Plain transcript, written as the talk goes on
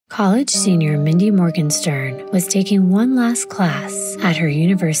College senior Mindy Morgenstern was taking one last class at her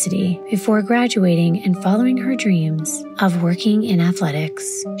university before graduating and following her dreams of working in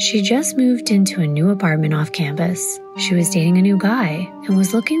athletics. She just moved into a new apartment off campus. She was dating a new guy and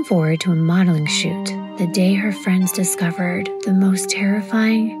was looking forward to a modeling shoot the day her friends discovered the most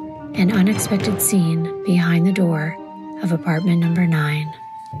terrifying and unexpected scene behind the door of apartment number 9.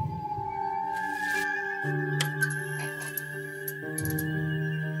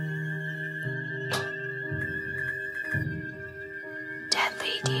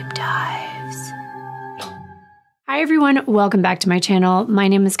 Deep dives. Hi everyone, welcome back to my channel. My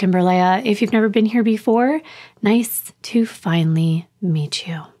name is Kimbyrleigha. If you've never been here before, nice to finally meet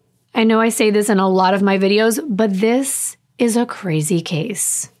you. I know I say this in a lot of my videos, but this is a crazy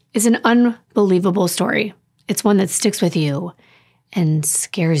case. It's an unbelievable story. It's one that sticks with you and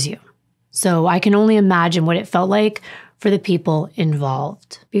scares you. So I can only imagine what it felt like for the people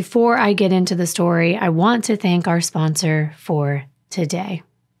involved. Before I get into the story, I want to thank our sponsor for today.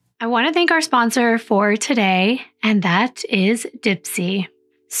 I want to thank our sponsor for today, and that is Dipsea.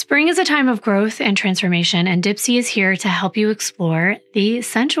 Spring is a time of growth and transformation, and Dipsea is here to help you explore the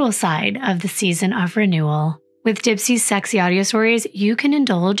sensual side of the season of renewal. With Dipsea's sexy audio stories, you can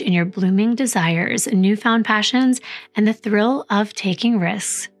indulge in your blooming desires, newfound passions, and the thrill of taking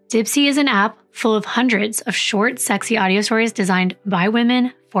risks. Dipsea is an app full of hundreds of short, sexy audio stories designed by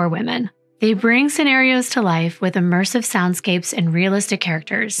women for women. They bring scenarios to life with immersive soundscapes and realistic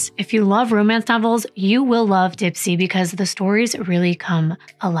characters. If you love romance novels, you will love Dipsea because the stories really come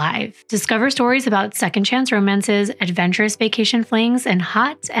alive. Discover stories about second chance romances, adventurous vacation flings, and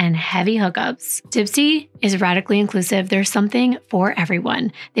hot and heavy hookups. Dipsea is radically inclusive. There's something for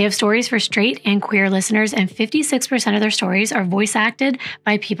everyone. They have stories for straight and queer listeners, and 56% of their stories are voice acted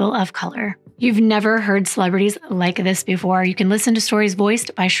by people of color. You've never heard celebrities like this before. You can listen to stories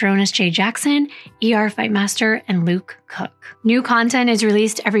voiced by Sharonis J. Jackson, ER Fightmaster, and Luke Cook. New content is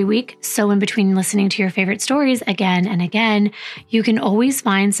released every week, so in between listening to your favorite stories again and again, you can always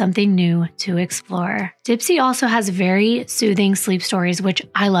find something new to explore. Dipsea also has very soothing sleep stories, which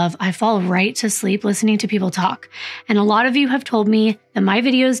I love. I fall right to sleep listening to people talk, and a lot of you have told me that my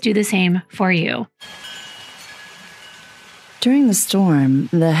videos do the same for you. During the storm,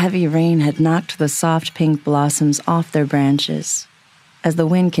 the heavy rain had knocked the soft pink blossoms off their branches as the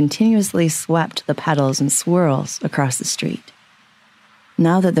wind continuously swept the petals in swirls across the street.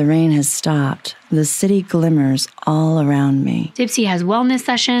 Now that the rain has stopped, the city glimmers all around me. Dipsea has wellness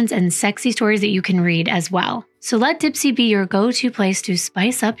sessions and sexy stories that you can read as well. So let Dipsea be your go-to place to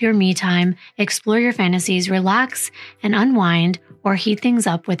spice up your me time, explore your fantasies, relax and unwind, or heat things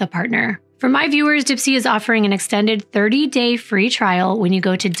up with a partner. For my viewers, Dipsea is offering an extended 30-day free trial when you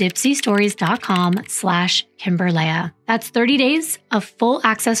go to dipseastories.com/Kimbyrleigha. That's 30 days of full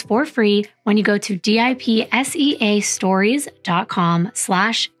access for free when you go to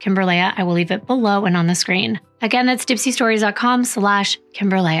dipseastories.com/Kimbyrleigha. I will leave it below and on the screen. Again, that's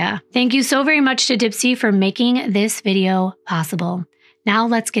dipseastories.com/Kimbyrleigha. Thank you so very much to Dipsea for making this video possible. Now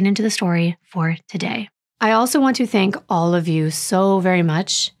let's get into the story for today. I also want to thank all of you so very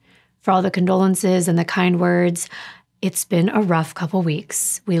much for all the condolences and the kind words. It's been a rough couple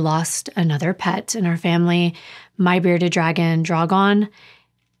weeks. We lost another pet in our family, my bearded dragon, Dragon.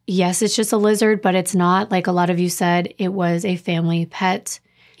 Yes, it's just a lizard, but it's not. Like a lot of you said, it was a family pet.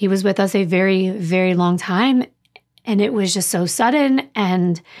 He was with us a very, very long time, and it was just so sudden,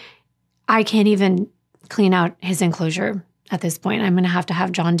 and I can't even clean out his enclosure at this point. I'm going to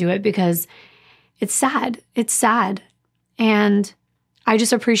have John do it because it's sad. It's sad. And I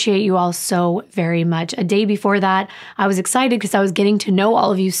just appreciate you all so very much. A day before that, I was excited because I was getting to know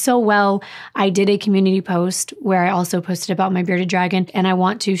all of you so well. I did a community post where I also posted about my bearded dragon, and I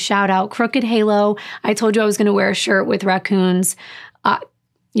want to shout out Crooked Halo. I told you I was going to wear a shirt with raccoons.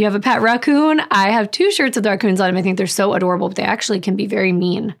 You have a pet raccoon? I have 2 shirts with raccoons on them. I think they're so adorable, but they actually can be very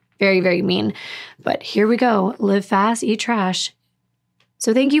mean. Very, very mean. But here we go. Live fast, eat trash.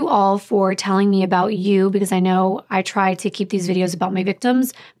 So thank you all for telling me about you, because I know I try to keep these videos about my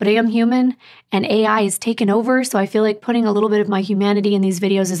victims, but I am human and AI is taken over. So I feel like putting a little bit of my humanity in these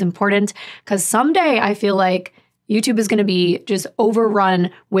videos is important, because someday I feel like YouTube is going to be just overrun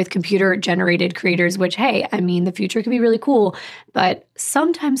with computer-generated creators, which, hey, I mean, the future could be really cool. But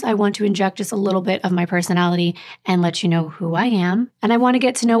sometimes I want to inject just a little bit of my personality and let you know who I am. And I want to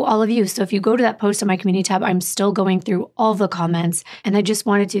get to know all of you. So if you go to that post on my community tab, I'm still going through all the comments. And I just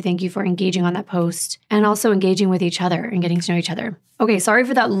wanted to thank you for engaging on that post and also engaging with each other and getting to know each other. Okay, sorry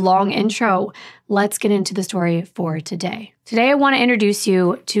for that long intro. Let's get into the story for today. Today, I want to introduce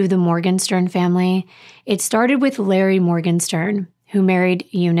you to the Morgenstern family. It started with Larry Morgenstern, who married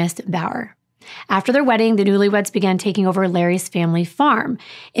Eunice Bauer. After their wedding, the newlyweds began taking over Larry's family farm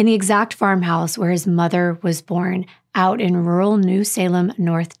in the exact farmhouse where his mother was born, out in rural New Salem,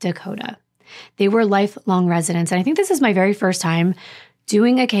 North Dakota. They were lifelong residents, and I think this is my very first time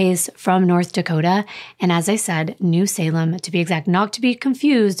doing a case from North Dakota, and as I said, New Salem to be exact, not to be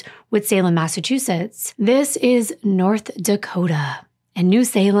confused with Salem, Massachusetts. This is North Dakota, and New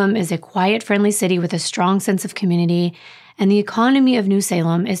Salem is a quiet, friendly city with a strong sense of community, and the economy of New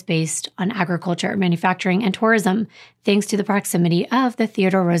Salem is based on agriculture, manufacturing, and tourism, thanks to the proximity of the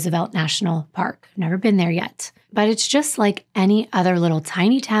Theodore Roosevelt National Park. I've never been there yet. But it's just like any other little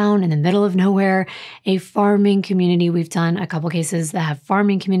tiny town in the middle of nowhere, a farming community. We've done a couple cases that have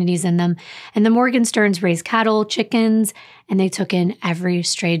farming communities in them. And the Morgensterns raised cattle, chickens, and they took in every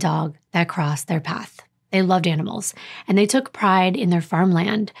stray dog that crossed their path. They loved animals, and they took pride in their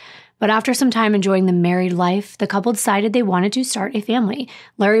farmland. But after some time enjoying the married life, the couple decided they wanted to start a family.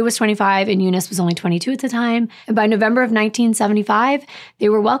 Larry was 25 and Eunice was only 22 at the time. And by November of 1975, they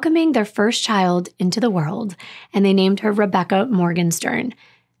were welcoming their first child into the world, and they named her Rebecca Morgenstern.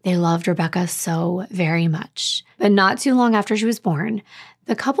 They loved Rebecca so very much. But not too long after she was born,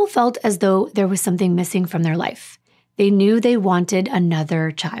 the couple felt as though there was something missing from their life. They knew they wanted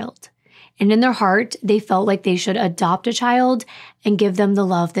another child. And in their heart, they felt like they should adopt a child and give them the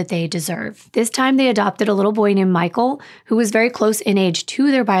love that they deserve. This time, they adopted a little boy named Michael, who was very close in age to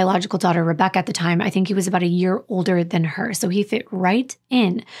their biological daughter, Rebecca, at the time. I think he was about a year older than her, so he fit right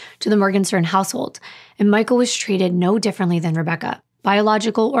in to the Morgenstern household. And Michael was treated no differently than Rebecca.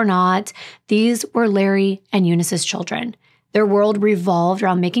 Biological or not, these were Larry and Eunice's children. Their world revolved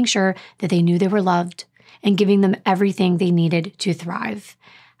around making sure that they knew they were loved and giving them everything they needed to thrive.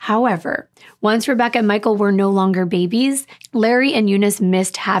 However, once Rebecca and Michael were no longer babies, Larry and Eunice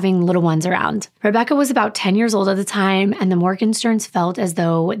missed having little ones around. Rebecca was about 10 years old at the time, and the Morgensterns felt as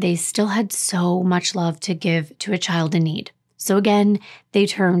though they still had so much love to give to a child in need. So again, they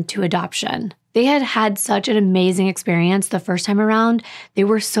turned to adoption. They had had such an amazing experience the first time around. They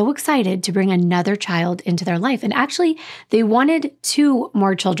were so excited to bring another child into their life. And actually, they wanted 2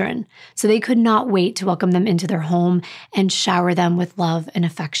 more children. So they could not wait to welcome them into their home and shower them with love and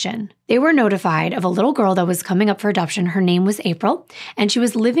affection. They were notified of a little girl that was coming up for adoption. Her name was April, and she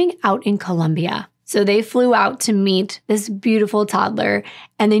was living out in Colombia. So they flew out to meet this beautiful toddler,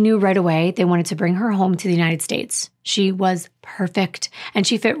 and they knew right away they wanted to bring her home to the United States. She was perfect, and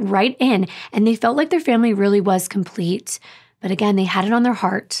she fit right in, and they felt like their family really was complete. But again, they had it on their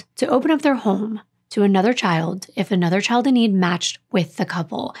heart to open up their home to another child if another child in need matched with the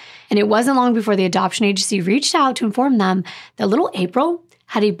couple. And it wasn't long before the adoption agency reached out to inform them that little April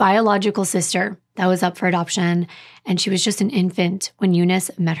had a biological sister that was up for adoption, and she was just an infant when Eunice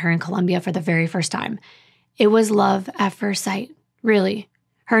met her in Colombia for the very first time. It was love at first sight, really.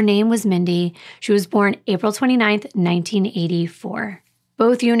 Her name was Mindy. She was born April 29th, 1984.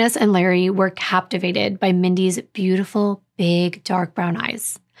 Both Eunice and Larry were captivated by Mindy's beautiful, big, dark brown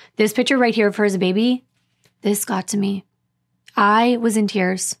eyes. This picture right here of her as a baby, this got to me. I was in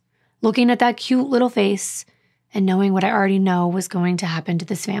tears, looking at that cute little face and knowing what I already know was going to happen to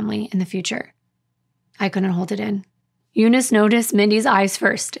this family in the future. I couldn't hold it in. Eunice noticed Mindy's eyes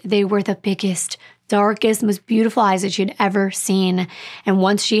first. They were the biggest, darkest, most beautiful eyes that she had ever seen. And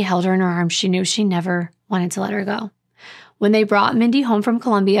once she held her in her arms, she knew she never wanted to let her go. When they brought Mindy home from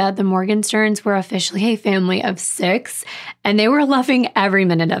Colombia, the Morgensterns were officially a family of 6, and they were loving every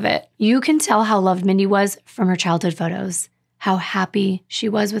minute of it. You can tell how loved Mindy was from her childhood photos, how happy she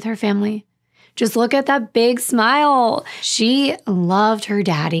was with her family. Just look at that big smile. She loved her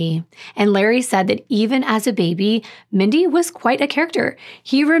daddy. And Larry said that even as a baby, Mindy was quite a character.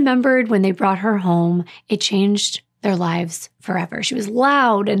 He remembered when they brought her home, it changed their lives forever. She was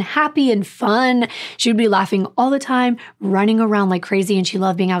loud and happy and fun. She would be laughing all the time, running around like crazy, and she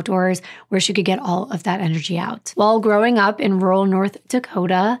loved being outdoors where she could get all of that energy out. While growing up in rural North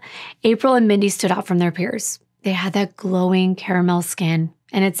Dakota, April and Mindy stood out from their peers. They had that glowing caramel skin,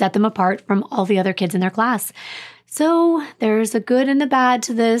 and it set them apart from all the other kids in their class. So there's a good and a bad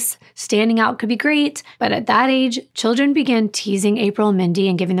to this. Standing out could be great, but at that age, children began teasing April and Mindy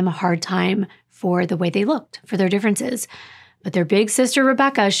and giving them a hard time for the way they looked, for their differences. But their big sister,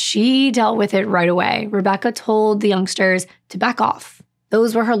 Rebecca, she dealt with it right away. Rebecca told the youngsters to back off.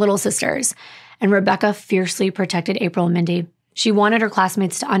 Those were her little sisters. And Rebecca fiercely protected April and Mindy. She wanted her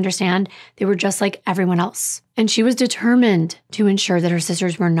classmates to understand they were just like everyone else. And she was determined to ensure that her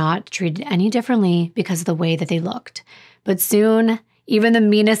sisters were not treated any differently because of the way that they looked. But soon, even the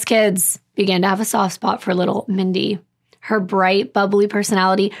meanest kids began to have a soft spot for little Mindy. Her bright, bubbly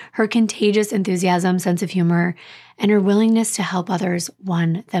personality, her contagious enthusiasm, sense of humor, and her willingness to help others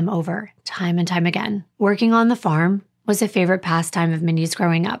won them over time and time again. Working on the farm was a favorite pastime of Mindy's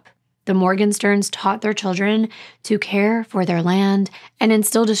growing up. The Morgensterns taught their children to care for their land and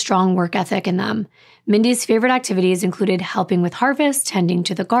instilled a strong work ethic in them. Mindy's favorite activities included helping with harvest, tending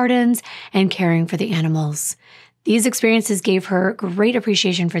to the gardens, and caring for the animals. These experiences gave her great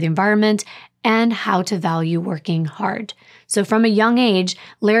appreciation for the environment and how to value working hard. So from a young age,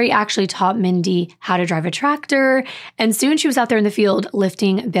 Larry actually taught Mindy how to drive a tractor, and soon she was out there in the field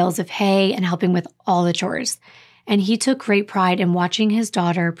lifting bales of hay and helping with all the chores. And he took great pride in watching his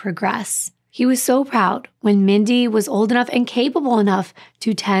daughter progress. He was so proud when Mindy was old enough and capable enough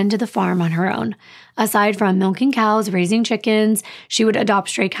to tend to the farm on her own. Aside from milking cows, raising chickens, she would adopt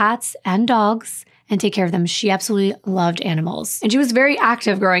stray cats and dogs and take care of them. She absolutely loved animals. And she was very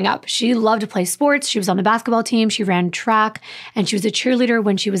active growing up. She loved to play sports. She was on the basketball team. She ran track, and she was a cheerleader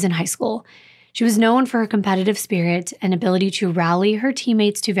when she was in high school. She was known for her competitive spirit and ability to rally her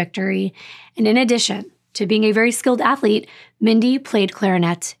teammates to victory. And in addition to being a very skilled athlete, Mindy played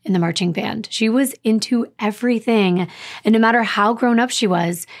clarinet in the marching band. She was into everything. And no matter how grown up she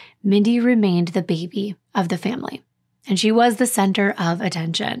was, Mindy remained the baby of the family. And she was the center of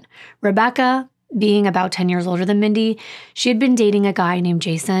attention. Rebecca, being about 10 years older than Mindy, she had been dating a guy named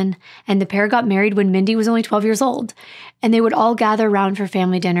Jason, and the pair got married when Mindy was only 12 years old. And they would all gather around for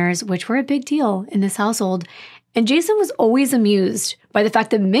family dinners, which were a big deal in this household. And Jason was always amused by the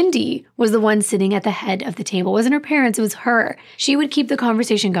fact that Mindy was the one sitting at the head of the table. It wasn't her parents, it was her. She would keep the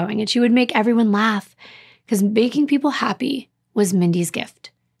conversation going, and she would make everyone laugh, because making people happy was Mindy's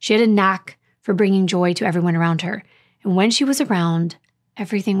gift. She had a knack for bringing joy to everyone around her. And when she was around,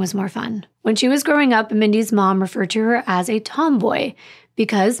 everything was more fun. When she was growing up, Mindy's mom referred to her as a tomboy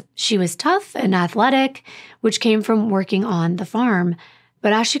because she was tough and athletic, which came from working on the farm.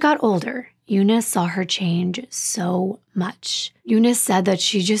 But as she got older, Eunice saw her change so much. Eunice said that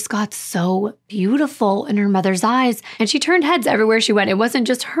she just got so beautiful in her mother's eyes, and she turned heads everywhere she went. It wasn't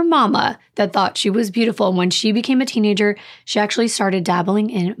just her mama that thought she was beautiful. And when she became a teenager, she actually started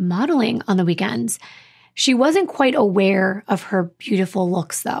dabbling in modeling on the weekends. She wasn't quite aware of her beautiful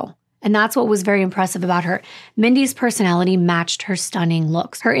looks, though. And that's what was very impressive about her. Mindy's personality matched her stunning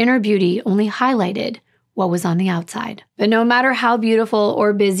looks. Her inner beauty only highlighted what was on the outside. But no matter how beautiful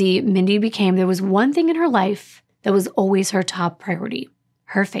or busy Mindy became, there was one thing in her life that was always her top priority: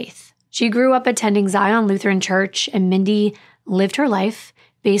 her faith. She grew up attending Zion Lutheran Church, and Mindy lived her life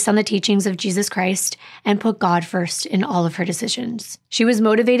based on the teachings of Jesus Christ and put God first in all of her decisions. She was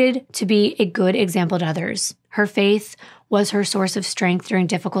motivated to be a good example to others. Her faith was her source of strength during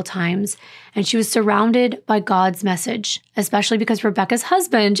difficult times, and she was surrounded by God's message, especially because Rebecca's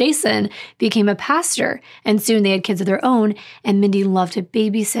husband, Jason, became a pastor, and soon they had kids of their own, and Mindy loved to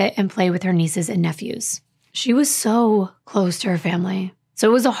babysit and play with her nieces and nephews. She was so close to her family. So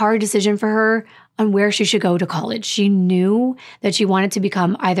it was a hard decision for her on where she should go to college. She knew that she wanted to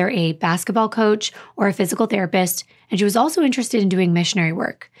become either a basketball coach or a physical therapist, and she was also interested in doing missionary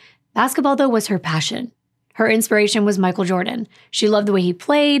work. Basketball, though, was her passion. Her inspiration was Michael Jordan. She loved the way he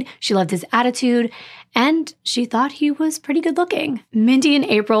played, she loved his attitude, and she thought he was pretty good looking. Mindy and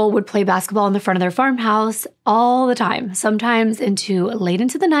April would play basketball in the front of their farmhouse all the time, sometimes late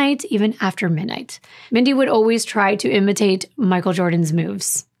into the night, even after midnight. Mindy would always try to imitate Michael Jordan's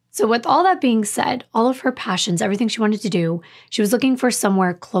moves. So with all that being said, all of her passions, everything she wanted to do, she was looking for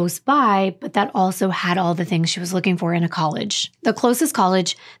somewhere close by, but that also had all the things she was looking for in a college. The closest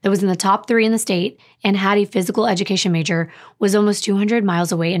college that was in the top 3 in the state and had a physical education major was almost 200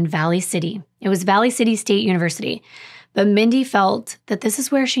 miles away in Valley City. It was Valley City State University. But Mindy felt that this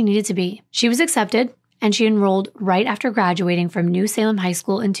is where she needed to be. She was accepted, and she enrolled right after graduating from New Salem High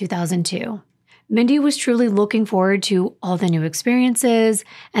School in 2002. Mindy was truly looking forward to all the new experiences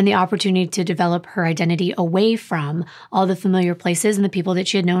and the opportunity to develop her identity away from all the familiar places and the people that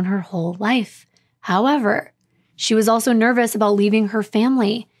she had known her whole life. However, she was also nervous about leaving her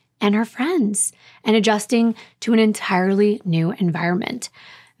family and her friends and adjusting to an entirely new environment.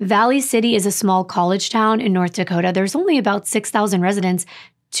 Valley City is a small college town in North Dakota. There's only about 6,000 residents,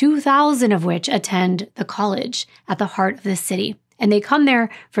 2,000 of which attend the college at the heart of the city. And they come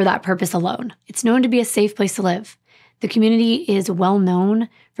there for that purpose alone. It's known to be a safe place to live. The community is well known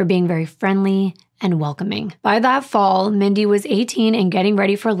for being very friendly and welcoming. By that fall, Mindy was 18 and getting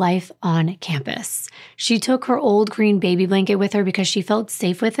ready for life on campus. She took her old green baby blanket with her because she felt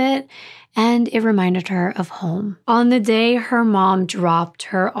safe with it, and it reminded her of home. On the day her mom dropped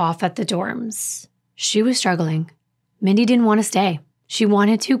her off at the dorms, she was struggling. Mindy didn't want to stay. She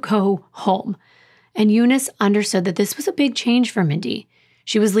wanted to go home. And Eunice understood that this was a big change for Mindy.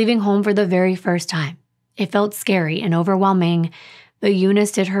 She was leaving home for the very first time. It felt scary and overwhelming, but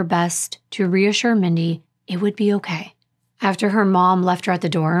Eunice did her best to reassure Mindy it would be okay. After her mom left her at the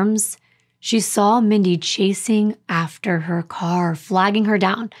dorms, she saw Mindy chasing after her car, flagging her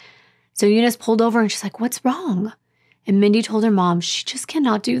down. So Eunice pulled over and she's like, "What's wrong?" And Mindy told her mom, she just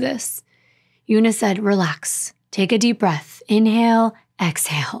cannot do this. Eunice said, "Relax, take a deep breath, inhale,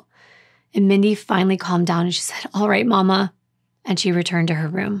 exhale." And Mindy finally calmed down and she said, "All right, Mama." And she returned to her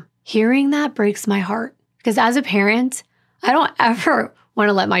room. Hearing that breaks my heart because as a parent, I don't ever want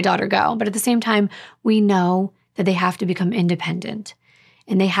to let my daughter go. But at the same time, we know that they have to become independent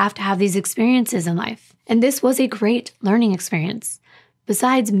and they have to have these experiences in life. And this was a great learning experience.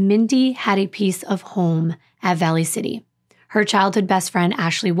 Besides, Mindy had a piece of home at Valley City. Her childhood best friend,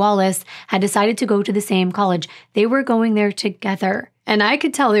 Ashley Wallace, had decided to go to the same college. They were going there together. And I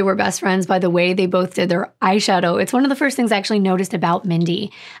could tell they were best friends by the way they both did their eyeshadow. It's one of the first things I actually noticed about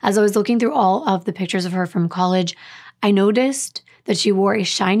Mindy. As I was looking through all of the pictures of her from college, I noticed that she wore a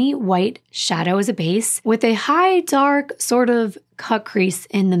shiny white shadow as a base with a high, dark sort of cut crease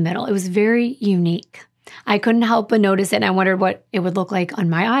in the middle. It was very unique. I couldn't help but notice it, and I wondered what it would look like on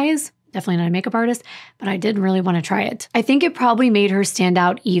my eyes. Definitely not a makeup artist, but I did really want to try it. I think it probably made her stand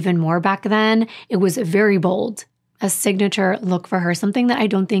out even more back then. It was very bold, a signature look for her, something that I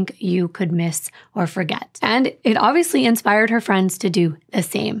don't think you could miss or forget. And it obviously inspired her friends to do the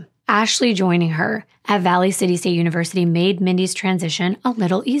same. Ashley joining her at Valley City State University made Mindy's transition a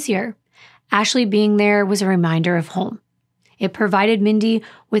little easier. Ashley being there was a reminder of home. It provided Mindy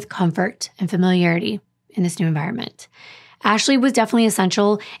with comfort and familiarity in this new environment. Ashley was definitely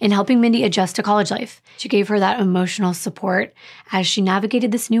essential in helping Mindy adjust to college life. She gave her that emotional support as she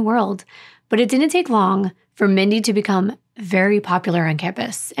navigated this new world. But it didn't take long for Mindy to become very popular on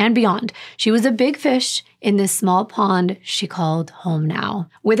campus and beyond. She was a big fish in this small pond she called home now.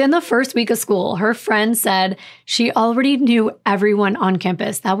 Within the first week of school, her friends said she already knew everyone on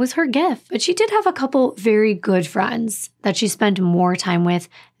campus. That was her gift. But she did have a couple very good friends that she spent more time with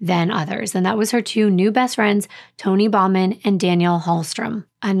than others. And that was her two new best friends, Tony Bauman and Danielle Hallstrom.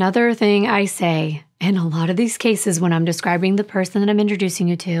 Another thing I say in a lot of these cases when I'm describing the person that I'm introducing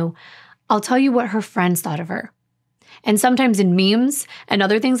you to, I'll tell you what her friends thought of her. And sometimes in memes and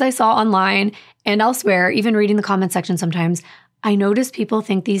other things I saw online and elsewhere, even reading the comment section sometimes, I notice people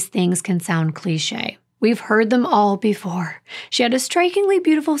think these things can sound cliche. We've heard them all before. She had a strikingly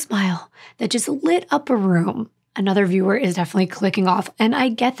beautiful smile that just lit up a room. Another viewer is definitely clicking off, and I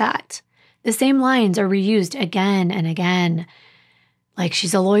get that. The same lines are reused again and again. Like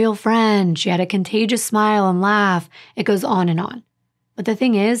she's a loyal friend, she had a contagious smile and laugh. It goes on and on. But the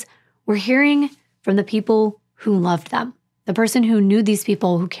thing is, we're hearing from the people who loved them, the person who knew these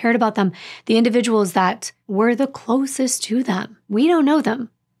people, who cared about them, the individuals that were the closest to them. We don't know them.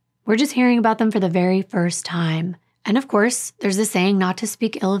 We're just hearing about them for the very first time. And of course, there's a saying not to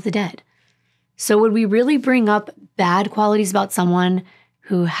speak ill of the dead. So would we really bring up bad qualities about someone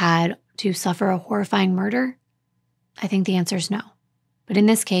who had to suffer a horrifying murder? I think the answer is no. But in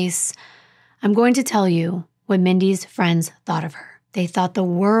this case, I'm going to tell you what Mindy's friends thought of her. They thought the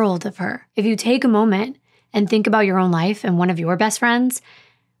world of her. If you take a moment and think about your own life and one of your best friends,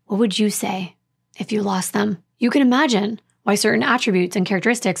 what would you say if you lost them? You can imagine why certain attributes and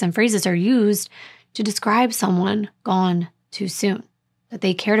characteristics and phrases are used to describe someone gone too soon, that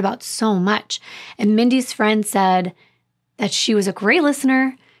they cared about so much. And Mindy's friend said that she was a great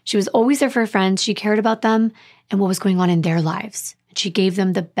listener. She was always there for her friends. She cared about them and what was going on in their lives. And she gave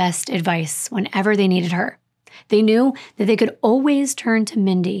them the best advice whenever they needed her. They knew that they could always turn to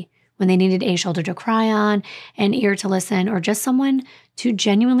Mindy when they needed a shoulder to cry on, an ear to listen, or just someone to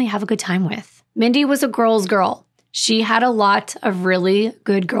genuinely have a good time with. Mindy was a girl's girl. She had a lot of really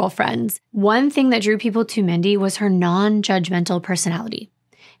good girlfriends. One thing that drew people to Mindy was her non-judgmental personality.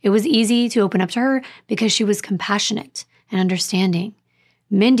 It was easy to open up to her because she was compassionate and understanding.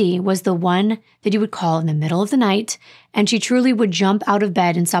 Mindy was the one that you would call in the middle of the night, and she truly would jump out of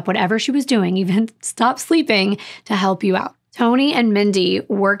bed and stop whatever she was doing, even stop sleeping, to help you out. Tony and Mindy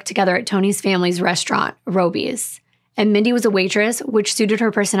worked together at Tony's family's restaurant, Roby's. And Mindy was a waitress, which suited her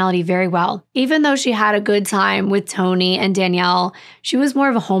personality very well. Even though she had a good time with Tony and Danielle, she was more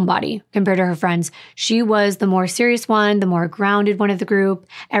of a homebody compared to her friends. She was the more serious one, the more grounded one of the group.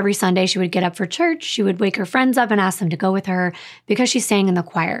 Every Sunday, she would get up for church. She would wake her friends up and ask them to go with her because she sang in the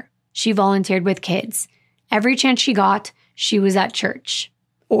choir. She volunteered with kids. Every chance she got, she was at church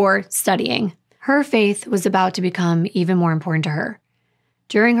or studying. Her faith was about to become even more important to her.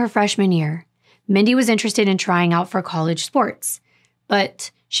 During her freshman year, Mindy was interested in trying out for college sports, but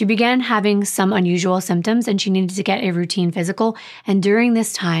she began having some unusual symptoms and she needed to get a routine physical. And during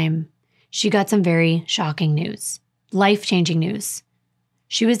this time, she got some very shocking news, life-changing news.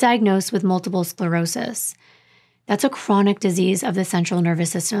 She was diagnosed with multiple sclerosis. That's a chronic disease of the central nervous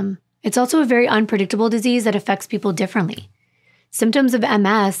system. It's also a very unpredictable disease that affects people differently. Symptoms of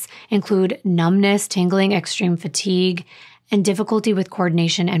MS include numbness, tingling, extreme fatigue, and difficulty with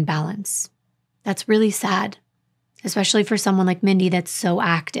coordination and balance. That's really sad, especially for someone like Mindy that's so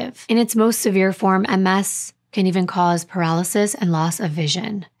active. In its most severe form, MS can even cause paralysis and loss of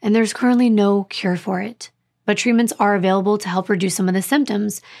vision, and there's currently no cure for it. But treatments are available to help reduce some of the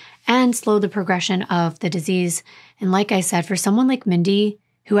symptoms and slow the progression of the disease. And like I said, for someone like Mindy,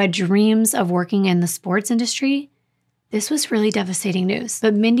 who had dreams of working in the sports industry, this was really devastating news.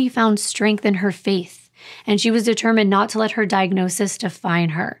 But Mindy found strength in her faith, and she was determined not to let her diagnosis define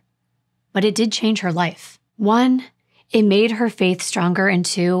her. But it did change her life. 1, it made her faith stronger, and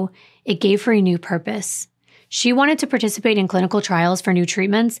 2, it gave her a new purpose. She wanted to participate in clinical trials for new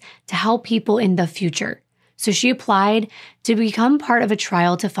treatments to help people in the future. So she applied to become part of a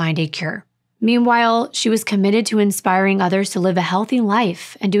trial to find a cure. Meanwhile, she was committed to inspiring others to live a healthy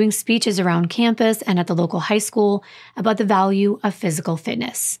life and doing speeches around campus and at the local high school about the value of physical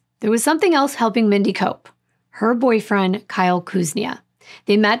fitness. There was something else helping Mindy cope. Her boyfriend, Kyle Kuznia.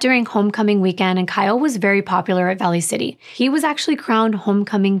 They met during homecoming weekend, and Kyle was very popular at Valley City. He was actually crowned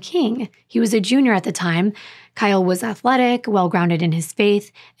homecoming king. He was a junior at the time. Kyle was athletic, well-grounded in his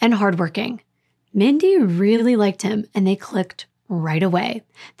faith, and hardworking. Mindy really liked him, and they clicked right away.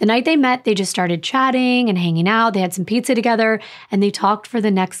 The night they met, they just started chatting and hanging out. They had some pizza together, and they talked for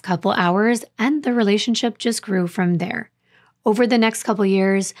the next couple hours, and the relationship just grew from there. Over the next couple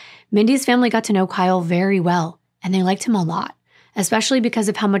years, Mindy's family got to know Kyle very well, and they liked him a lot, especially because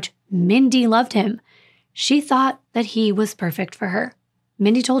of how much Mindy loved him. She thought that he was perfect for her.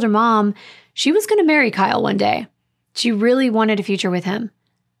 Mindy told her mom she was going to marry Kyle one day. She really wanted a future with him.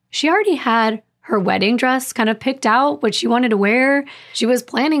 She already had her wedding dress kind of picked out, what she wanted to wear. She was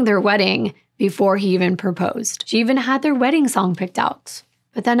planning their wedding before he even proposed. She even had their wedding song picked out.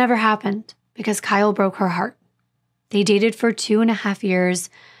 But that never happened because Kyle broke her heart. They dated for 2.5 years.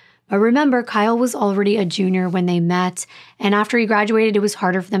 But remember, Kyle was already a junior when they met, and after he graduated, it was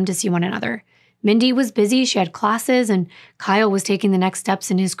harder for them to see one another. Mindy was busy, she had classes, and Kyle was taking the next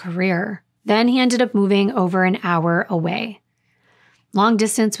steps in his career. Then he ended up moving over an hour away. Long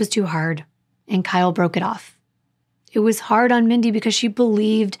distance was too hard, and Kyle broke it off. It was hard on Mindy because she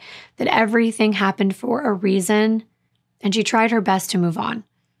believed that everything happened for a reason, and she tried her best to move on.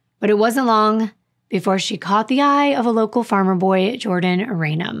 But it wasn't long before she caught the eye of a local farmer boy, Jordan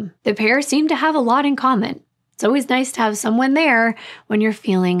Raynham. The pair seemed to have a lot in common. It's always nice to have someone there when you're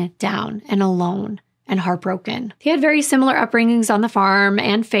feeling down and alone and heartbroken. They had very similar upbringings on the farm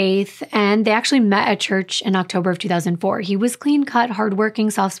and faith, and they actually met at church in October of 2004. He was clean-cut,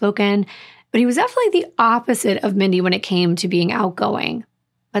 hardworking, soft-spoken, but he was definitely the opposite of Mindy when it came to being outgoing.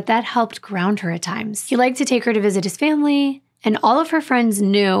 But that helped ground her at times. He liked to take her to visit his family, and all of her friends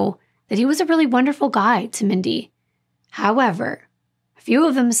knew that he was a really wonderful guy to Mindy. However, a few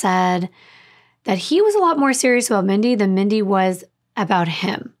of them said that he was a lot more serious about Mindy than Mindy was about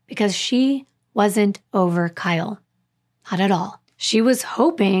him because she wasn't over Kyle. Not at all. She was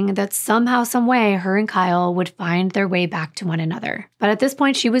hoping that somehow, some way, her and Kyle would find their way back to one another. But at this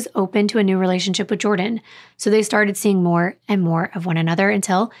point, she was open to a new relationship with Jordan. So they started seeing more and more of one another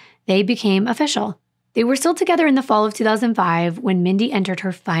until they became official. They were still together in the fall of 2005 when Mindy entered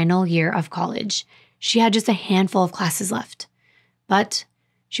her final year of college. She had just a handful of classes left. But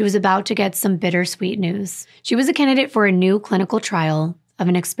she was about to get some bittersweet news. She was a candidate for a new clinical trial of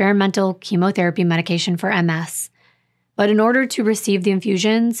an experimental chemotherapy medication for MS. But in order to receive the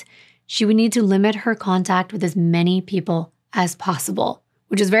infusions, she would need to limit her contact with as many people as possible,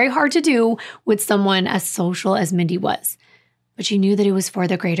 which is very hard to do with someone as social as Mindy was. But she knew that it was for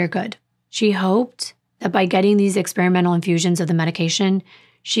the greater good. She hoped that by getting these experimental infusions of the medication,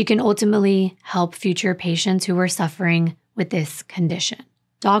 she can ultimately help future patients who were suffering with this condition.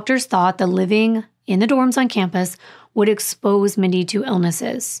 Doctors thought that living in the dorms on campus would expose Mindy to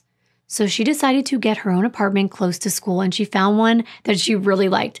illnesses. So she decided to get her own apartment close to school, and she found one that she really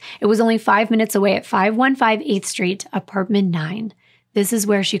liked. It was only 5 minutes away at 515 8th Street, apartment 9. This is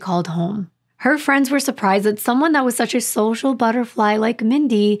where she called home. Her friends were surprised that someone that was such a social butterfly like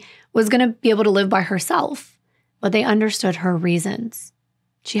Mindy was going to be able to live by herself, but they understood her reasons.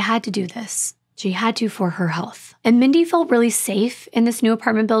 She had to do this. She had to for her health. And Mindy felt really safe in this new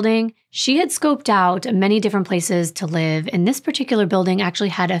apartment building. She had scoped out many different places to live, and this particular building actually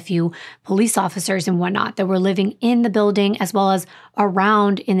had a few police officers and whatnot that were living in the building as well as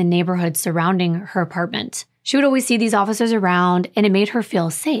around in the neighborhood surrounding her apartment. She would always see these officers around, and it made her feel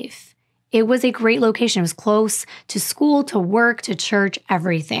safe. It was a great location. It was close to school, to work, to church,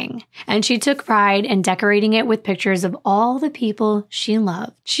 everything. And she took pride in decorating it with pictures of all the people she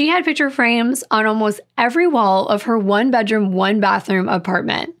loved. She had picture frames on almost every wall of her 1-bedroom, 1-bathroom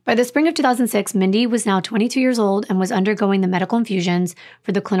apartment. By the spring of 2006, Mindy was now 22 years old and was undergoing the medical infusions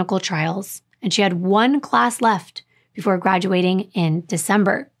for the clinical trials. And she had one class left before graduating in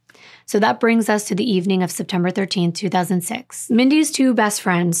December. So that brings us to the evening of September 13th, 2006. Mindy's two best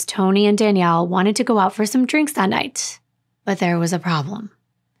friends, Tony and Danielle, wanted to go out for some drinks that night. But there was a problem.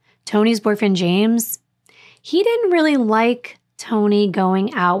 Tony's boyfriend, James, he didn't really like Tony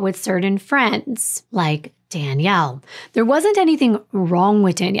going out with certain friends, like Danielle. There wasn't anything wrong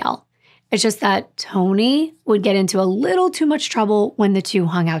with Danielle. It's just that Tony would get into a little too much trouble when the two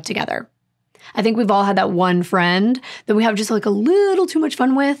hung out together. I think we've all had that one friend that we have just like a little too much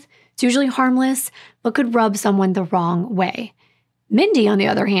fun with. It's usually harmless, but could rub someone the wrong way. Mindy, on the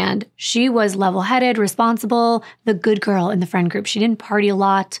other hand, she was level-headed, responsible, the good girl in the friend group. She didn't party a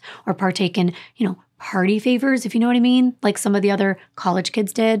lot or partake in, party favors, if you know what I mean, like some of the other college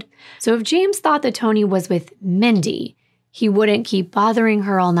kids did. So if James thought that Tony was with Mindy, he wouldn't keep bothering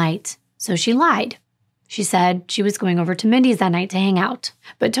her all night. So she lied. She said she was going over to Mindy's that night to hang out.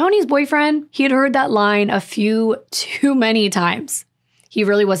 But Tony's boyfriend, he had heard that line a few too many times. He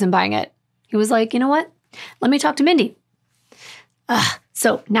really wasn't buying it. He was like, you know what? Let me talk to Mindy.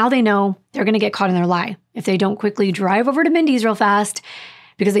 So now they know they're going to get caught in their lie if they don't quickly drive over to Mindy's real fast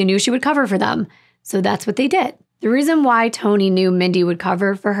because they knew she would cover for them. So that's what they did. The reason why Tony knew Mindy would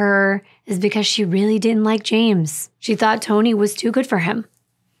cover for her is because she really didn't like James. She thought Tony was too good for him.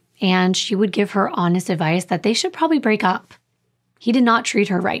 And she would give her honest advice that they should probably break up. He did not treat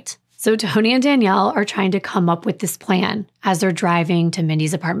her right. So Tony and Danielle are trying to come up with this plan as they're driving to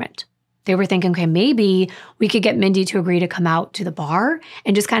Mindy's apartment. They were thinking, okay, maybe we could get Mindy to agree to come out to the bar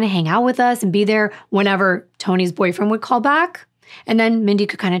and just kind of hang out with us and be there whenever Tony's boyfriend would call back. And then Mindy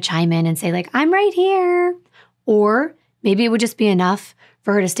could kind of chime in and say like, I'm right here. Or maybe it would just be enough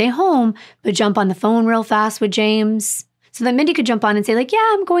for her to stay home, but jump on the phone real fast with James. So that Mindy could jump on and say like, yeah,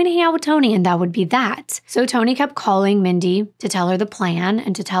 I'm going to hang out with Tony. And that would be that. So Tony kept calling Mindy to tell her the plan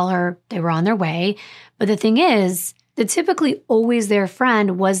and to tell her they were on their way. But the thing is, the typically always there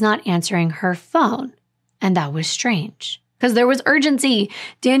friend was not answering her phone. And that was strange because there was urgency.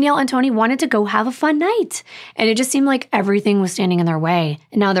 Danielle and Tony wanted to go have a fun night. And it just seemed like everything was standing in their way.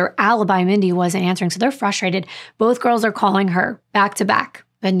 And now their alibi, Mindy, wasn't answering. So they're frustrated. Both girls are calling her back to back,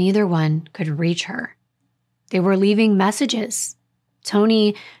 but neither one could reach her. They were leaving messages.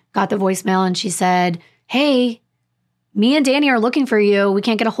 Tony got the voicemail and she said, hey, me and Danny are looking for you. We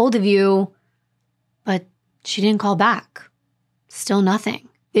can't get a hold of you. But she didn't call back. Still nothing.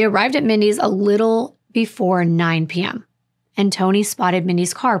 They arrived at Mindy's a little before 9 p.m. and Tony spotted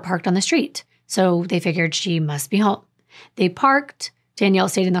Mindy's car parked on the street. So they figured she must be home. They parked, Danielle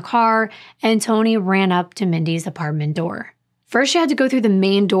stayed in the car, and Tony ran up to Mindy's apartment door. First, she had to go through the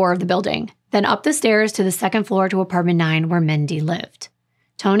main door of the building, then up the stairs to the second floor to apartment 9 where Mindy lived.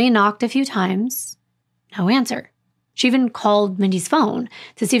 Tony knocked a few times. No answer. She even called Mindy's phone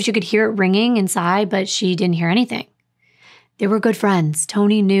to see if she could hear it ringing inside, but she didn't hear anything. They were good friends.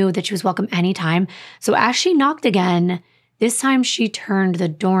 Tony knew that she was welcome anytime. So as she knocked again, this time she turned the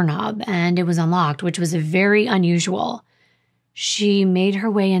doorknob and it was unlocked, which was very unusual. She made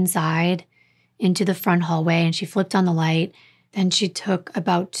her way inside into the front hallway and she flipped on the light. Then she took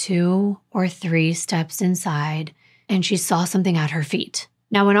about 2 or 3 steps inside and she saw something at her feet.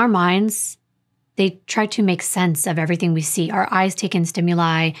 Now in our minds, they try to make sense of everything we see. Our eyes take in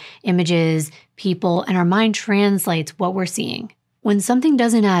stimuli, images, people, and our mind translates what we're seeing. When something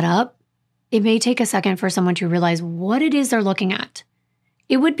doesn't add up, it may take a second for someone to realize what it is they're looking at.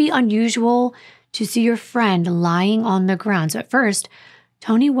 It would be unusual to see your friend lying on the ground. So at first,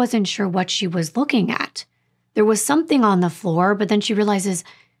 Tony wasn't sure what she was looking at. There was something on the floor, but then she realizes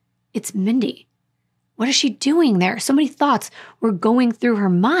it's Mindy. What is she doing there? So many thoughts were going through her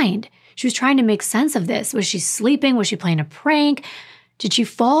mind. She was trying to make sense of this. Was she sleeping? Was she playing a prank? Did she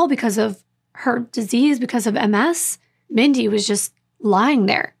fall because of her disease, because of MS? Mindy was just lying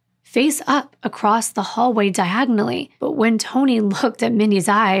there, face up across the hallway diagonally. But when Tony looked at Mindy's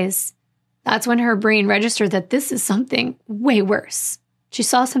eyes, that's when her brain registered that this is something way worse. She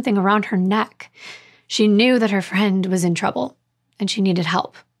saw something around her neck. She knew that her friend was in trouble and she needed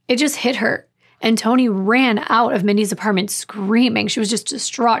help. It just hit her. And Tony ran out of Mindy's apartment screaming. She was just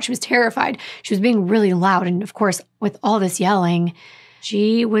distraught. She was terrified. She was being really loud. And of course, with all this yelling,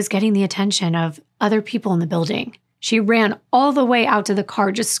 she was getting the attention of other people in the building. She ran all the way out to the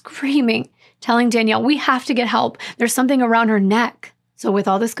car, just screaming, telling Danielle, we have to get help. There's something around her neck. So with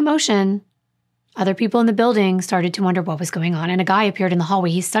all this commotion, other people in the building started to wonder what was going on, and a guy appeared in the hallway.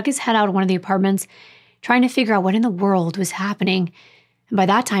 He stuck his head out of one of the apartments, trying to figure out what in the world was happening. And by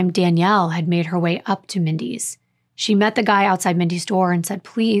that time, Danielle had made her way up to Mindy's. She met the guy outside Mindy's door and said,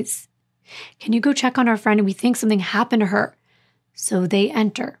 "Please, can you go check on our friend? We think something happened to her." So they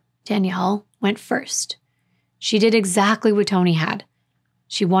enter. Danielle went first. She did exactly what Tony had.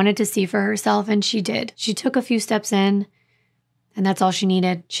 She wanted to see for herself, and she did. She took a few steps in, and that's all she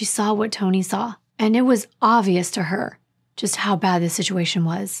needed. She saw what Tony saw, and it was obvious to her just how bad the situation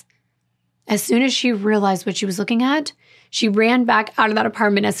was. As soon as she realized what she was looking at, she ran back out of that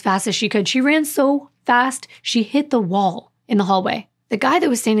apartment as fast as she could. She ran so fast, she hit the wall in the hallway. The guy that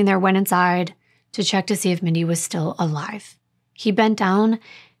was standing there went inside to check to see if Mindy was still alive. He bent down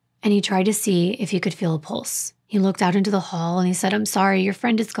and he tried to see if he could feel a pulse. He looked out into the hall and he said, "I'm sorry, your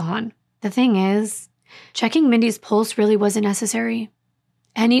friend is gone." The thing is, checking Mindy's pulse really wasn't necessary.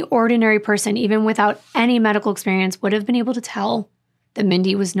 Any ordinary person, even without any medical experience, would have been able to tell that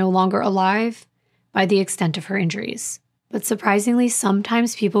Mindy was no longer alive by the extent of her injuries. But surprisingly,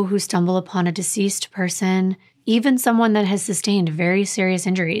 sometimes people who stumble upon a deceased person, even someone that has sustained very serious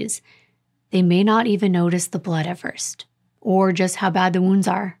injuries, they may not even notice the blood at first, or just how bad the wounds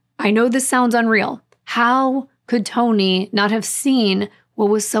are. I know this sounds unreal. How could Tony not have seen what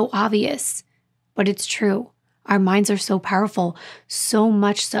was so obvious? But it's true. Our minds are so powerful, so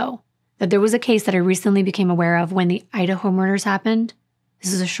much so that there was a case that I recently became aware of when the Idaho murders happened.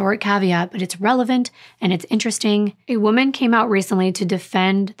 This is a short caveat, but it's relevant and it's interesting. A woman came out recently to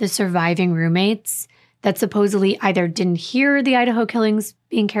defend the surviving roommates that supposedly either didn't hear the Idaho killings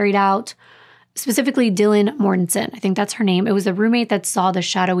being carried out, specifically Mindy Morgenstern. I think that's her name. It was a roommate that saw the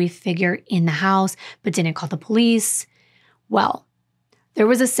shadowy figure in the house, but didn't call the police. Well, there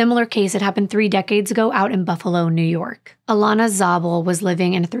was a similar case that happened 3 decades ago out in Buffalo, New York. Alana Zabel was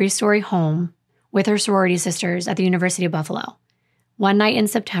living in a 3-story home with her sorority sisters at the University of Buffalo. One night in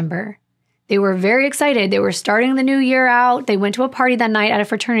September, they were very excited. They were starting the new year out. They went to a party that night at a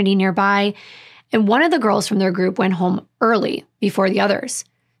fraternity nearby, and one of the girls from their group went home early before the others.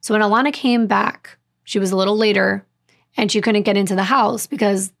 So when Alana came back, she was a little later, and she couldn't get into the house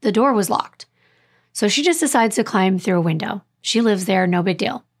because the door was locked. So she just decides to climb through a window. She lives there, no big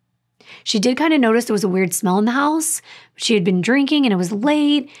deal. She did kind of notice there was a weird smell in the house. She had been drinking and it was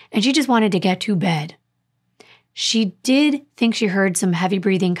late, and she just wanted to get to bed. She did think she heard some heavy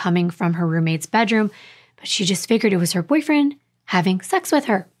breathing coming from her roommate's bedroom, but she just figured it was her boyfriend having sex with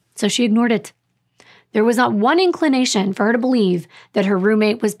her, so she ignored it. There was not one inclination for her to believe that her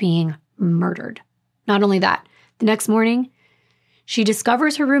roommate was being murdered. Not only that, the next morning, she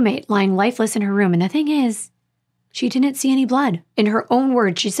discovers her roommate lying lifeless in her room, and the thing is, she didn't see any blood. In her own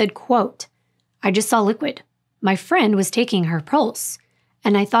words, she said, quote, "I just saw liquid. My friend was taking her pulse,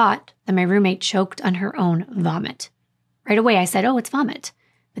 and I thought that my roommate choked on her own vomit. Right away, I said, oh, it's vomit.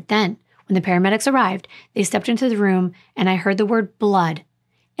 But then, when the paramedics arrived, they stepped into the room, and I heard the word blood.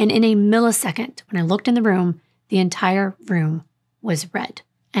 And in a millisecond, when I looked in the room, the entire room was red."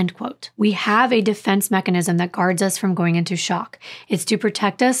 End quote. We have a defense mechanism that guards us from going into shock. It's to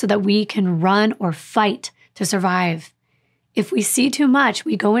protect us so that we can run or fight to survive. If we see too much,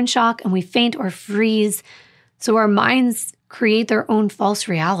 we go in shock and we faint or freeze. So our minds create their own false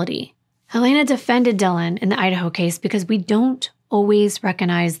reality. Helena defended Dylan in the Idaho case because we don't always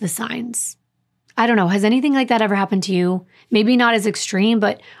recognize the signs. I don't know, has anything like that ever happened to you? Maybe not as extreme,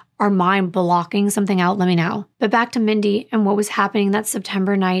 but our mind blocking something out, let me know. But back to Mindy and what was happening that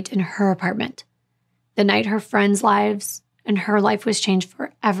September night in her apartment. The night her friends' lives and her life was changed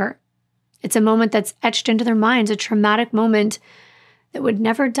forever. It's a moment that's etched into their minds, a traumatic moment that would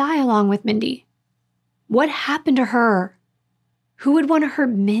never die along with Mindy. What happened to her? Who would want to hurt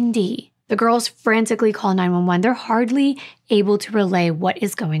Mindy? The girls frantically call 911. They're hardly able to relay what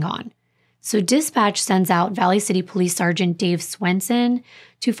is going on. So dispatch sends out Valley City Police Sergeant Dave Swenson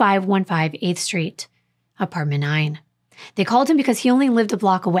to 515 8th Street, apartment 9. They called him because he only lived a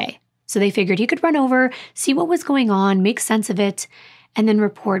block away. So they figured he could run over, see what was going on, make sense of it, and then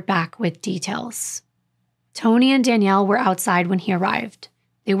report back with details. Tony and Danielle were outside when he arrived.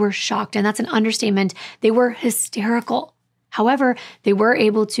 They were shocked, and that's an understatement. They were hysterical. However, they were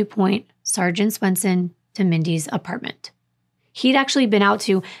able to point Sergeant Swenson to Mindy's apartment. He'd actually been out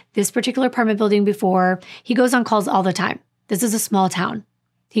to this particular apartment building before. He goes on calls all the time. This is a small town.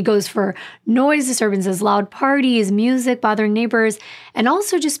 He goes for noise disturbances, loud parties, music, bothering neighbors, and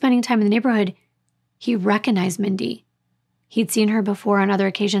also just spending time in the neighborhood. He recognized Mindy. He'd seen her before on other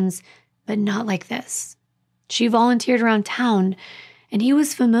occasions, but not like this. She volunteered around town, and he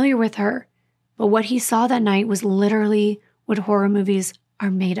was familiar with her. But what he saw that night was literally what horror movies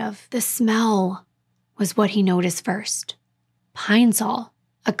are made of. The smell was what he noticed first. Pine Sol,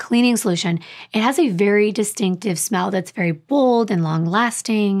 a cleaning solution. It has a very distinctive smell that's very bold and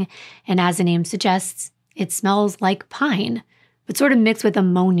long-lasting, and as the name suggests, it smells like pine, but sort of mixed with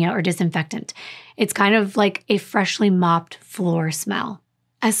ammonia or disinfectant. It's kind of like a freshly mopped floor smell.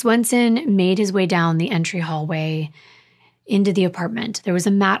 As Swenson made his way down the entry hallway into the apartment, there was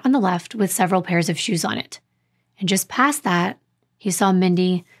a mat on the left with several pairs of shoes on it. And just past that, he saw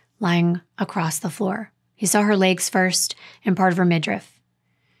Mindy lying across the floor. He saw her legs first and part of her midriff.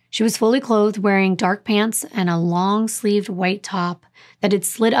 She was fully clothed, wearing dark pants and a long-sleeved white top that had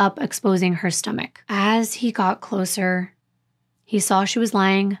slid up, exposing her stomach. As he got closer, he saw she was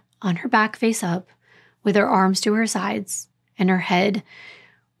lying on her back face up with her arms to her sides, and her head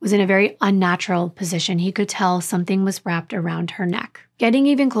was in a very unnatural position. He could tell something was wrapped around her neck. Getting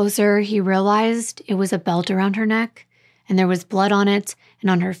even closer, he realized it was a belt around her neck, and there was blood on it and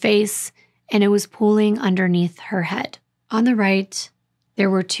on her face, and it was pooling underneath her head. On the right, there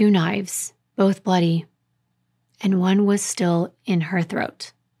were 2 knives, both bloody, and one was still in her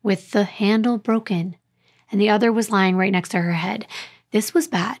throat, with the handle broken, and the other was lying right next to her head. This was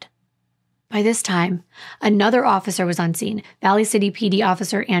bad. By this time, another officer was on scene, Valley City PD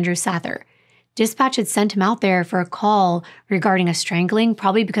Officer Andrew Sather. Dispatch had sent him out there for a call regarding a strangling,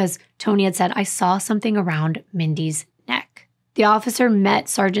 probably because Tony had said, "I saw something around Mindy's neck." The officer met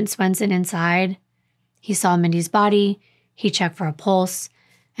Sergeant Swenson inside. He saw Mindy's body, he checked for a pulse,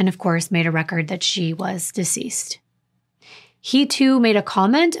 and of course made a record that she was deceased. He too made a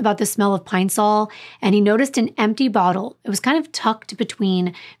comment about the smell of Pine Sol, and he noticed an empty bottle. It was kind of tucked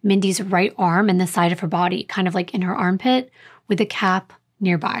between Mindy's right arm and the side of her body, kind of like in her armpit, with a cap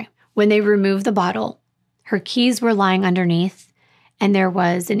nearby. When they removed the bottle, her keys were lying underneath, and there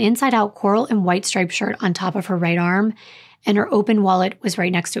was an inside-out coral and white striped shirt on top of her right arm, and her open wallet was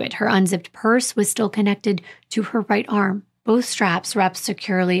right next to it. Her unzipped purse was still connected to her right arm, both straps wrapped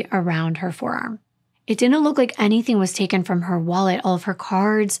securely around her forearm. It didn't look like anything was taken from her wallet. All of her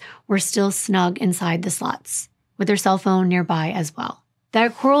cards were still snug inside the slots, with her cell phone nearby as well.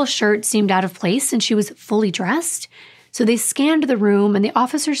 That coral shirt seemed out of place, and she was fully dressed. So they scanned the room, and the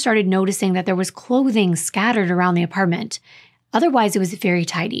officers started noticing that there was clothing scattered around the apartment. Otherwise, it was very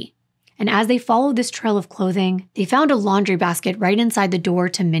tidy. And as they followed this trail of clothing, they found a laundry basket right inside the door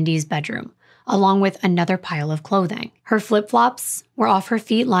to Mindy's bedroom, along with another pile of clothing. Her flip-flops were off her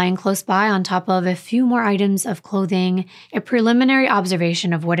feet, lying close by on top of a few more items of clothing. A preliminary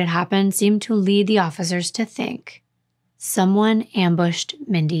observation of what had happened seemed to lead the officers to think someone ambushed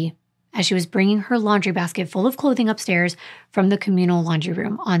Mindy as she was bringing her laundry basket full of clothing upstairs from the communal laundry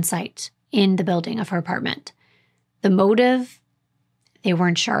room on site in the building of her apartment. The motive, they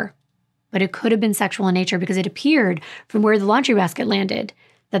weren't sure, but it could have been sexual in nature because it appeared from where the laundry basket landed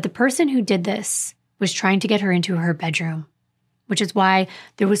that the person who did this was trying to get her into her bedroom, which is why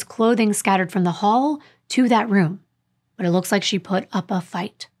there was clothing scattered from the hall to that room. But it looks like she put up a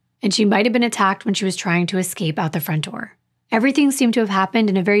fight, and she might have been attacked when she was trying to escape out the front door. Everything seemed to have happened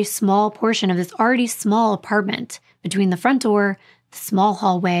in a very small portion of this already small apartment between the front door, the small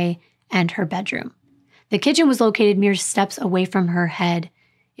hallway, and her bedroom. The kitchen was located mere steps away from her head.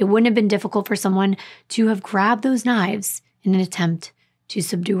 It wouldn't have been difficult for someone to have grabbed those knives in an attempt to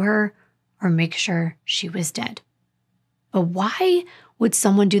subdue her or make sure she was dead. But why would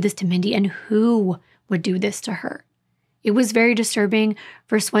someone do this to Mindy, and who would do this to her? It was very disturbing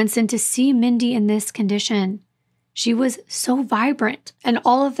for Swenson to see Mindy in this condition. She was so vibrant, and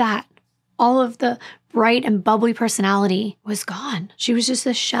all of that, all of the bright and bubbly personality was gone. She was just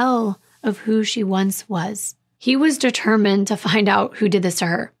a shell of who she once was. He was determined to find out who did this to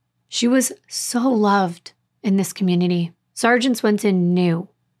her. She was so loved in this community. Sergeant Swenson knew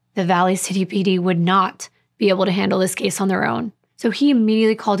the Valley City PD would not be able to handle this case on their own. So he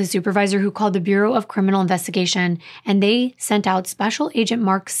immediately called his supervisor, who called the Bureau of Criminal Investigation, and they sent out Special Agent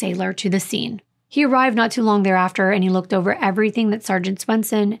Mark Saylor to the scene. He arrived not too long thereafter, and he looked over everything that Sergeant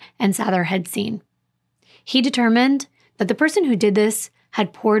Swenson and Sather had seen. He determined that the person who did this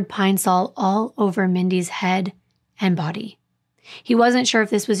had poured Pine Sol all over Mindy's head and body. He wasn't sure if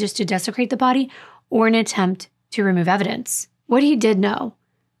this was just to desecrate the body or an attempt to remove evidence. What he did know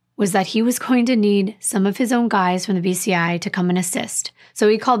was that he was going to need some of his own guys from the BCI to come and assist. So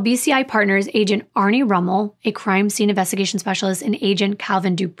he called BCI partners Agent Arnie Rummel, a crime scene investigation specialist, and Agent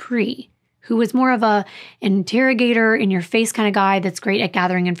Calvin Dupree, who was more of an interrogator, in-your-face kind of guy that's great at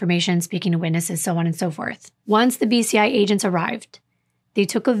gathering information, speaking to witnesses, so on and so forth. Once the BCI agents arrived, they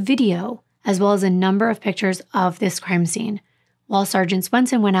took a video as well as a number of pictures of this crime scene, while Sergeant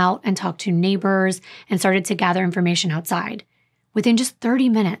Swenson went out and talked to neighbors and started to gather information outside. Within just 30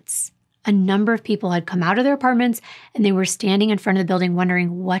 minutes, a number of people had come out of their apartments and they were standing in front of the building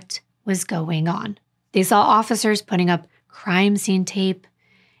wondering what was going on. They saw officers putting up crime scene tape,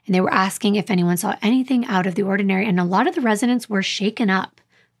 and they were asking if anyone saw anything out of the ordinary, and a lot of the residents were shaken up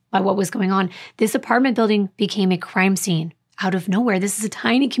by what was going on. This apartment building became a crime scene out of nowhere. This is a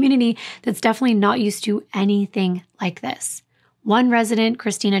tiny community that's definitely not used to anything like this. One resident,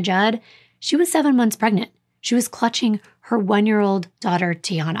 Christina Judd, she was 7 months pregnant. She was clutching her 1-year-old daughter,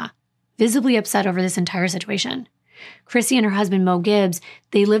 Tiana, visibly upset over this entire situation. Chrissy and her husband, Mo Gibbs,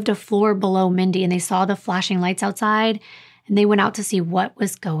 they lived a floor below Mindy, and they saw the flashing lights outside, and they went out to see what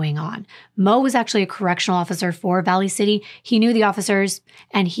was going on. Mo was actually a correctional officer for Valley City. He knew the officers,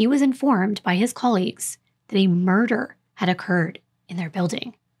 and he was informed by his colleagues that a murder had occurred in their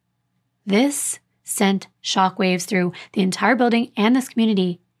building. This sent shockwaves through the entire building and this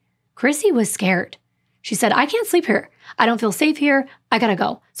community. Chrissy was scared. She said, "I can't sleep here. I don't feel safe here. I gotta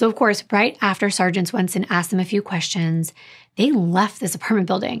go." So of course, right after Sergeant Swenson asked them a few questions, they left this apartment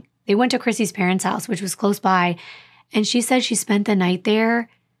building. They went to Chrissy's parents' house, which was close by, and she said she spent the night there.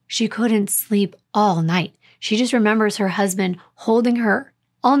 She couldn't sleep all night. She just remembers her husband holding her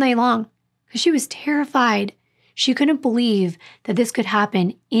all night long because she was terrified. She couldn't believe that this could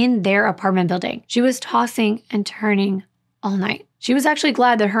happen in their apartment building. She was tossing and turning all night. She was actually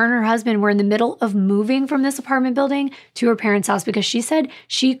glad that her and her husband were in the middle of moving from this apartment building to her parents' house because she said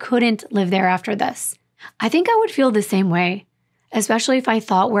she couldn't live there after this. I think I would feel the same way, especially if I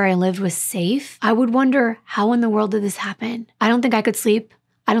thought where I lived was safe. I would wonder, how in the world did this happen? I don't think I could sleep.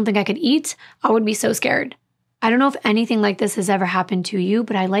 I don't think I could eat. I would be so scared. I don't know if anything like this has ever happened to you,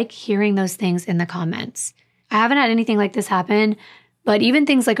 but I like hearing those things in the comments. I haven't had anything like this happen, but even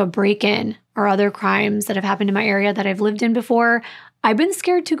things like a break-in or other crimes that have happened in my area that I've lived in before, I've been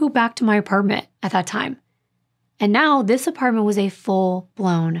scared to go back to my apartment at that time. And now this apartment was a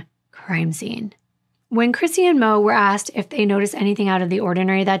full-blown crime scene. When Chrissy and Mo were asked if they noticed anything out of the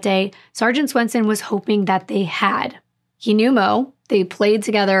ordinary that day, Sergeant Swenson was hoping that they had. He knew Mo. They played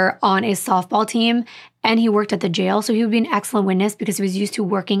together on a softball team, and he worked at the jail, so he would be an excellent witness because he was used to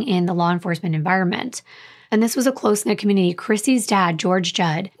working in the law enforcement environment. And this was a close-knit community. Chrissy's dad, George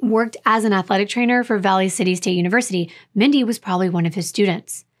Judd, worked as an athletic trainer for Valley City State University. Mindy was probably one of his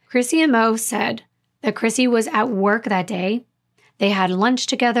students. Chrissy and Mo said that Chrissy was at work that day. They had lunch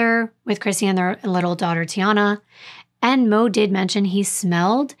together with Chrissy and their little daughter, Tiana. And Mo did mention he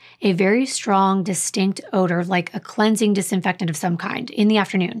smelled a very strong, distinct odor, like a cleansing disinfectant of some kind, in the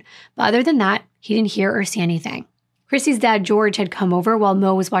afternoon. But other than that, he didn't hear or see anything. Chrissy's dad, George, had come over while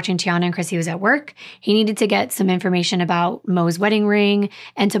Mo was watching Tiana and Chrissy was at work. He needed to get some information about Mo's wedding ring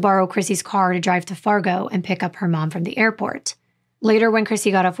and to borrow Chrissy's car to drive to Fargo and pick up her mom from the airport. Later, when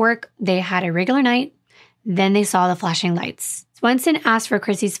Chrissy got off work, they had a regular night. Then they saw the flashing lights. Swenson asked for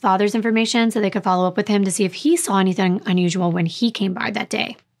Chrissy's father's information so they could follow up with him to see if he saw anything unusual when he came by that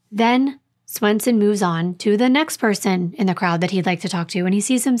day. Then Swenson moves on to the next person in the crowd that he'd like to talk to, and he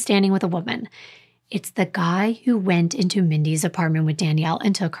sees him standing with a woman. It's the guy who went into Mindy's apartment with Danielle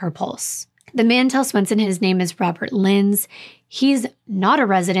and took her pulse. The man tells Swenson his name is Robert Linz. He's not a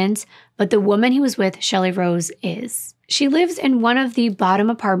resident, but the woman he was with, Shelley Rose, is. She lives in one of the bottom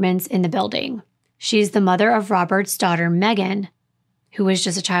apartments in the building. She's the mother of Robert's daughter, Megan, who was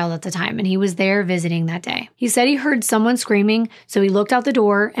just a child at the time, and he was there visiting that day. He said he heard someone screaming, so he looked out the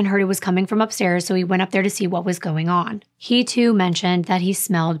door and heard it was coming from upstairs, so he went up there to see what was going on. He too mentioned that he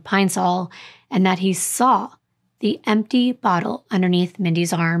smelled Pine Sol and that he saw the empty bottle underneath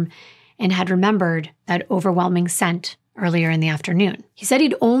Mindy's arm and had remembered that overwhelming scent earlier in the afternoon. He said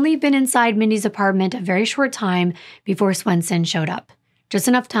he'd only been inside Mindy's apartment a very short time before Swenson showed up, just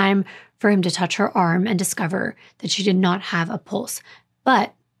enough time for him to touch her arm and discover that she did not have a pulse.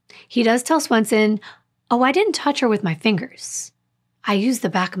 But he does tell Swenson, "Oh, I didn't touch her with my fingers. I used the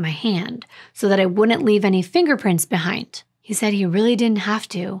back of my hand so that I wouldn't leave any fingerprints behind." He said he really didn't have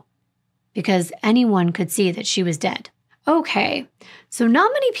to because anyone could see that she was dead. Okay, so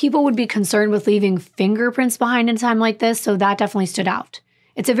not many people would be concerned with leaving fingerprints behind in a time like this, so that definitely stood out.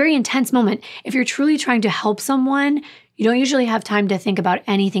 It's a very intense moment. If you're truly trying to help someone, you don't usually have time to think about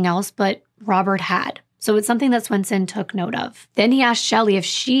anything else, but Robert had. So it's something that Swenson took note of. Then he asked Shelley if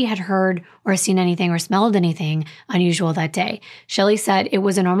she had heard or seen anything or smelled anything unusual that day. Shelley said it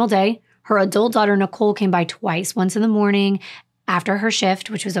was a normal day. Her adult daughter, Nicole, came by twice, once in the morning after her shift,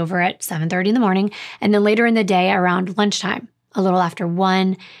 which was over at 7:30 in the morning, and then later in the day around lunchtime, a little after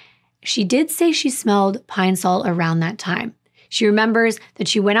 1. She did say she smelled Pine Sol around that time. She remembers that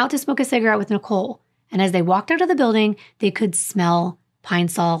she went out to smoke a cigarette with Nicole, And as they walked out of the building, they could smell Pine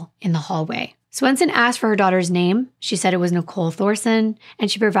Sol in the hallway. Swenson asked for her daughter's name. She said it was Nicole Thorson,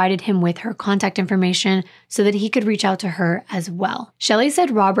 and she provided him with her contact information so that he could reach out to her as well. Shelley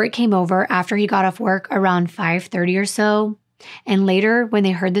said Robert came over after he got off work around 5:30 or so, and later when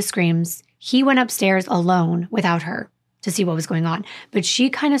they heard the screams, he went upstairs alone without her to see what was going on. But she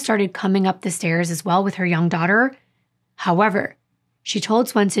kind of started coming up the stairs as well with her young daughter. However, she told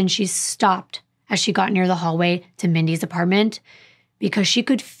Swenson she stopped as she got near the hallway to Mindy's apartment because she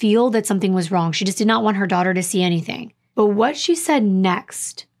could feel that something was wrong. She just did not want her daughter to see anything. But what she said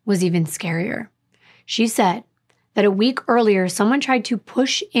next was even scarier. She said that a week earlier, someone tried to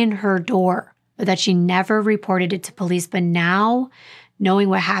push in her door, but that she never reported it to police. But now, knowing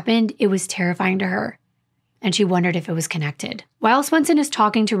what happened, it was terrifying to her, and she wondered if it was connected. While Swenson is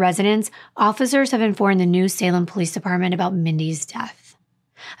talking to residents, officers have informed the New Salem Police Department about Mindy's death.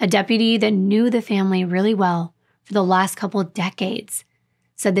 A deputy that knew the family really well for the last couple of decades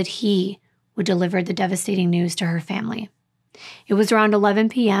said that he would deliver the devastating news to her family. It was around 11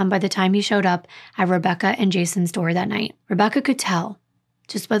 p.m. by the time he showed up at Rebecca and Jason's door that night. Rebecca could tell,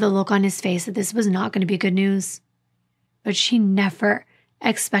 just by the look on his face, that this was not going to be good news. But she never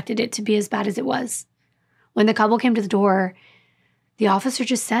expected it to be as bad as it was. When the couple came to the door, the officer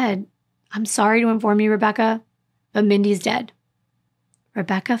just said, "I'm sorry to inform you, Rebecca, but Mindy's dead."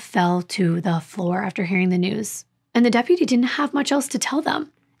 Rebecca fell to the floor after hearing the news. And the deputy didn't have much else to tell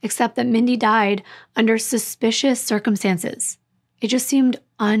them, except that Mindy died under suspicious circumstances. It just seemed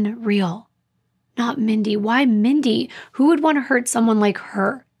unreal. Not Mindy. Why Mindy? Who would want to hurt someone like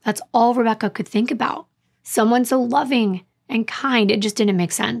her? That's all Rebecca could think about. Someone so loving and kind, it just didn't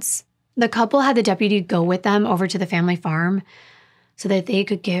make sense. The couple had the deputy go with them over to the family farm so that they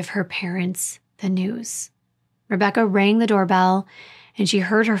could give her parents the news. Rebecca rang the doorbell, and she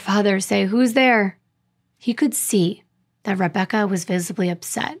heard her father say, "Who's there?" He could see that Rebecca was visibly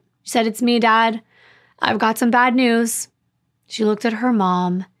upset. She said, "It's me, Dad. I've got some bad news." She looked at her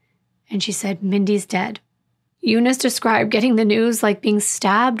mom, and she said, "Mindy's dead." Eunice described getting the news like being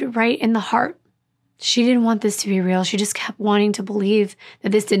stabbed right in the heart. She didn't want this to be real. She just kept wanting to believe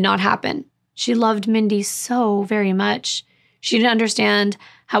that this did not happen. She loved Mindy so very much. She didn't understand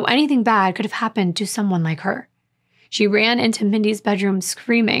how anything bad could have happened to someone like her. She ran into Mindy's bedroom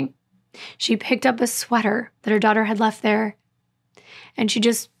screaming. She picked up a sweater that her daughter had left there, and she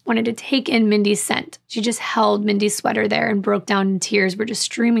just wanted to take in Mindy's scent. She just held Mindy's sweater there and broke down in tears were just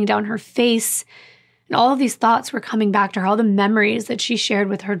streaming down her face. And all of these thoughts were coming back to her, all the memories that she shared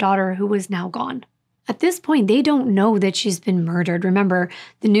with her daughter who was now gone. At this point, they don't know that she's been murdered. Remember,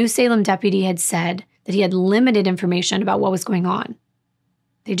 the New Salem deputy had said that he had limited information about what was going on.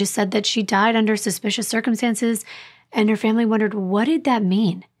 They just said that she died under suspicious circumstances, and her family wondered, what did that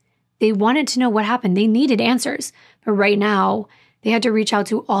mean? They wanted to know what happened. They needed answers. But right now, they had to reach out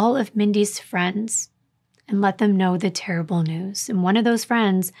to all of Mindy's friends and let them know the terrible news. And one of those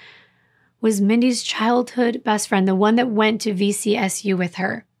friends was Mindy's childhood best friend, the one that went to VCSU with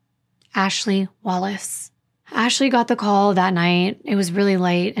her, Ashley Wallace. Ashley got the call that night. It was really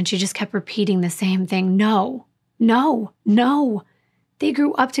late, and she just kept repeating the same thing. No, no, no. They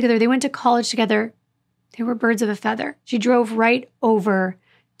grew up together. They went to college together. They were birds of a feather. She drove right over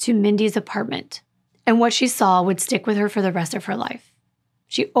to Mindy's apartment, and what she saw would stick with her for the rest of her life.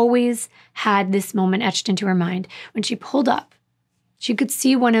 She always had this moment etched into her mind. When she pulled up, she could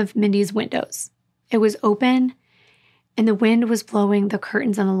see one of Mindy's windows. It was open, and the wind was blowing, the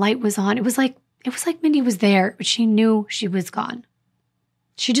curtains and the light was on. It was like Mindy was there, but she knew she was gone.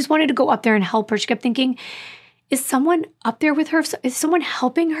 She just wanted to go up there and help her. She kept thinking, is someone up there with her? Is someone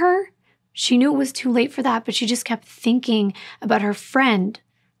helping her? She knew it was too late for that, but she just kept thinking about her friend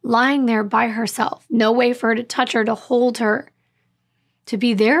lying there by herself. No way for her to touch her, to hold her, to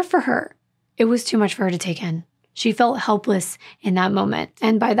be there for her. It was too much for her to take in. She felt helpless in that moment.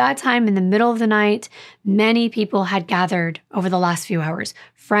 And by that time, in the middle of the night, many people had gathered over the last few hours.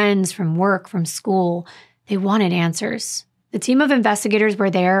 Friends from work, from school. They wanted answers. The team of investigators were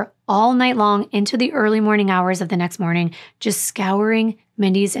there all night long into the early morning hours of the next morning, just scouring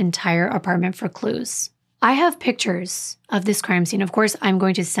Mindy's entire apartment for clues. I have pictures of this crime scene. Of course, I'm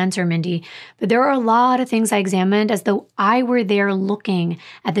going to censor Mindy, but there are a lot of things I examined as though I were there looking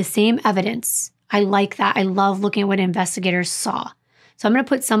at the same evidence. I like that. I love looking at what investigators saw. So I'm going to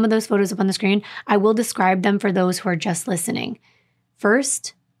put some of those photos up on the screen. I will describe them for those who are just listening.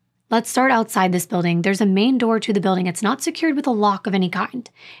 First, let's start outside this building. There's a main door to the building. It's not secured with a lock of any kind,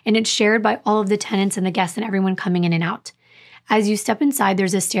 and it's shared by all of the tenants and the guests and everyone coming in and out. As you step inside,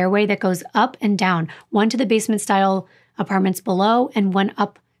 there's a stairway that goes up and down, one to the basement-style apartments below and one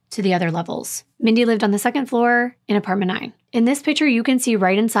up to the other levels. Mindy lived on the second floor in apartment 9. In this picture, you can see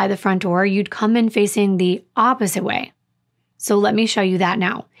right inside the front door, you'd come in facing the opposite way. So let me show you that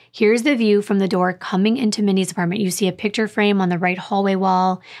now. Here's the view from the door coming into Mindy's apartment. You see a picture frame on the right hallway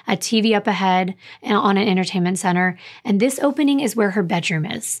wall, a TV up ahead, and on an entertainment center. And this opening is where her bedroom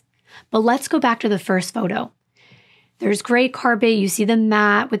is. But let's go back to the first photo. There's gray carpet. You see the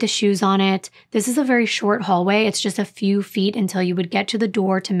mat with the shoes on it. This is a very short hallway. It's just a few feet until you would get to the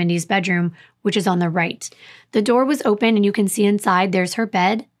door to Mindy's bedroom, which is on the right. The door was open and you can see inside there's her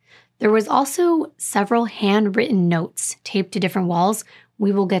bed. There was also several handwritten notes taped to different walls.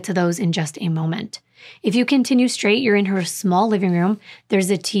 We will get to those in just a moment. If you continue straight, you're in her small living room. There's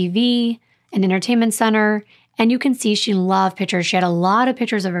a TV, an entertainment center, and you can see she loved pictures. She had a lot of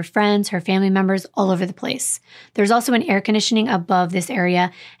pictures of her friends, her family members all over the place. There's also an air conditioning above this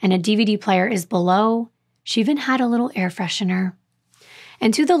area, and a DVD player is below. She even had a little air freshener.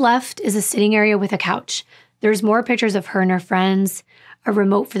 And to the left is a sitting area with a couch. There's more pictures of her and her friends, a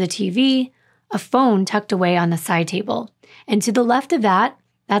remote for the TV, a phone tucked away on the side table. And to the left of that,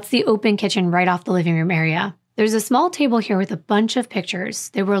 that's the open kitchen right off the living room area. There's a small table here with a bunch of pictures.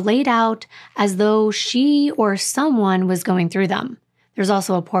 They were laid out as though she or someone was going through them. There's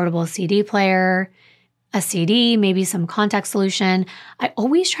also a portable CD player, a CD, maybe some contact solution. I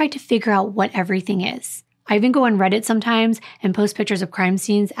always try to figure out what everything is. I even go on Reddit sometimes and post pictures of crime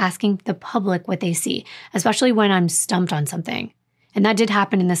scenes asking the public what they see, especially when I'm stumped on something. And that did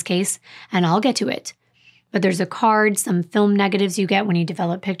happen in this case, and I'll get to it. But there's a card, some film negatives you get when you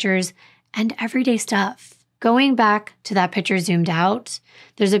develop pictures, and everyday stuff. Going back to that picture zoomed out,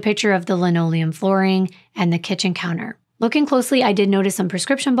 there's a picture of the linoleum flooring and the kitchen counter. Looking closely, I did notice some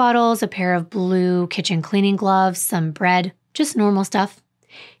prescription bottles, a pair of blue kitchen cleaning gloves, some bread, just normal stuff.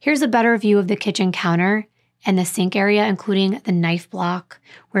 Here's a better view of the kitchen counter and the sink area, including the knife block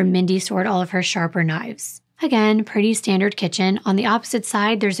where Mindy stored all of her sharper knives. Again, pretty standard kitchen. On the opposite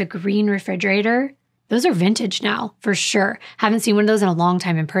side, there's a green refrigerator. Those are vintage now, for sure. Haven't seen one of those in a long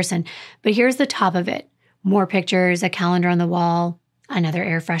time in person. But here's the top of it. More pictures, a calendar on the wall, another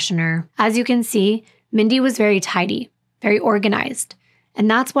air freshener. As you can see, Mindy was very tidy, very organized. And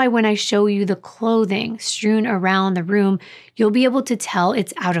that's why when I show you the clothing strewn around the room, you'll be able to tell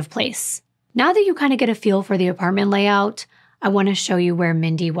it's out of place. Now that you kind of get a feel for the apartment layout, I want to show you where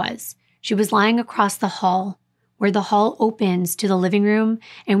Mindy was. She was lying across the hall, where the hall opens to the living room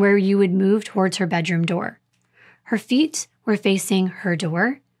and where you would move towards her bedroom door. Her feet were facing her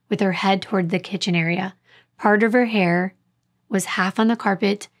door, with her head toward the kitchen area. Part of her hair was half on the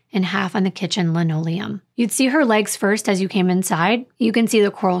carpet and half on the kitchen linoleum. You'd see her legs first as you came inside. You can see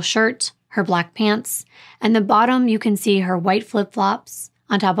the coral shirt, her black pants, and the bottom you can see her white flip-flops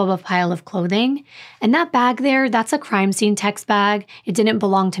on top of a pile of clothing. And that bag there, that's a crime scene text bag. It didn't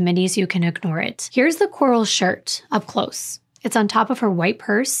belong to Mindy, so you can ignore it. Here's the coral shirt up close. It's on top of her white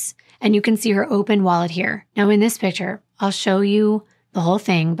purse, and you can see her open wallet here. Now in this picture, I'll show you the whole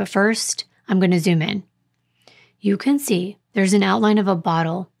thing, but first, I'm going to zoom in. You can see there's an outline of a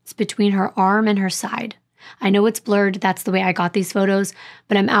bottle. It's between her arm and her side. I know it's blurred, that's the way I got these photos,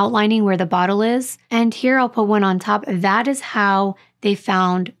 but I'm outlining where the bottle is. And here I'll put one on top. That is how they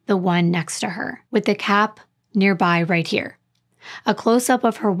found the one next to her, with the cap nearby right here. A close-up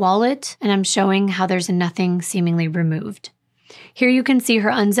of her wallet, and I'm showing how there's nothing seemingly removed. Here you can see her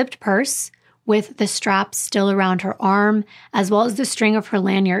unzipped purse with the strap still around her arm, as well as the string of her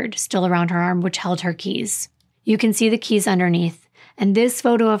lanyard still around her arm, which held her keys. You can see the keys underneath, and this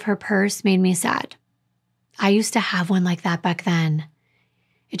photo of her purse made me sad. I used to have one like that back then.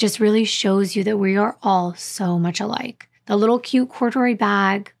 It just really shows you that we are all so much alike. The little cute corduroy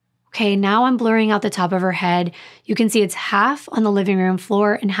bag. Okay, now I'm blurring out the top of her head. You can see it's half on the living room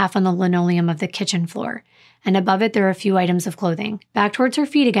floor and half on the linoleum of the kitchen floor. And above it, there are a few items of clothing. Back towards her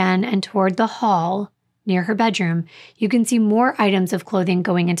feet again and toward the hall near her bedroom, you can see more items of clothing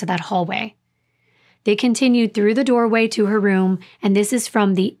going into that hallway. They continued through the doorway to her room, and this is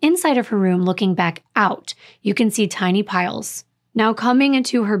from the inside of her room looking back out. You can see tiny piles. Now coming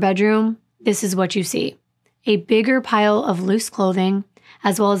into her bedroom, this is what you see. A bigger pile of loose clothing,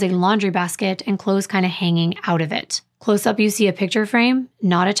 as well as a laundry basket and clothes kind of hanging out of it. Close up, you see a picture frame,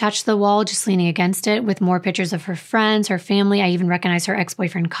 not attached to the wall, just leaning against it, with more pictures of her friends, her family. I even recognize her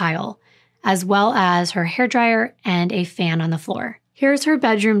ex-boyfriend, Kyle, as well as her hairdryer and a fan on the floor. Here's her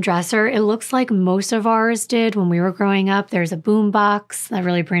bedroom dresser. It looks like most of ours did when we were growing up. There's a boom box that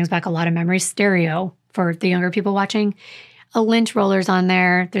really brings back a lot of memories. Stereo for the younger people watching. A lint roller's on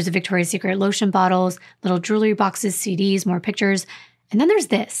there. There's a Victoria's Secret lotion bottles, little jewelry boxes, CDs, more pictures. And then there's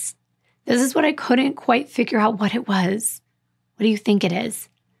this. This is what I couldn't quite figure out what it was. What do you think it is?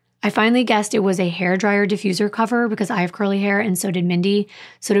 I finally guessed it was a hairdryer diffuser cover because I have curly hair and so did Mindy,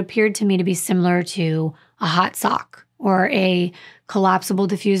 so it appeared to me to be similar to a hot sock or a collapsible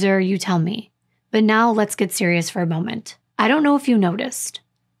diffuser, you tell me. But now let's get serious for a moment. I don't know if you noticed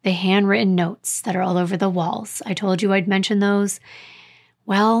the handwritten notes that are all over the walls. I told you I'd mention those.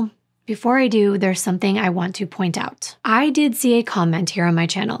 Well, before I do, there's something I want to point out. I did see a comment here on my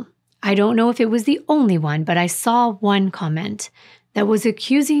channel. I don't know if it was the only one, but I saw one comment that was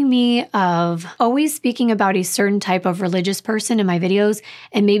accusing me of always speaking about a certain type of religious person in my videos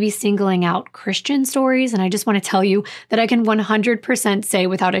and maybe singling out Christian stories. And I just want to tell you that I can 100% say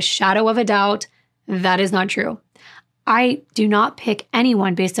without a shadow of a doubt, that is not true. I do not pick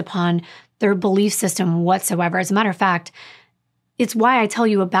anyone based upon their belief system whatsoever. As a matter of fact, it's why I tell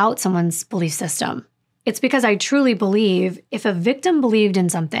you about someone's belief system. It's because I truly believe if a victim believed in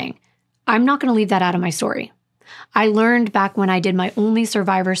something, I'm not going to leave that out of my story. I learned back when I did my only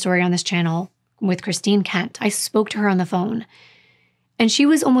survivor story on this channel with Christine Kent. I spoke to her on the phone, and she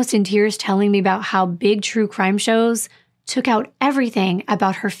was almost in tears telling me about how big true crime shows took out everything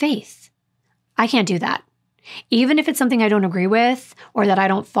about her faith. I can't do that. Even if it's something I don't agree with or that I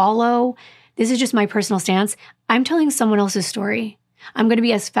don't follow, this is just my personal stance. I'm telling someone else's story. I'm going to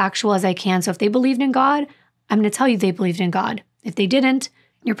be as factual as I can. So if they believed in God, I'm going to tell you they believed in God. If they didn't,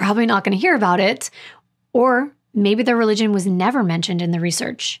 you're probably not going to hear about it. Or maybe their religion was never mentioned in the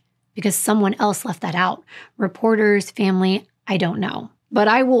research because someone else left that out. Reporters, family, I don't know. But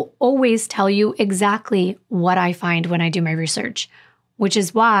I will always tell you exactly what I find when I do my research, which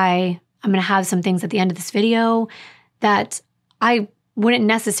is why I'm going to have some things at the end of this video that I wouldn't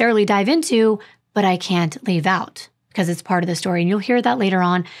necessarily dive into, but I can't leave out because it's part of the story. And you'll hear that later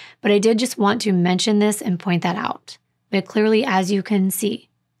on. But I did just want to mention this and point that out. But clearly, as you can see,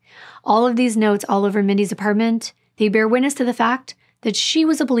 all of these notes all over Mindy's apartment, they bear witness to the fact that she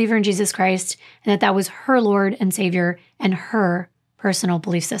was a believer in Jesus Christ and that was her Lord and Savior and her personal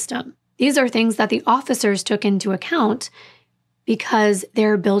belief system. These are things that the officers took into account because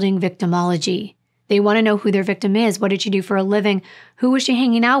they're building victimology. They want to know who their victim is. What did she do for a living? Who was she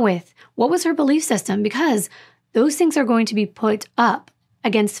hanging out with? What was her belief system? Because those things are going to be put up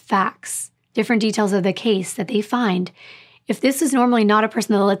against facts, different details of the case that they find. If this is normally not a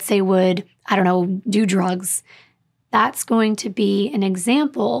person that, let's say, would, do drugs, that's going to be an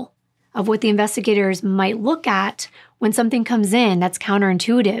example of what the investigators might look at when something comes in that's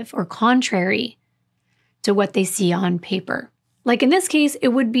counterintuitive or contrary to what they see on paper. Like in this case, it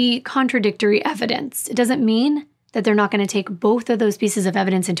would be contradictory evidence. It doesn't mean that they're not going to take both of those pieces of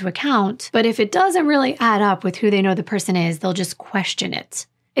evidence into account, but if it doesn't really add up with who they know the person is, they'll just question it.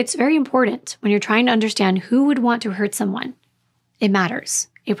 It's very important when you're trying to understand who would want to hurt someone. It matters.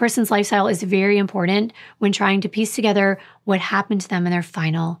 A person's lifestyle is very important when trying to piece together what happened to them in their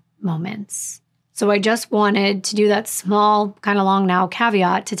final moments. So I just wanted to do that small, kind of long now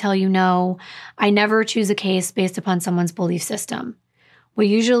caveat to tell you, no, I never choose a case based upon someone's belief system. What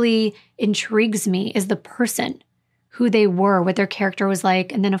usually intrigues me is the person, who they were, what their character was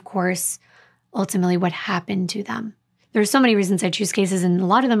like, and then, of course, ultimately what happened to them. There are so many reasons I choose cases, and a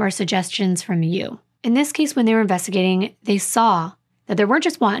lot of them are suggestions from you. In this case, when they were investigating, they saw that there weren't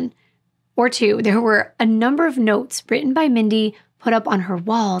just one or two. There were a number of notes written by Mindy, put up on her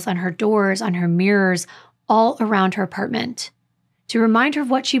walls, on her doors, on her mirrors, all around her apartment to remind her of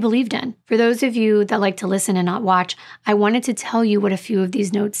what she believed in. For those of you that like to listen and not watch, I wanted to tell you what a few of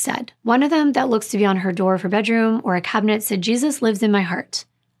these notes said. One of them that looks to be on her door of her bedroom or a cabinet said, "Jesus lives in my heart.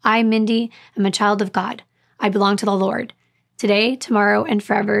 I, Mindy, am a child of God. I belong to the Lord. Today, tomorrow, and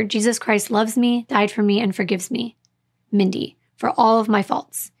forever, Jesus Christ loves me, died for me, and forgives me. Mindy, for all of my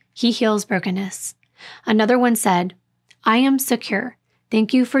faults. He heals brokenness." Another one said, "I am secure.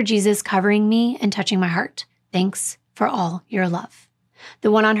 Thank you for Jesus covering me and touching my heart. Thanks for all your love." The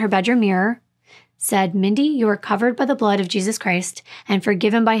one on her bedroom mirror said, "Mindy, you are covered by the blood of Jesus Christ and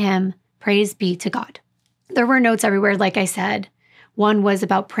forgiven by him. Praise be to God." There were notes everywhere, like I said. One was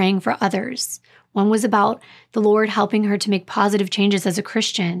about praying for others. One was about the Lord helping her to make positive changes as a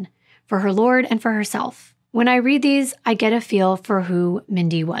Christian for her Lord and for herself. When I read these, I get a feel for who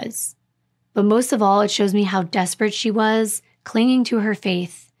Mindy was. But most of all, it shows me how desperate she was, clinging to her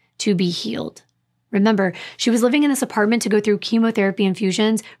faith to be healed. Remember, she was living in this apartment to go through chemotherapy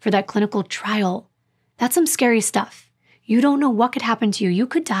infusions for that clinical trial. That's some scary stuff. You don't know what could happen to you. You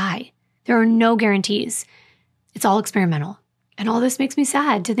could die. There are no guarantees. It's all experimental. And all this makes me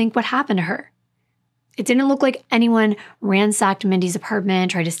sad to think what happened to her. It didn't look like anyone ransacked Mindy's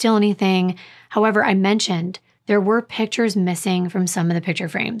apartment, tried to steal anything. However, I mentioned there were pictures missing from some of the picture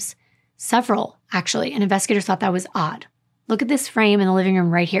frames. Several, actually, and investigators thought that was odd. Look at this frame in the living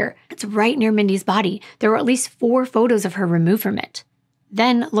room right here. It's right near Mindy's body. There were at least 4 photos of her removed from it.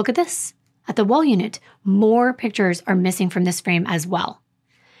 Then look at this. At the wall unit, more pictures are missing from this frame as well.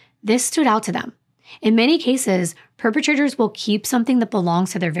 This stood out to them. In many cases, perpetrators will keep something that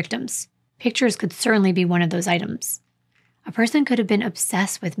belongs to their victims. Pictures could certainly be one of those items. A person could have been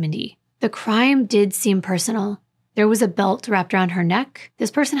obsessed with Mindy. The crime did seem personal. There was a belt wrapped around her neck.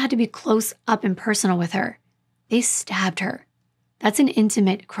 This person had to be close up and personal with her. They stabbed her. That's an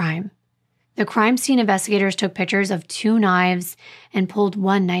intimate crime. The crime scene investigators took pictures of 2 knives and pulled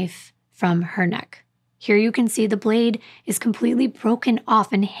 1 knife from her neck. Here you can see the blade is completely broken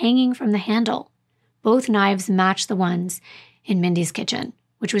off and hanging from the handle. Both knives match the ones in Mindy's kitchen,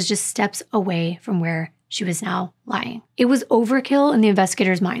 which was just steps away from where she was now lying. It was overkill in the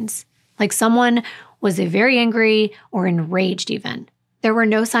investigators' minds, like someone was very angry or enraged even. There were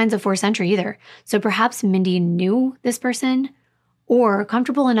no signs of forced entry either, so perhaps Mindy knew this person or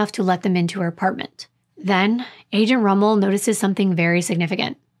comfortable enough to let them into her apartment. Then, Agent Rummel notices something very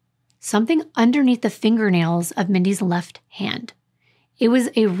significant. Something underneath the fingernails of Mindy's left hand. It was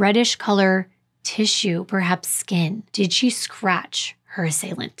a reddish color tissue, perhaps skin. Did she scratch her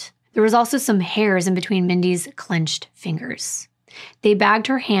assailant? There was also some hairs in between Mindy's clenched fingers. They bagged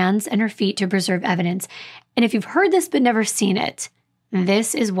her hands and her feet to preserve evidence. And if you've heard this but never seen it,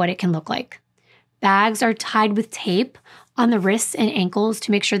 this is what it can look like. Bags are tied with tape on the wrists and ankles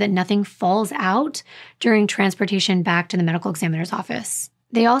to make sure that nothing falls out during transportation back to the medical examiner's office.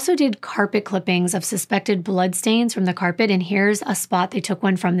 They also did carpet clippings of suspected blood stains from the carpet, and here's a spot they took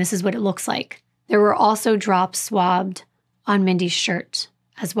one from. This is what it looks like. There were also drops swabbed on Mindy's shirt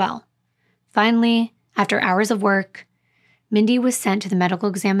as well. Finally, after hours of work, Mindy was sent to the medical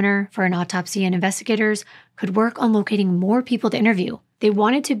examiner for an autopsy, and investigators could work on locating more people to interview. They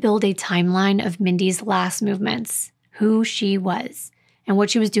wanted to build a timeline of Mindy's last movements, who she was, and what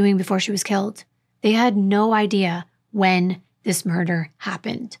she was doing before she was killed. They had no idea when this murder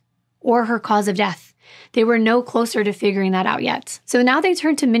happened or her cause of death. They were no closer to figuring that out yet. So now they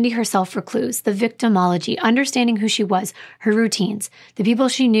turned to Mindy herself for clues, the victimology, understanding who she was, her routines, the people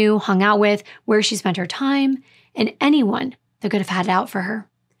she knew, hung out with, where she spent her time, and anyone that could have had it out for her.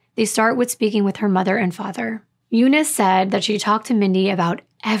 They start with speaking with her mother and father. Eunice said that she talked to Mindy about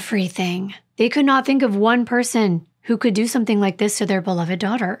everything. They could not think of one person who could do something like this to their beloved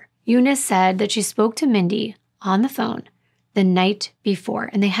daughter. Eunice said that she spoke to Mindy on the phone the night before,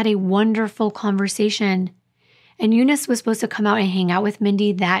 and they had a wonderful conversation. And Eunice was supposed to come out and hang out with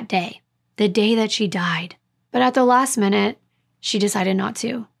Mindy that day, the day that she died. But at the last minute, she decided not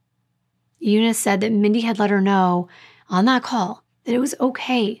to. Eunice said that Mindy had let her know on that call that it was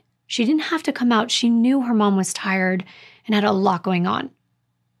okay. She didn't have to come out. She knew her mom was tired and had a lot going on.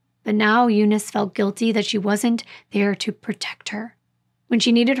 But now Eunice felt guilty that she wasn't there to protect her when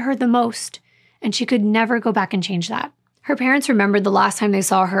she needed her the most, and she could never go back and change that. Her parents remembered the last time they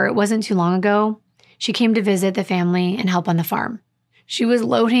saw her, it wasn't too long ago. She came to visit the family and help on the farm. She was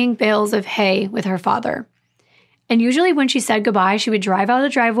loading bales of hay with her father. And usually when she said goodbye, she would drive out of the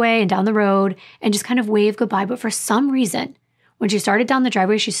driveway and down the road and just kind of wave goodbye. But for some reason, when she started down the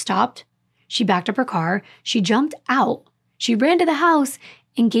driveway, she stopped, she backed up her car, she jumped out, she ran to the house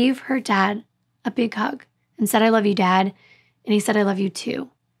and gave her dad a big hug and said, "I love you, Dad." And he said, "I love you too."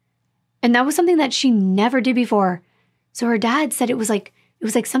 And that was something that she never did before. So her dad said it was like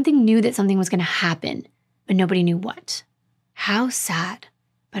something new, that something was going to happen, but nobody knew what. How sad.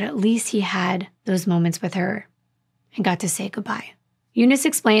 But at least he had those moments with her and got to say goodbye. Eunice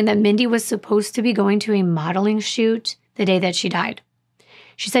explained that Mindy was supposed to be going to a modeling shoot the day that she died.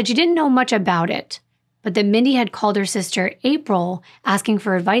 She said she didn't know much about it, but that Mindy had called her sister April asking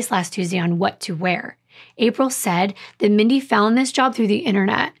for advice last Tuesday on what to wear. April said that Mindy found this job through the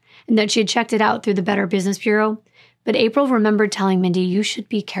internet and that she had checked it out through the Better Business Bureau. But April remembered telling Mindy, "You should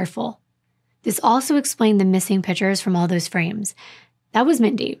be careful." This also explained the missing pictures from all those frames. That was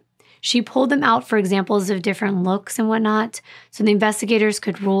Mindy. She pulled them out for examples of different looks and whatnot, so the investigators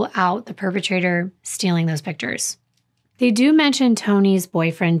could rule out the perpetrator stealing those pictures. They do mention Tony's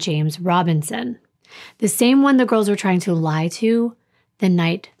boyfriend, James Robinson, the same one the girls were trying to lie to the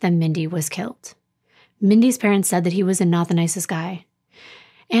night that Mindy was killed. Mindy's parents said that he was not the nicest guy.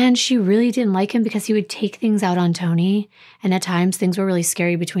 And she really didn't like him because he would take things out on Tony, and at times things were really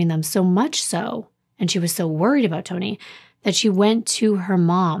scary between them, so much so, and she was so worried about Tony, that she went to her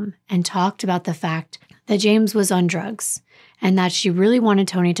mom and talked about the fact that James was on drugs and that she really wanted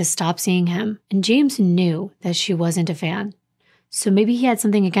Tony to stop seeing him. And James knew that she wasn't a fan. So maybe he had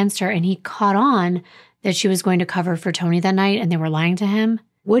something against her, and he caught on that she was going to cover for Tony that night and they were lying to him.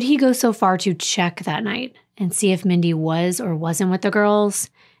 Would he go so far to check that night and see if Mindy was or wasn't with the girls,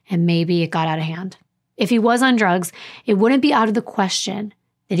 and maybe it got out of hand? If he was on drugs, it wouldn't be out of the question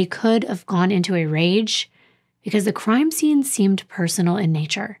that he could have gone into a rage, because the crime scene seemed personal in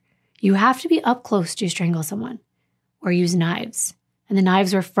nature. You have to be up close to strangle someone or use knives. And the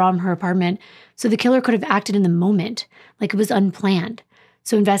knives were from her apartment, so the killer could have acted in the moment, like it was unplanned.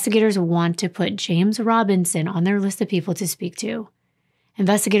 So investigators want to put James Robinson on their list of people to speak to.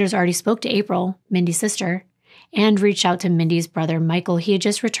 Investigators already spoke to April, Mindy's sister, and reached out to Mindy's brother, Michael. He had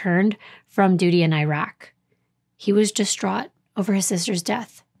just returned from duty in Iraq. He was distraught over his sister's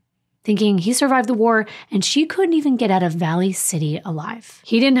death, thinking he survived the war and she couldn't even get out of Valley City alive.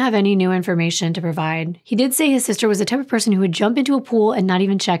 He didn't have any new information to provide. He did say his sister was the type of person who would jump into a pool and not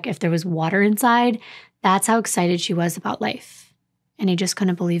even check if there was water inside. That's how excited she was about life. And he just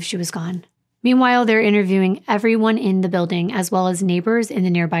couldn't believe she was gone. Meanwhile, they're interviewing everyone in the building, as well as neighbors in the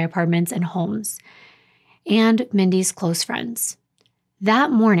nearby apartments and homes, and Mindy's close friends.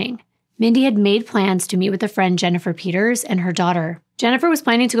 That morning, Mindy had made plans to meet with a friend, Jennifer Peters, and her daughter. Jennifer was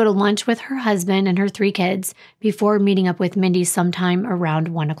planning to go to lunch with her husband and her 3 kids before meeting up with Mindy sometime around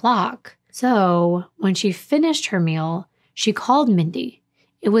 1 o'clock. So when she finished her meal, she called Mindy.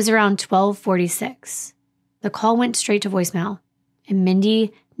 It was around 12:46. The call went straight to voicemail, and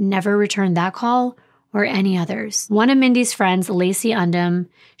Mindy never returned that call or any others. One of Mindy's friends, Lacey Undum,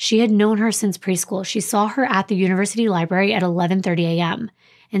 she had known her since preschool. She saw her at the university library at 11:30 a.m.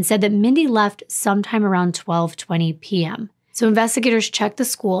 and said that Mindy left sometime around 12:20 p.m. So investigators checked the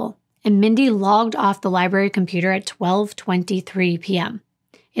school, and Mindy logged off the library computer at 12:23 p.m.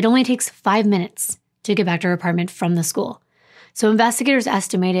 It only takes 5 minutes to get back to her apartment from the school. So investigators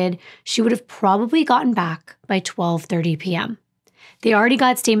estimated she would have probably gotten back by 12:30 p.m. They already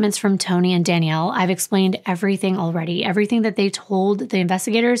got statements from Tony and Danielle. I've explained everything already. Everything that they told the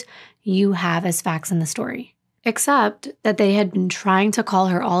investigators, you have as facts in the story. Except that they had been trying to call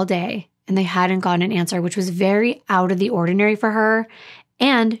her all day and they hadn't gotten an answer, which was very out of the ordinary for her.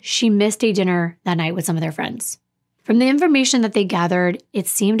 And she missed a dinner that night with some of their friends. From the information that they gathered, it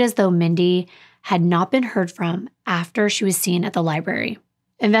seemed as though Mindy had not been heard from after she was seen at the library.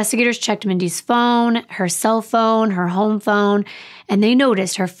 Investigators checked Mindy's phone, her cell phone, her home phone, and they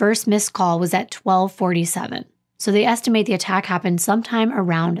noticed her first missed call was at 12:47. So they estimate the attack happened sometime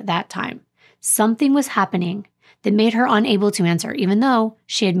around that time. Something was happening that made her unable to answer, even though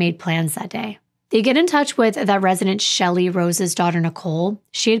she had made plans that day. They get in touch with that resident Shelley Rose's daughter, Nicole.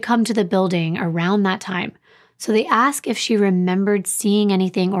 She had come to the building around that time. So they ask if she remembered seeing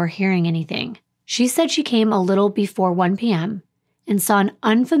anything or hearing anything. She said she came a little before 1 p.m. and saw an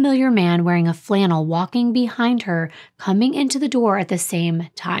unfamiliar man wearing a flannel walking behind her, coming into the door at the same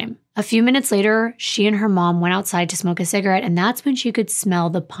time. A few minutes later, she and her mom went outside to smoke a cigarette, and that's when she could smell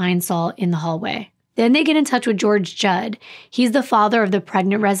the pine sol in the hallway. Then they get in touch with George Judd. He's the father of the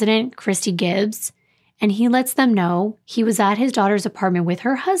pregnant resident, Christy Gibbs, and he lets them know he was at his daughter's apartment with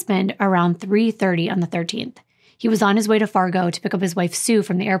her husband around 3:30 on the 13th. He was on his way to Fargo to pick up his wife, Sue,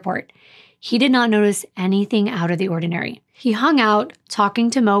 from the airport. He did not notice anything out of the ordinary. He hung out,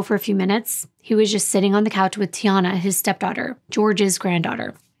 talking to Mo for a few minutes. He was just sitting on the couch with Tiana, his stepdaughter, George's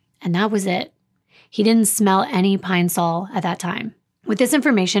granddaughter. And that was it. He didn't smell any pine sol at that time. With this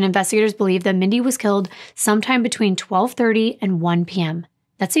information, investigators believe that Mindy was killed sometime between 12:30 and 1 p.m.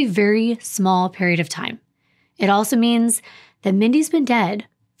 That's a very small period of time. It also means that Mindy's been dead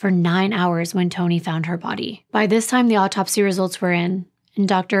for 9 hours when Tony found her body. By this time, the autopsy results were in, and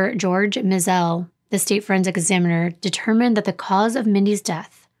Dr. George Mizell, the state forensic examiner, determined that the cause of Mindy's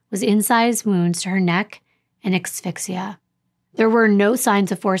death was incised wounds to her neck and asphyxia. There were no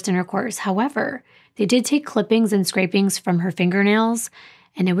signs of forced intercourse. However, they did take clippings and scrapings from her fingernails,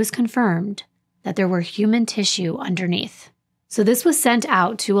 and it was confirmed that there were human tissue underneath. So this was sent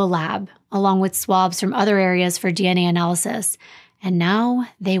out to a lab, along with swabs from other areas for DNA analysis, and now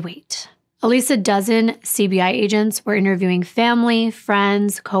they wait. At least a dozen CBI agents were interviewing family,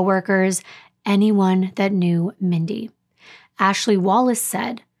 friends, coworkers, anyone that knew Mindy. Ashley Wallace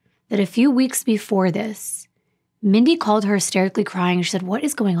said that a few weeks before this, Mindy called her hysterically crying. She said, "What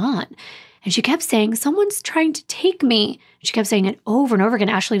is going on?" And she kept saying, "Someone's trying to take me." She kept saying it over and over again.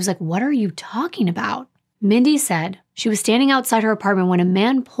 Ashley was like, "What are you talking about?" Mindy said she was standing outside her apartment when a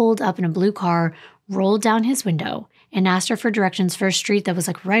man pulled up in a blue car, rolled down his window, and asked her for directions for a street that was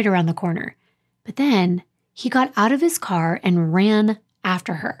like right around the corner. But then he got out of his car and ran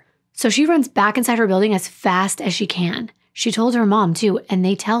after her. So she runs back inside her building as fast as she can. She told her mom too, and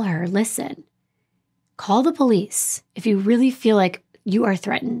they tell her, "Listen, call the police if you really feel like you are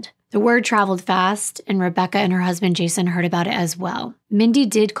threatened." The word traveled fast, and Rebecca and her husband Jason heard about it as well. Mindy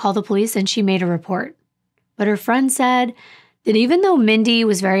did call the police and she made a report. But her friend said that even though Mindy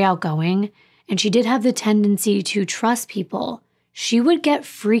was very outgoing and she did have the tendency to trust people, she would get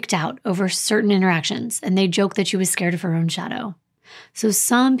freaked out over certain interactions, and they joked that she was scared of her own shadow. So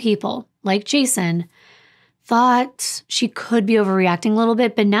some people, like Jason, thought she could be overreacting a little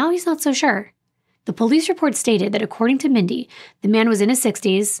bit, but now he's not so sure. The police report stated that according to Mindy, the man was in his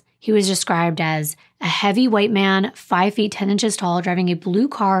 60s. He was described as a heavy white man, 5 feet 10 inches tall, driving a blue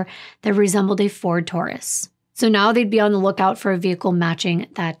car that resembled a Ford Taurus. So now they'd be on the lookout for a vehicle matching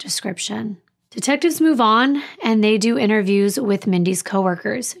that description. Detectives move on, and they do interviews with Mindy's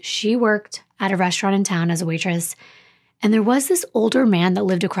coworkers. She worked at a restaurant in town as a waitress, and there was this older man that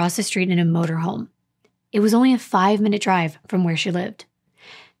lived across the street in a motorhome. It was only a 5-minute drive from where she lived.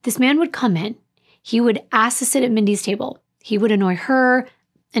 This man would come in. He would ask to sit at Mindy's table. He would annoy her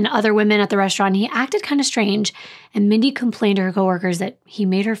and other women at the restaurant. He acted kind of strange, and Mindy complained to her coworkers that he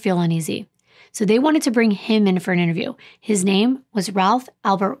made her feel uneasy. So they wanted to bring him in for an interview. His name was Ralph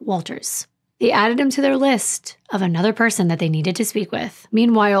Albert Walters. They added him to their list of another person that they needed to speak with.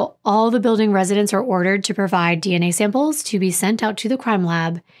 Meanwhile, all the building residents are ordered to provide DNA samples to be sent out to the crime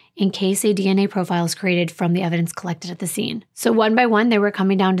lab in case a DNA profile is created from the evidence collected at the scene. So one by one, they were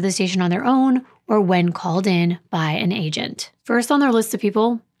coming down to the station on their own or when called in by an agent. First on their list of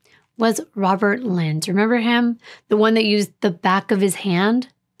people was Robert Lind. Remember him? The one that used the back of his hand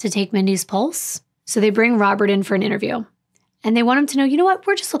to take Mindy's pulse? So they bring Robert in for an interview. And they want him to know, you know what,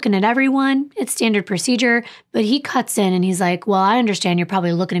 we're just looking at everyone. It's standard procedure. But he cuts in and he's like, well, I understand you're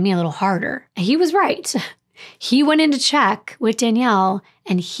probably looking at me a little harder. And he was right. He went in to check with Danielle,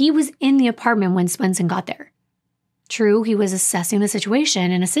 and he was in the apartment when Swenson got there. True, he was assessing the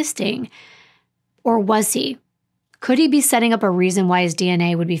situation and assisting. Or was he? Could he be setting up a reason why his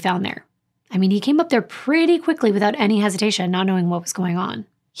DNA would be found there? I mean, he came up there pretty quickly without any hesitation, not knowing what was going on.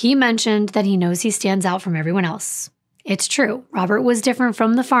 He mentioned that he knows he stands out from everyone else. It's true. Robert was different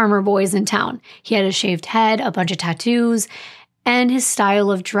from the farmer boys in town. He had a shaved head, a bunch of tattoos, and his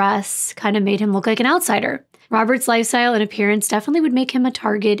style of dress kind of made him look like an outsider. Robert's lifestyle and appearance definitely would make him a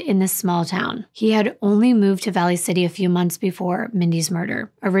target in this small town. He had only moved to Valley City a few months before Mindy's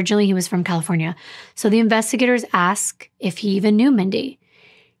murder. Originally, he was from California. So the investigators asked if he even knew Mindy.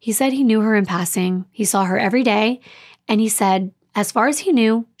 He said he knew her in passing. He saw her every day, and he said, as far as he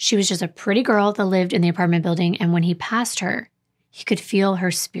knew, she was just a pretty girl that lived in the apartment building, and when he passed her, he could feel her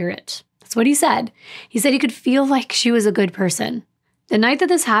spirit. That's what he said. He said he could feel like she was a good person. The night that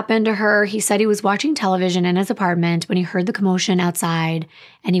this happened to her, he said he was watching television in his apartment when he heard the commotion outside,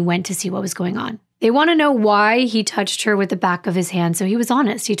 and he went to see what was going on. They want to know why he touched her with the back of his hand, so he was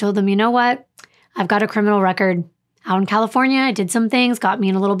honest. He told them, you know what? I've got a criminal record. Out in California, I did some things, got me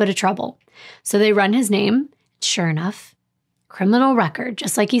in a little bit of trouble. So they run his name. Sure enough, criminal record,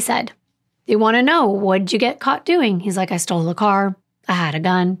 just like he said. They want to know, what'd you get caught doing? He's like, I stole a car, I had a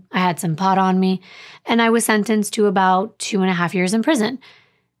gun, I had some pot on me, and I was sentenced to about 2.5 years in prison.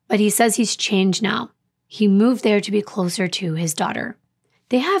 But he says he's changed now. He moved there to be closer to his daughter.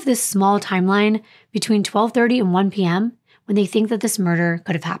 They have this small timeline between 12:30 and 1 p.m. when they think that this murder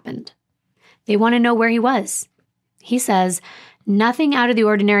could have happened. They want to know where he was. He says nothing out of the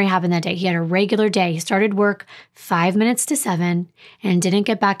ordinary happened that day. He had a regular day. He started work 5 minutes to 7 and didn't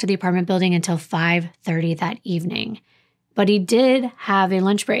get back to the apartment building until 5:30 that evening. But he did have a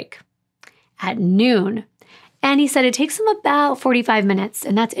lunch break at noon. And he said it takes him about 45 minutes.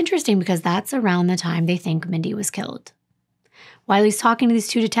 And that's interesting because that's around the time they think Mindy was killed. While he's talking to these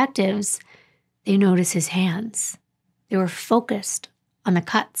two detectives, they notice his hands. They were focused on the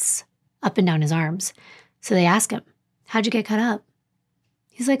cuts up and down his arms. So they ask him, how'd you get cut up?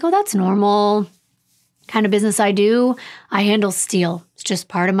 He's like, oh, that's normal. Kind of business I do. I handle steel. It's just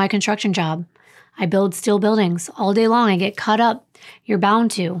part of my construction job. I build steel buildings all day long. I get cut up. You're bound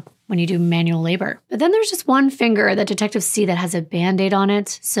to when you do manual labor. But then there's just one finger that detectives see that has a Band-Aid on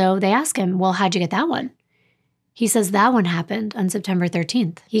it. So they ask him, well, how'd you get that one? He says that one happened on September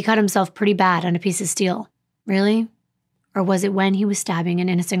 13th. He cut himself pretty bad on a piece of steel. Really? Or was it when he was stabbing an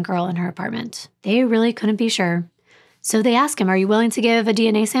innocent girl in her apartment? They really couldn't be sure. So they ask him, are you willing to give a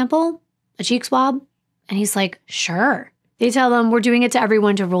DNA sample? A cheek swab? And he's like, sure. They tell him, we're doing it to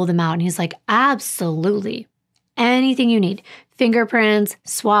everyone to rule them out. And he's like, absolutely. Anything you need. Fingerprints,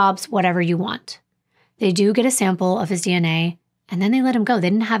 swabs, whatever you want. They do get a sample of his DNA, and then they let him go. They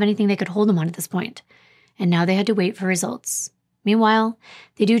didn't have anything they could hold him on at this point. And now they had to wait for results. Meanwhile,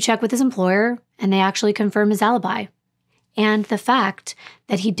 they do check with his employer, and they actually confirm his alibi and the fact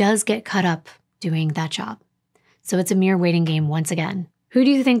that he does get cut up doing that job. So it's a mere waiting game once again. Who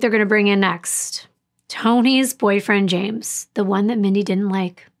do you think they're going to bring in next? Tony's boyfriend, James, the one that Mindy didn't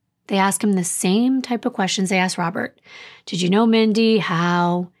like. They asked him the same type of questions they asked Robert. Did you know Mindy?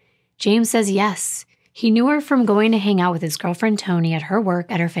 How? James says yes. He knew her from going to hang out with his girlfriend Tony at her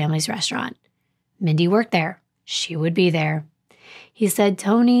work at her family's restaurant. Mindy worked there. She would be there. He said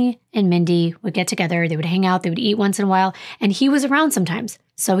Tony and Mindy would get together, they would hang out, they would eat once in a while, and he was around sometimes,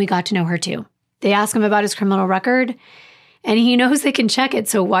 so he got to know her too. They asked him about his criminal record, and he knows they can check it,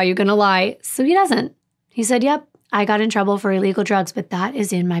 so why are you going to lie? So he doesn't. He said, yep, I got in trouble for illegal drugs, but that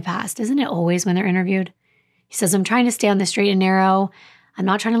is in my past. Isn't it always when they're interviewed? He says, I'm trying to stay on the straight and narrow. I'm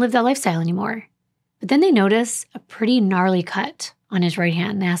not trying to live that lifestyle anymore. But then they notice a pretty gnarly cut on his right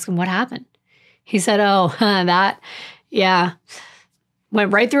hand and ask him what happened. He said,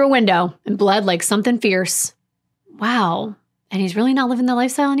 went right through a window and bled like something fierce. Wow. And he's really not living the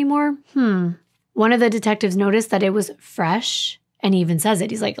lifestyle anymore? One of the detectives noticed that it was fresh, and he even says it.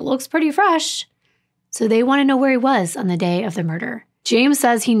 He's like, it looks pretty fresh. So they want to know where he was on the day of the murder. James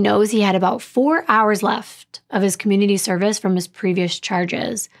says he knows he had about 4 hours left of his community service from his previous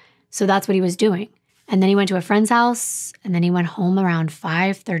charges. So that's what he was doing. And then he went to a friend's house, and then he went home around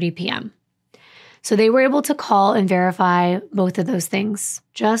 5:30 p.m. So they were able to call and verify both of those things.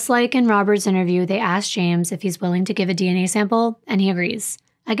 Just like in Robert's interview, they asked James if he's willing to give a DNA sample, and he agrees.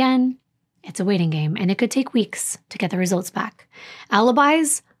 Again, it's a waiting game, and it could take weeks to get the results back.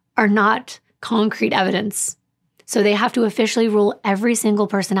 Alibis are not concrete evidence, so they have to officially rule every single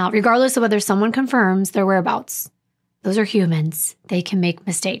person out, regardless of whether someone confirms their whereabouts. Those are humans. They can make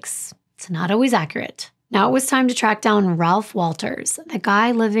mistakes. It's not always accurate. Now it was time to track down Ralph Walters, the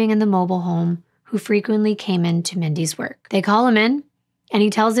guy living in the mobile home who frequently came into Mindy's work. They call him in, and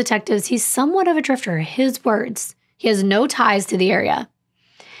he tells detectives he's somewhat of a drifter, his words. He has no ties to the area.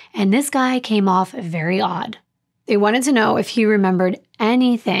 And this guy came off very odd. They wanted to know if he remembered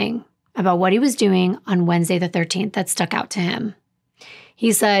anything about what he was doing on Wednesday the 13th that stuck out to him.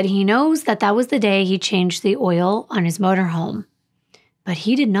 He said he knows that that was the day he changed the oil on his motorhome, but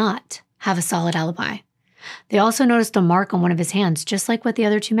he did not have a solid alibi. They also noticed a mark on one of his hands, just like with the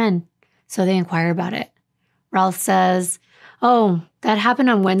other two men. So they inquire about it. Ralph says, that happened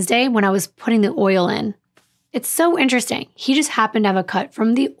on Wednesday when I was putting the oil in. It's so interesting. He just happened to have a cut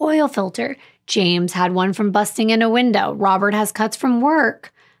from the oil filter. James had one from busting in a window. Robert has cuts from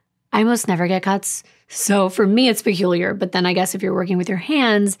work. I most never get cuts. So for me, it's peculiar. But then I guess if you're working with your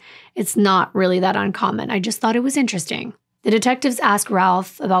hands, it's not really that uncommon. I just thought it was interesting. The detectives asked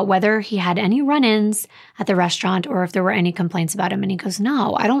Ralph about whether he had any run-ins at the restaurant or if there were any complaints about him. And he goes,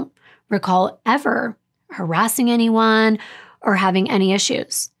 no, I don't recall ever harassing anyone or having any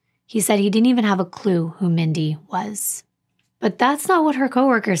issues. He said he didn't even have a clue who Mindy was. But that's not what her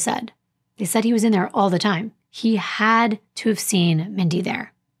coworkers said. They said he was in there all the time. He had to have seen Mindy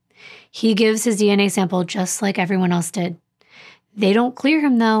there. He gives his DNA sample just like everyone else did. They don't clear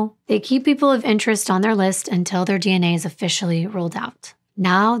him, though. They keep people of interest on their list until their DNA is officially ruled out.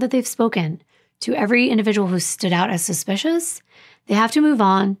 Now that they've spoken to every individual who stood out as suspicious, they have to move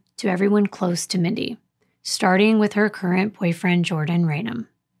on to everyone close to Mindy, starting with her current boyfriend, Jordan Raynham.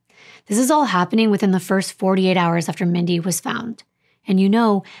 This is all happening within the first 48 hours after Mindy was found. And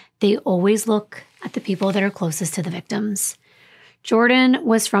they always look at the people that are closest to the victims. Jordan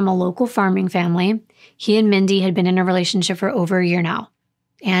was from a local farming family. He and Mindy had been in a relationship for over a year now.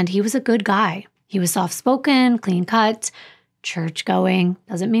 And he was a good guy. He was soft-spoken, clean-cut, church-going,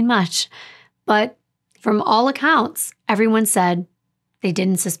 doesn't mean much. But from all accounts, everyone said they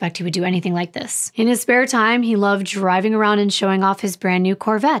didn't suspect he would do anything like this. In his spare time, he loved driving around and showing off his brand new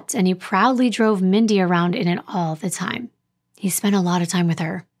Corvette, and he proudly drove Mindy around in it all the time. He spent a lot of time with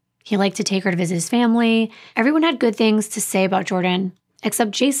her. He liked to take her to visit his family. Everyone had good things to say about Jordan, except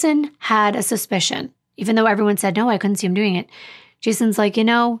Jason had a suspicion. Even though everyone said, no, I couldn't see him doing it. Jason's like,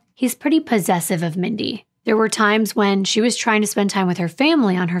 he's pretty possessive of Mindy. There were times when she was trying to spend time with her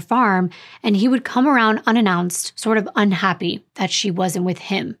family on her farm, and he would come around unannounced, sort of unhappy that she wasn't with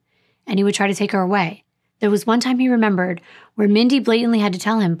him, and he would try to take her away. There was one time he remembered where Mindy blatantly had to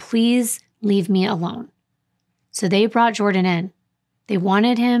tell him, please leave me alone. So they brought Jordan in. They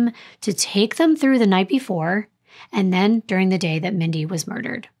wanted him to take them through the night before and then during the day that Mindy was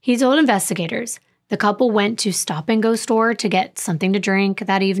murdered. He told investigators the couple went to Stop and Go store to get something to drink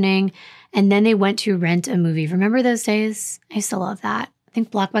that evening, and then they went to rent a movie. Remember those days? I used to love that. I think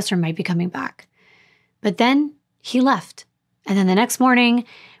Blockbuster might be coming back. But then he left. And then the next morning,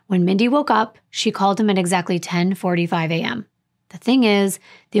 when Mindy woke up, she called him at exactly 10:45 a.m. The thing is,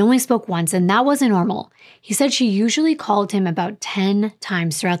 they only spoke once, and that wasn't normal. He said she usually called him about 10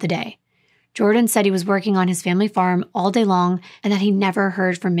 times throughout the day. Jordan said he was working on his family farm all day long and that he never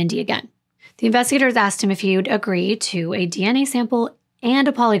heard from Mindy again. The investigators asked him if he would agree to a DNA sample and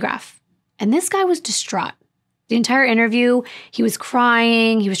a polygraph. And this guy was distraught. The entire interview, he was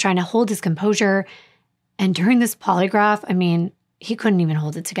crying, he was trying to hold his composure. And during this polygraph, he couldn't even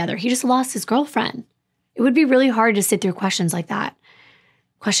hold it together. He just lost his girlfriend. It would be really hard to sit through questions like that.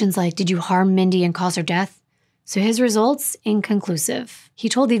 Questions like, did you harm Mindy and cause her death? So his results, inconclusive. He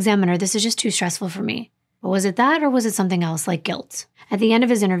told the examiner, this is just too stressful for me. But was it that or was it something else like guilt? At the end of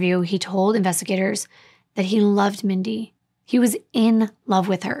his interview, he told investigators that he loved Mindy. He was in love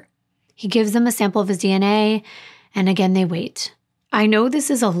with her. He gives them a sample of his DNA, and again, they wait. I know this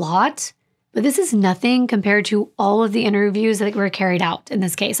is a lot, but this is nothing compared to all of the interviews that were carried out in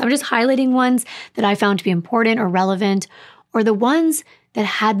this case. I'm just highlighting ones that I found to be important or relevant, or the ones that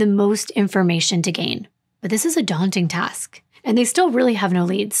had the most information to gain. But this is a daunting task, and they still really have no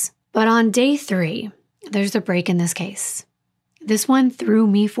leads. But on day 3, there's a break in this case. This one threw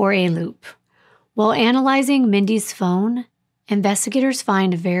me for a loop. While analyzing Mindy's phone, investigators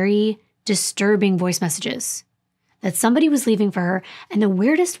find very disturbing voice messages that somebody was leaving for her, and the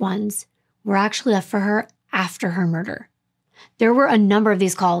weirdest ones were actually left for her after her murder. There were a number of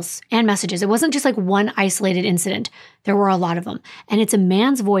these calls and messages. It wasn't just like one isolated incident. There were a lot of them. And it's a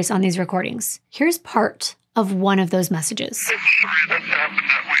man's voice on these recordings. Here's part of one of those messages.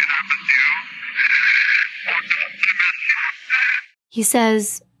 He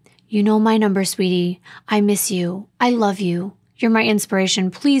says, you know my number, sweetie. I miss you. I love you. You're my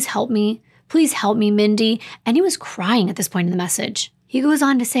inspiration. Please help me. Please help me, Mindy. And he was crying at this point in the message. He goes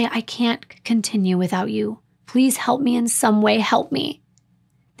on to say, I can't continue without you. Please help me in some way, help me.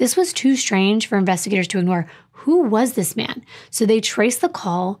 This was too strange for investigators to ignore. Who was this man? So they traced the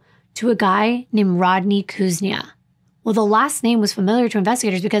call to a guy named Rodney Kuznia. Well, the last name was familiar to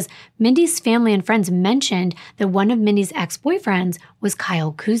investigators because Mindy's family and friends mentioned that one of Mindy's ex-boyfriends was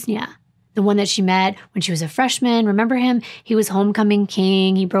Kyle Kuznia, the one that she met when she was a freshman. Remember him? He was homecoming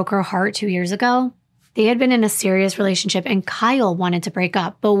king. He broke her heart 2 years ago. They had been in a serious relationship and Kyle wanted to break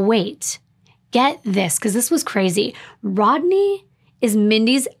up. But wait. Get this, because this was crazy. Rodney is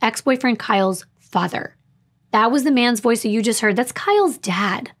Mindy's ex-boyfriend Kyle's father. That was the man's voice that you just heard. That's Kyle's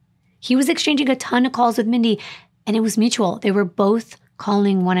dad. He was exchanging a ton of calls with Mindy, and it was mutual. They were both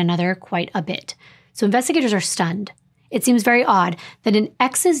calling one another quite a bit. So investigators are stunned. It seems very odd that an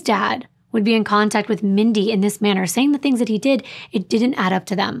ex's dad would be in contact with Mindy in this manner, saying the things that he did. It didn't add up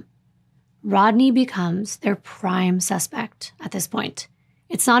to them. Rodney becomes their prime suspect at this point.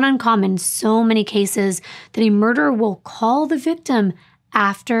 It's not uncommon in so many cases that a murderer will call the victim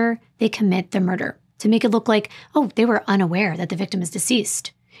after they commit the murder to make it look like, oh, they were unaware that the victim is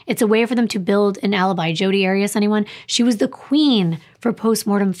deceased. It's a way for them to build an alibi. Jodi Arias, anyone? She was the queen for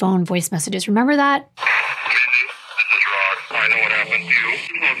postmortem phone voice messages. Remember that? Mindy, this is Rod. I know what happened to you.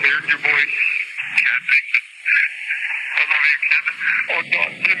 I've heard your voice. Can't think it. I love you, kid. Oh, God,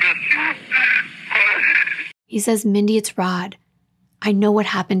 I miss you. He says, Mindy, it's Rod. I know what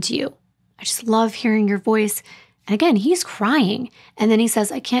happened to you. I just love hearing your voice. And again, he's crying. And then he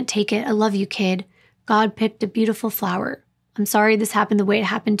says, I can't take it. I love you, kid. God picked a beautiful flower. I'm sorry this happened the way it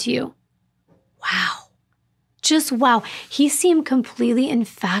happened to you. Wow. Just wow. He seemed completely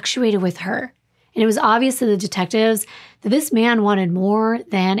infatuated with her. And it was obvious to the detectives that this man wanted more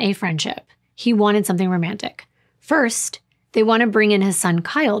than a friendship. He wanted something romantic. First, they want to bring in his son,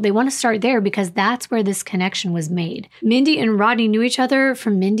 Kyle. They want to start there because that's where this connection was made. Mindy and Rodney knew each other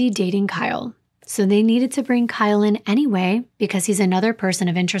from Mindy dating Kyle. So they needed to bring Kyle in anyway because he's another person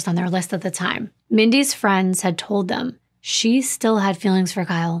of interest on their list at the time. Mindy's friends had told them she still had feelings for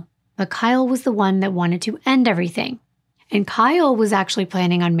Kyle, but Kyle was the one that wanted to end everything. And Kyle was actually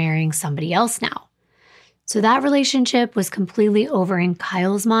planning on marrying somebody else now. So that relationship was completely over in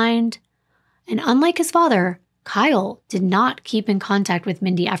Kyle's mind. And unlike his father, Kyle did not keep in contact with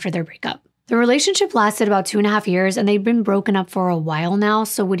Mindy after their breakup. The relationship lasted about 2.5 years and they'd been broken up for a while now,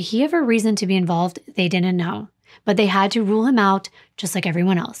 so would he have a reason to be involved? They didn't know. But they had to rule him out just like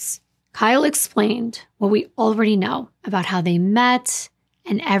everyone else. Kyle explained what we already know about how they met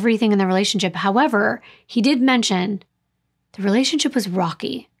and everything in the relationship. However, he did mention the relationship was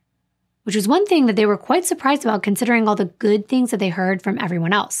rocky, which was one thing that they were quite surprised about considering all the good things that they heard from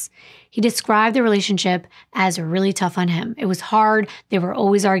everyone else. He described the relationship as really tough on him. It was hard. They were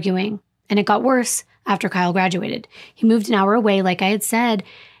always arguing. And it got worse after Kyle graduated. He moved an hour away, like I had said,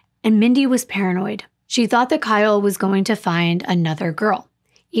 and Mindy was paranoid. She thought that Kyle was going to find another girl,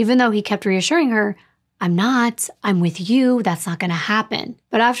 even though he kept reassuring her, I'm not, I'm with you, that's not going to happen.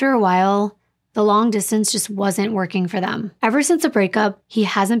 But after a while, The long distance just wasn't working for them. Ever since the breakup, he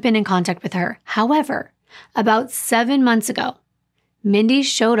hasn't been in contact with her. However, about 7 months ago, Mindy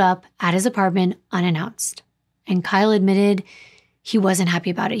showed up at his apartment unannounced. And Kyle admitted he wasn't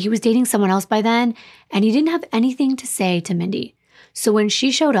happy about it. He was dating someone else by then, and he didn't have anything to say to Mindy. So when she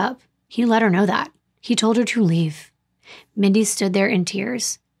showed up, he let her know that. He told her to leave. Mindy stood there in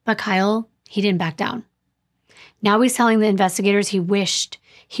tears, but Kyle, he didn't back down. Now he's telling the investigators he wished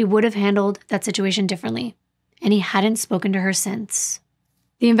he would have handled that situation differently, and he hadn't spoken to her since.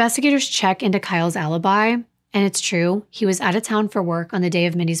 The investigators check into Kyle's alibi, and it's true, he was out of town for work on the day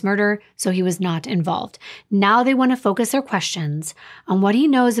of Mindy's murder, so he was not involved. Now they want to focus their questions on what he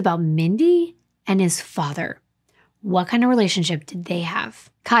knows about Mindy and his father. What kind of relationship did they have?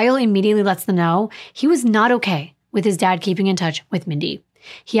 Kyle immediately lets them know he was not okay with his dad keeping in touch with Mindy.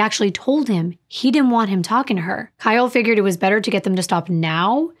 He actually told him he didn't want him talking to her. Kyle figured it was better to get them to stop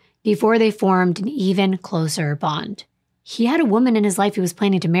now before they formed an even closer bond. He had a woman in his life he was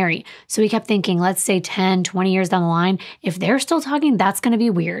planning to marry, so he kept thinking, let's say 10, 20 years down the line, if they're still talking, that's going to be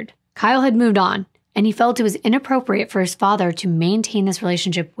weird. Kyle had moved on, and he felt it was inappropriate for his father to maintain this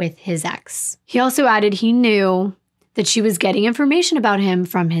relationship with his ex. He also added he knew that she was getting information about him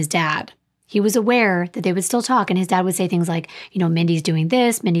from his dad. He was aware that they would still talk, and his dad would say things like, Mindy's doing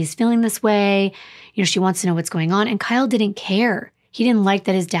this, Mindy's feeling this way, she wants to know what's going on, and Kyle didn't care. He didn't like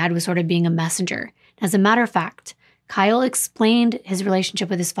that his dad was sort of being a messenger. As a matter of fact, Kyle explained his relationship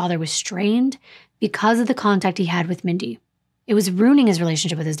with his father was strained because of the contact he had with Mindy. It was ruining his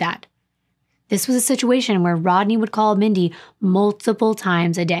relationship with his dad. This was a situation where Rodney would call Mindy multiple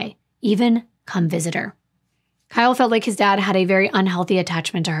times a day, even come visit her. Kyle felt like his dad had a very unhealthy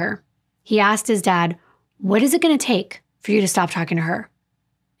attachment to her. He asked his dad, what is it going to take for you to stop talking to her?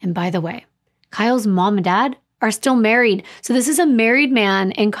 And by the way, Kyle's mom and dad are still married. So this is a married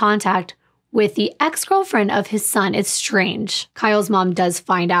man in contact with the ex-girlfriend of his son. It's strange. Kyle's mom does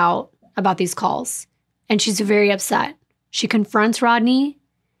find out about these calls, and she's very upset. She confronts Rodney,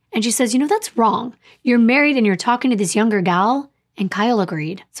 and she says, that's wrong. You're married and you're talking to this younger gal. And Kyle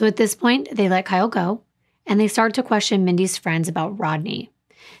agreed. So at this point, they let Kyle go, and they start to question Mindy's friends about Rodney.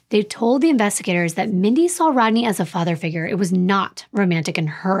 They told the investigators that Mindy saw Rodney as a father figure. It was not romantic in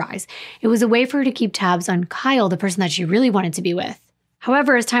her eyes. It was a way for her to keep tabs on Kyle, the person that she really wanted to be with.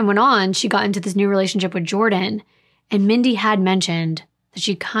 However, as time went on, she got into this new relationship with Jordan, and Mindy had mentioned that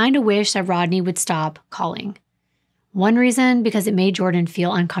she kind of wished that Rodney would stop calling. One reason, because it made Jordan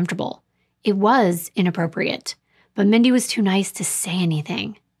feel uncomfortable. It was inappropriate, but Mindy was too nice to say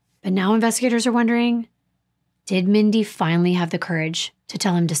anything. But now investigators are wondering, did Mindy finally have the courage to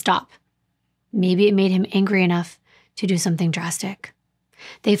tell him to stop? Maybe it made him angry enough to do something drastic.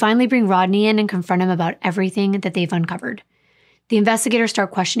 They finally bring Rodney in and confront him about everything that they've uncovered. The investigators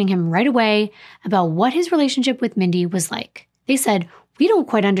start questioning him right away about what his relationship with Mindy was like. They said, we don't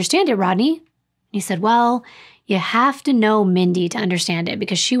quite understand it, Rodney. And he said, well, you have to know Mindy to understand it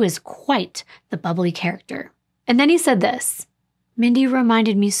because she was quite the bubbly character. And then he said this, Mindy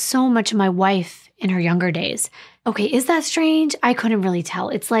reminded me so much of my wife in her younger days. Okay, is that strange? I couldn't really tell.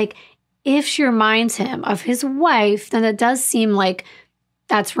 It's like if she reminds him of his wife, then it does seem like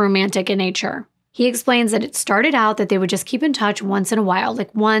that's romantic in nature. He explains that it started out that they would just keep in touch once in a while,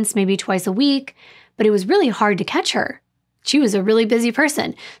 like once, maybe twice a week, but it was really hard to catch her. She was a really busy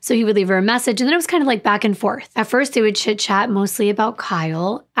person, so he would leave her a message, and then it was kind of like back and forth. At first, they would chit-chat mostly about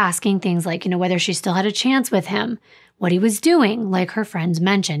Kyle, asking things like, whether she still had a chance with him, what he was doing, like her friends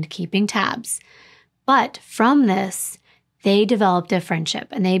mentioned, keeping tabs. But from this, they developed a friendship,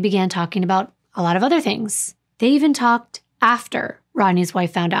 and they began talking about a lot of other things. They even talked after Rodney's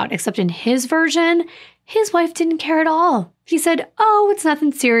wife found out, except in his version, his wife didn't care at all. He said, oh, it's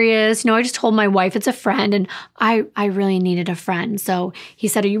nothing serious. I just told my wife it's a friend, and I really needed a friend. So he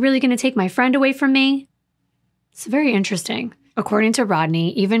said, are you really going to take my friend away from me? It's very interesting. According to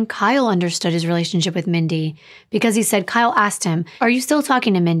Rodney, even Kyle understood his relationship with Mindy because he said Kyle asked him, are you still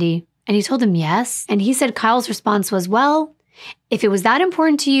talking to Mindy? And he told him yes. And he said Kyle's response was, well, if it was that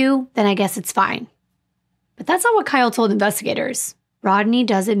important to you, then I guess it's fine. But that's not what Kyle told investigators. Rodney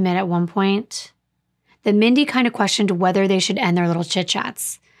does admit at one point that Mindy kind of questioned whether they should end their little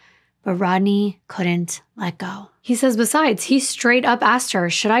chit-chats. But Rodney couldn't let go. He says, besides, he straight up asked her,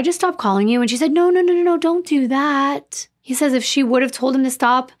 should I just stop calling you? And she said, no, don't do that. He says if she would have told him to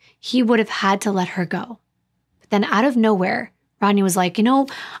stop, he would have had to let her go. But then out of nowhere, Rodney was like, I'm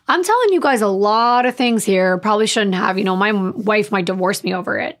telling you guys a lot of things here. Probably shouldn't have. My wife might divorce me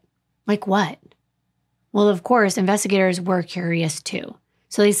over it. Like what? Well, of course, investigators were curious too.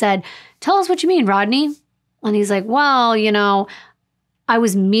 So they said, tell us what you mean, Rodney. And he's like, well, I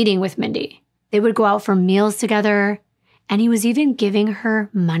was meeting with Mindy. They would go out for meals together, and he was even giving her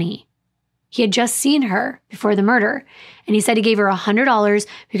money. He had just seen her before the murder, and he said he gave her $100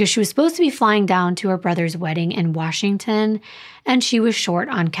 because she was supposed to be flying down to her brother's wedding in Washington, and she was short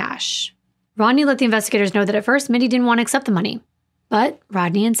on cash. Rodney let the investigators know that at first Mindy didn't want to accept the money, but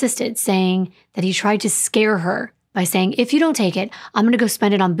Rodney insisted, saying that he tried to scare her by saying, if you don't take it, I'm going to go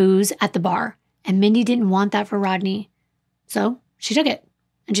spend it on booze at the bar. And Mindy didn't want that for Rodney. So she took it.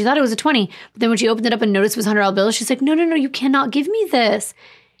 And she thought it was a 20. But then when she opened it up and noticed it was $100 bills, she's like, no, you cannot give me this.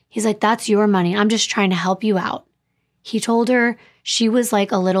 He's like, that's your money. I'm just trying to help you out. He told her she was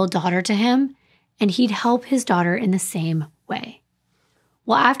like a little daughter to him, and he'd help his daughter in the same way.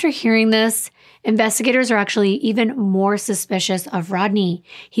 Well, after hearing this, investigators are actually even more suspicious of Rodney.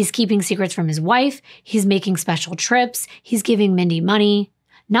 He's keeping secrets from his wife. He's making special trips. He's giving Mindy money,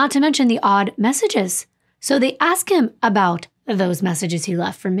 not to mention the odd messages. So they ask him about those messages he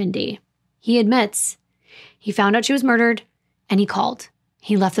left for Mindy. He admits he found out she was murdered and he called.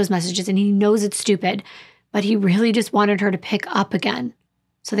 He left those messages and he knows it's stupid, but he really just wanted her to pick up again.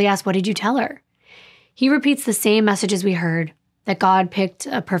 So they ask, what did you tell her? He repeats the same messages we heard, that God picked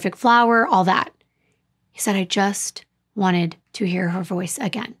a perfect flower, all that. He said, I just wanted to hear her voice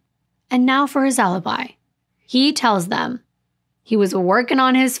again. And now for his alibi. He tells them he was working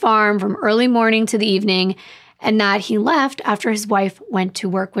on his farm from early morning to the evening, and that he left after his wife went to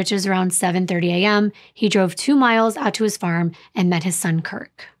work, which is around 7:30 a.m. He drove 2 miles out to his farm and met his son,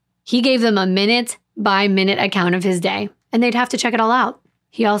 Kirk. He gave them a minute-by-minute account of his day, and they'd have to check it all out.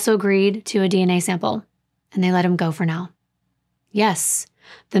 He also agreed to a DNA sample, and they let him go for now. Yes,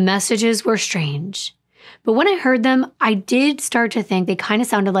 the messages were strange, but when I heard them, I did start to think they kind of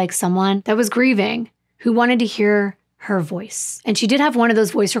sounded like someone that was grieving, who wanted to hear her voice. And she did have one of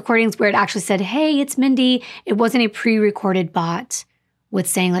those voice recordings where it actually said, hey, it's Mindy. It wasn't a pre-recorded bot with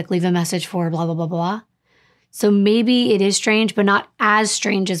saying like, leave a message for blah, blah, blah, blah. So maybe it is strange, but not as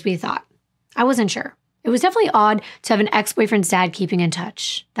strange as we thought. I wasn't sure. It was definitely odd to have an ex-boyfriend's dad keeping in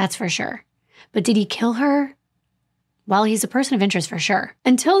touch. That's for sure. But did he kill her? Well, he's a person of interest for sure.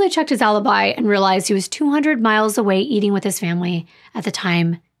 Until they checked his alibi and realized he was 200 miles away eating with his family at the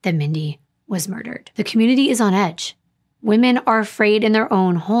time that Mindy was murdered. The community is on edge. Women are afraid in their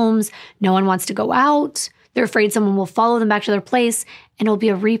own homes. No one wants to go out. They're afraid someone will follow them back to their place, and it'll be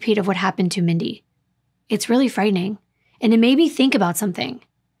a repeat of what happened to Mindy. It's really frightening. And it made me think about something.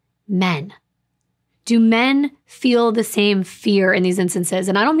 Men. Do men feel the same fear in these instances?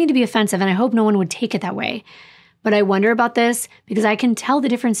 And I don't mean to be offensive, and I hope no one would take it that way. But I wonder about this because I can tell the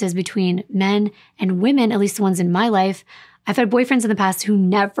differences between men and women, at least the ones in my life. I've had boyfriends in the past who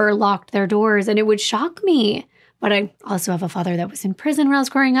never locked their doors, and it would shock me. But I also have a father that was in prison when I was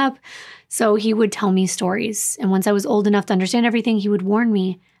growing up, so he would tell me stories. And once I was old enough to understand everything, he would warn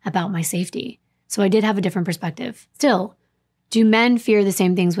me about my safety. So I did have a different perspective. Still, do men fear the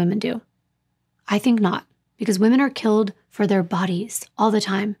same things women do? I think not, because women are killed for their bodies all the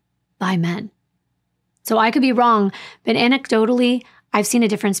time by men. So I could be wrong, but anecdotally, I've seen a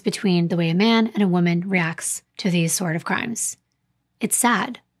difference between the way a man and a woman reacts to these sort of crimes. It's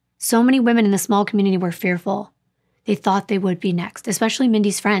sad. So many women in the small community were fearful. They thought they would be next, especially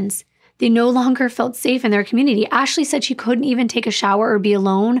Mindy's friends. They no longer felt safe in their community. Ashley said she couldn't even take a shower or be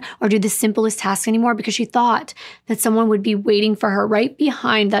alone or do the simplest tasks anymore because she thought that someone would be waiting for her right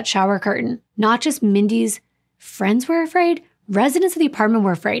behind that shower curtain. Not just Mindy's friends were afraid, residents of the apartment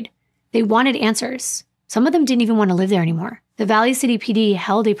were afraid. They wanted answers. Some of them didn't even want to live there anymore. The Valley City PD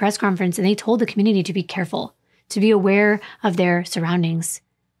held a press conference and they told the community to be careful, to be aware of their surroundings,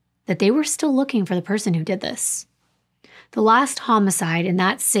 that they were still looking for the person who did this. The last homicide in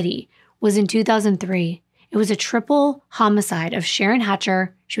that city was in 2003. It was a triple homicide of Sharon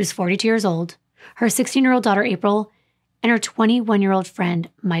Hatcher, she was 42 years old, her 16-year-old daughter April, and her 21-year-old friend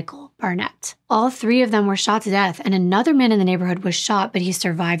Michael Barnett. All three of them were shot to death, and another man in the neighborhood was shot, but he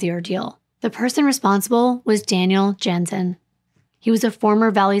survived the ordeal. The person responsible was Daniel Jansen. He was a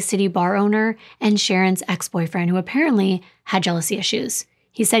former Valley City bar owner and Sharon's ex-boyfriend who apparently had jealousy issues.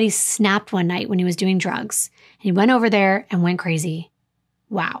 He said he snapped one night when he was doing drugs, and he went over there and went crazy.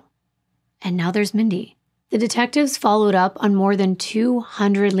 Wow. And now there's Mindy. The detectives followed up on more than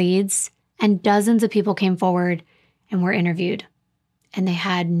 200 leads, and dozens of people came forward and were interviewed, and they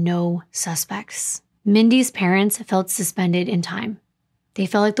had no suspects. Mindy's parents felt suspended in time. They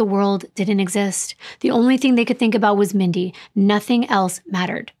felt like the world didn't exist. The only thing they could think about was Mindy. Nothing else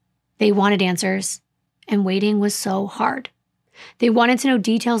mattered. They wanted answers, and waiting was so hard. They wanted to know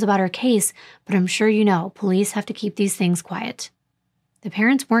details about her case, but I'm sure you know, police have to keep these things quiet. The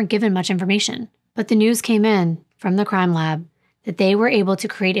parents weren't given much information, but the news came in from the crime lab that they were able to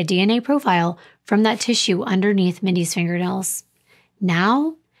create a DNA profile from that tissue underneath Mindy's fingernails.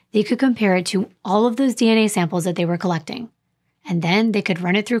 Now, they could compare it to all of those DNA samples that they were collecting. And then they could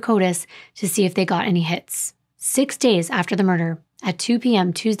run it through CODIS to see if they got any hits. 6 days after the murder, at 2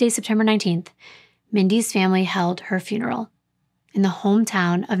 p.m. Tuesday, September 19th, Mindy's family held her funeral in the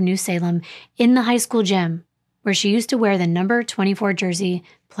hometown of New Salem, in the high school gym, where she used to wear the number 24 jersey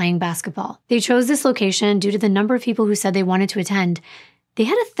playing basketball. They chose this location due to the number of people who said they wanted to attend. They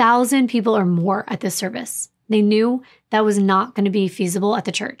had 1,000 people or more at this service. They knew that was not going to be feasible at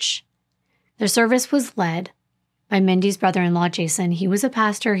the church. The service was led by Mindy's brother-in-law, Jason. He was a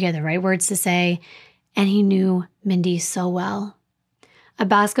pastor, he had the right words to say, and he knew Mindy so well. A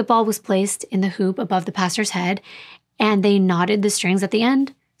basketball was placed in the hoop above the pastor's head, and they knotted the strings at the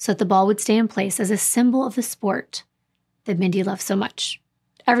end so that the ball would stay in place as a symbol of the sport that Mindy loved so much.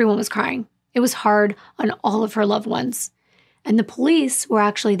 Everyone was crying. It was hard on all of her loved ones. And the police were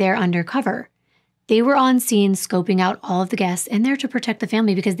actually there undercover. They were on scene scoping out all of the guests and there to protect the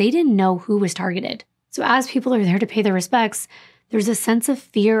family because they didn't know who was targeted. So as people are there to pay their respects, there's a sense of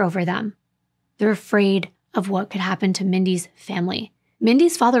fear over them. They're afraid of what could happen to Mindy's family.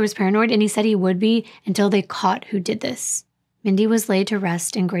 Mindy's father was paranoid, and he said he would be until they caught who did this. Mindy was laid to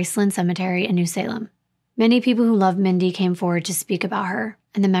rest in Graceland Cemetery in New Salem. Many people who loved Mindy came forward to speak about her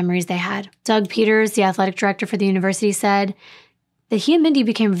and the memories they had. Doug Peters, the athletic director for the university, said that he and Mindy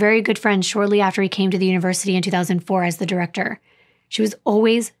became very good friends shortly after he came to the university in 2004 as the director. She was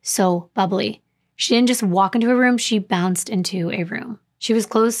always so bubbly. She didn't just walk into a room, she bounced into a room. She was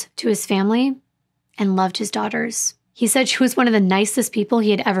close to his family and loved his daughters. He said she was one of the nicest people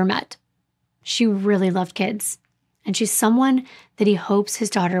he had ever met. She really loved kids, and she's someone that he hopes his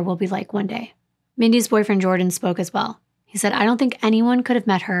daughter will be like one day. Mindy's boyfriend Jordan spoke as well. He said, "I don't think anyone could have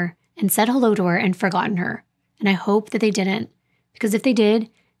met her and said hello to her and forgotten her, and I hope that they didn't, because if they did,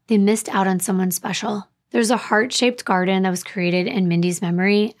 they missed out on someone special." There's a heart-shaped garden that was created in Mindy's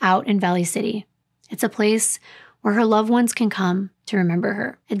memory out in Valley City. It's a place where her loved ones can come to remember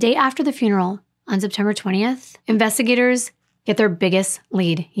her. A day after the funeral, on September 20th, investigators get their biggest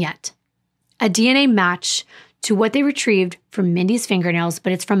lead yet. A DNA match to what they retrieved from Mindy's fingernails,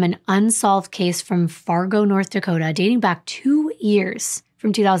 but it's from an unsolved case from Fargo, North Dakota, dating back 2 years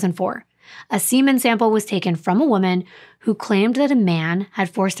from 2004. A semen sample was taken from a woman who claimed that a man had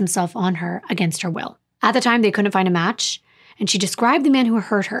forced himself on her against her will. At the time, they couldn't find a match, and she described the man who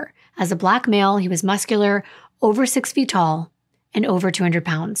hurt her as a black male. He was muscular, over 6 feet tall, and over 200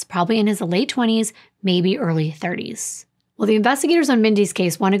 pounds, probably in his late 20s, maybe early 30s. Well, the investigators on Mindy's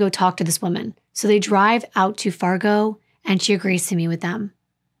case want to go talk to this woman, so they drive out to Fargo, and she agrees to meet with them.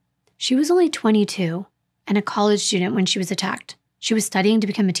 She was only 22 and a college student when she was attacked. She was studying to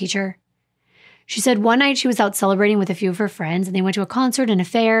become a teacher. She said one night she was out celebrating with a few of her friends, and they went to a concert and a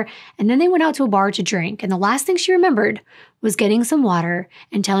fair, and then they went out to a bar to drink, and the last thing she remembered was getting some water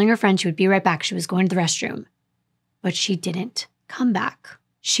and telling her friend she would be right back. She was going to the restroom. But she didn't come back.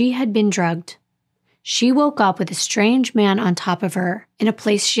 She had been drugged. She woke up with a strange man on top of her in a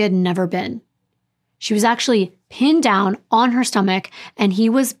place she had never been. She was actually pinned down on her stomach, and he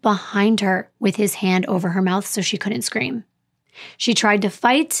was behind her with his hand over her mouth so she couldn't scream. She tried to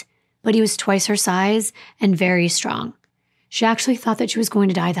fight, but he was twice her size and very strong. She actually thought that she was going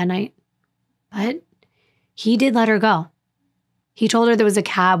to die that night. But he did let her go. He told her there was a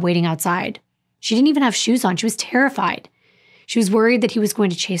cab waiting outside. She didn't even have shoes on. She was terrified. She was worried that he was going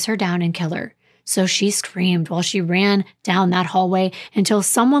to chase her down and kill her. So she screamed while she ran down that hallway until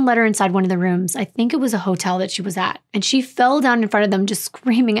someone let her inside one of the rooms. I think it was a hotel that she was at. And she fell down in front of them, just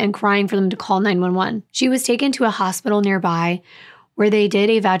screaming and crying for them to call 911. She was taken to a hospital nearby where they did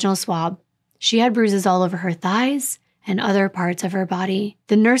a vaginal swab. She had bruises all over her thighs and other parts of her body.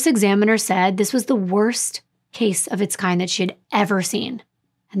 The nurse examiner said this was the worst case of its kind that she had ever seen.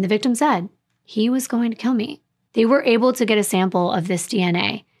 And the victim said, "He was going to kill me." They were able to get a sample of this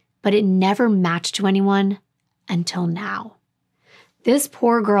DNA, but it never matched to anyone until now. This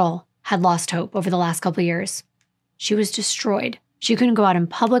poor girl had lost hope over the last couple of years. She was destroyed. She couldn't go out in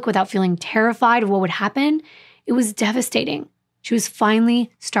public without feeling terrified of what would happen. It was devastating. She was finally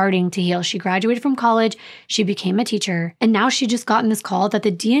starting to heal. She graduated from college, she became a teacher, and now she'd just gotten this call that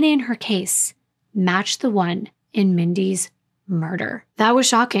the DNA in her case matched the one in Mindy's murder. That was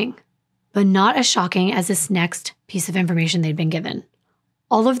shocking, but not as shocking as this next piece of information they'd been given.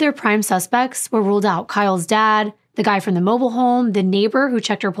 All of their prime suspects were ruled out. Kyle's dad, the guy from the mobile home, the neighbor who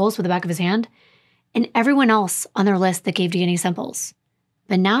checked her pulse with the back of his hand, and everyone else on their list that gave DNA samples.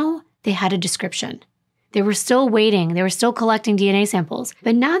 But now they had a description. They were still waiting. They were still collecting DNA samples.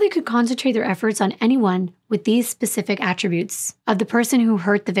 But now they could concentrate their efforts on anyone with these specific attributes of the person who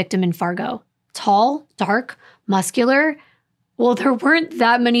hurt the victim in Fargo. Tall, dark, muscular. Well, there weren't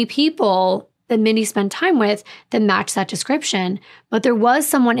that many people that Mindy spent time with that matched that description, but there was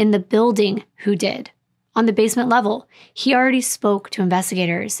someone in the building who did. On the basement level, he already spoke to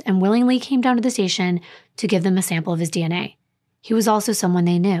investigators and willingly came down to the station to give them a sample of his DNA. He was also someone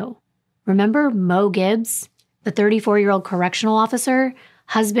they knew. Remember Mo Gibbs, the 34-year-old correctional officer,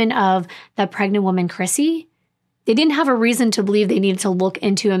 husband of that pregnant woman, Chrissy? They didn't have a reason to believe they needed to look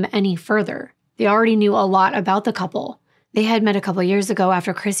into him any further. They already knew a lot about the couple. They had met a couple years ago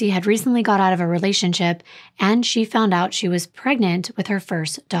after Chrissy had recently got out of a relationship and she found out she was pregnant with her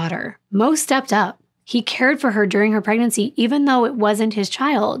first daughter. Mo stepped up. He cared for her during her pregnancy, even though it wasn't his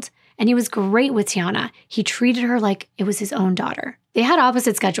child. And he was great with Tiana. He treated her like it was his own daughter. They had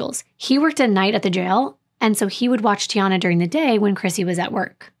opposite schedules. He worked at night at the jail, and so he would watch Tiana during the day when Chrissy was at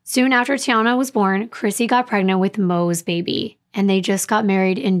work. Soon after Tiana was born, Chrissy got pregnant with Mo's baby, and they just got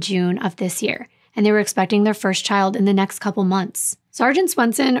married in June of this year, and they were expecting their first child in the next couple months. Sergeant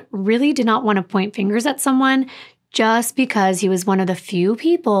Swenson really did not want to point fingers at someone just because he was one of the few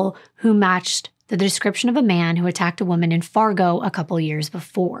people who matched the description of a man who attacked a woman in Fargo a couple years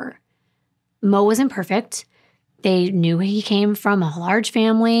before. Mo wasn't perfect. They knew he came from a large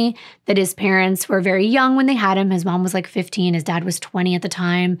family, that his parents were very young when they had him. His mom was like 15, his dad was 20 at the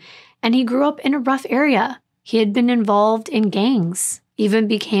time, and he grew up in a rough area. He had been involved in gangs, even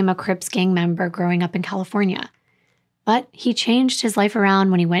became a Crips gang member growing up in California. But he changed his life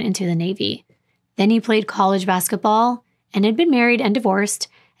around when he went into the Navy. Then he played college basketball and had been married and divorced,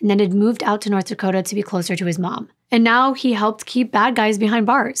 and then had moved out to North Dakota to be closer to his mom. And now he helped keep bad guys behind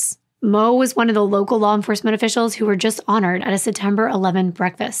bars. Mo was one of the local law enforcement officials who were just honored at a September 11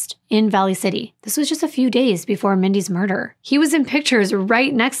 breakfast in Valley City. This was just a few days before Mindy's murder. He was in pictures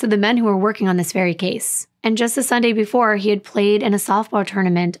right next to the men who were working on this very case. And just the Sunday before, he had played in a softball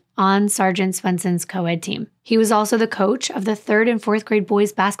tournament on Sergeant Swenson's co-ed team. He was also the coach of the 3rd and 4th grade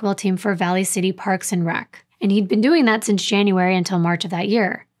boys basketball team for Valley City Parks and Rec. And he'd been doing that since January until March of that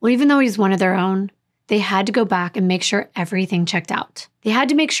year. Well, even though he's one of their own, they had to go back and make sure everything checked out. They had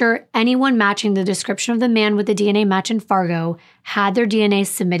to make sure anyone matching the description of the man with the DNA match in Fargo had their DNA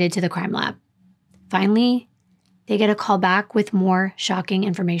submitted to the crime lab. Finally, they get a call back with more shocking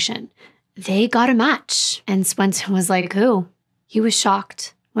information. They got a match. And Swenson was like, who? He was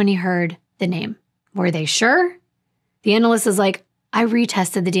shocked when he heard the name. Were they sure? The analyst is like, I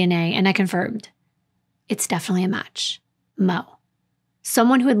retested the DNA and I confirmed. It's definitely a match. Mo.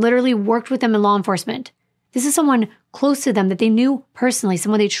 Someone who had literally worked with them in law enforcement. This is someone close to them that they knew personally,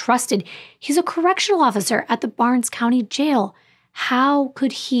 someone they trusted. He's a correctional officer at the Barnes County Jail. How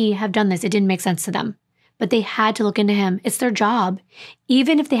could he have done this? It didn't make sense to them. But they had to look into him. It's their job.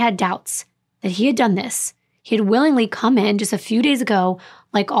 Even if they had doubts that he had done this, he had willingly come in just a few days ago,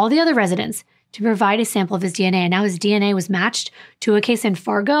 like all the other residents, to provide a sample of his DNA. And now his DNA was matched to a case in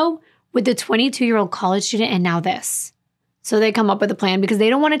Fargo with the 22-year-old college student and now this. So they come up with a plan because they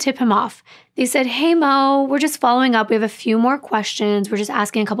don't want to tip him off. They said, hey, Mo, we're just following up. We have a few more questions. We're just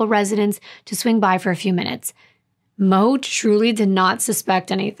asking a couple residents to swing by for a few minutes. Mo truly did not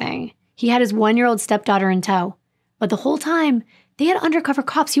suspect anything. He had his 1-year-old stepdaughter in tow. But the whole time, they had undercover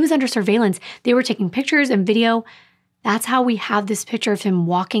cops. He was under surveillance. They were taking pictures and video. That's how we have this picture of him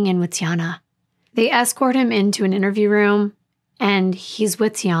walking in with Tiana. They escort him into an interview room, and he's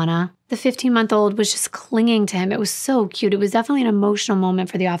with Tiana. The 15-month-old was just clinging to him. It was so cute. It was definitely an emotional moment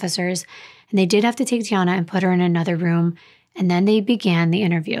for the officers. And they did have to take Tiana and put her in another room. And then they began the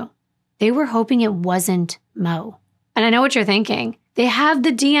interview. They were hoping it wasn't Mo. And I know what you're thinking. They have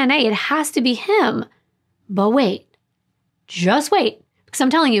the DNA. It has to be him. But wait. Just wait. Because I'm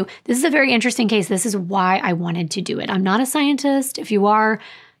telling you, this is a very interesting case. This is why I wanted to do it. I'm not a scientist. If you are,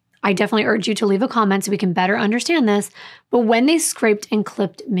 I definitely urge you to leave a comment so we can better understand this. But when they scraped and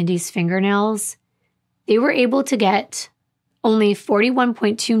clipped Mindy's fingernails, they were able to get only 41.2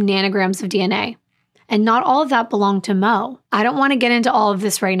 nanograms of DNA. And not all of that belonged to Mo. I don't want to get into all of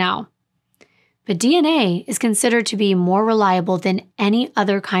this right now. But DNA is considered to be more reliable than any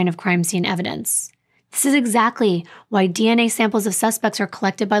other kind of crime scene evidence. This is exactly why DNA samples of suspects are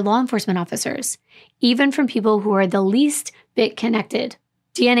collected by law enforcement officers, even from people who are the least bit connected.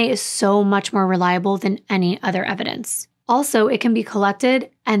 DNA is so much more reliable than any other evidence. Also, it can be collected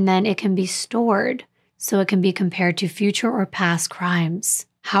and then it can be stored, so it can be compared to future or past crimes.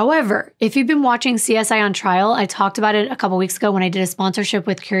 However, if you've been watching CSI on Trial, I talked about it a couple weeks ago when I did a sponsorship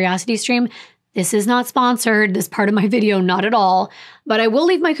with CuriosityStream, This is not sponsored, this part of my video, not at all, but I will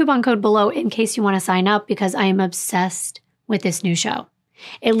leave my coupon code below in case you want to sign up because I am obsessed with this new show.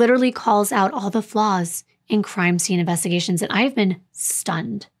 It literally calls out all the flaws in crime scene investigations, and I've been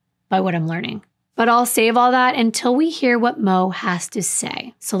stunned by what I'm learning. But I'll save all that until we hear what Mo has to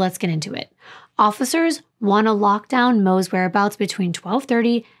say. So let's get into it. Officers want to lock down Mo's whereabouts between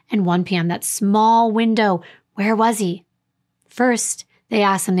 12:30 and 1 p.m., that small window. Where was he? First, they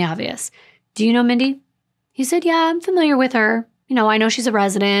asked him the obvious. Do you know Mindy? He said, yeah, I'm familiar with her. I know she's a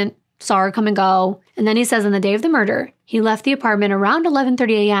resident. Saw her come and go. And then he says on the day of the murder, he left the apartment around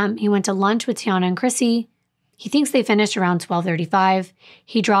 11:30 a.m. He went to lunch with Tiana and Chrissy. He thinks they finished around 12:35.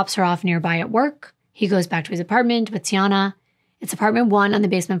 He drops her off nearby at work. He goes back to his apartment with Tiana. It's apartment 1 on the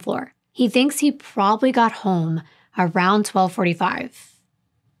basement floor. He thinks he probably got home around 12:45.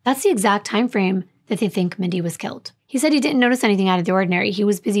 That's the exact time frame that they think Mindy was killed. He said he didn't notice anything out of the ordinary. He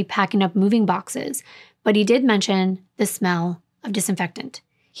was busy packing up moving boxes, but he did mention the smell of disinfectant.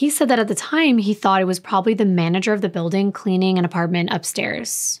 He said that at the time, he thought it was probably the manager of the building cleaning an apartment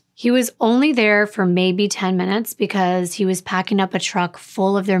upstairs. He was only there for maybe 10 minutes because he was packing up a truck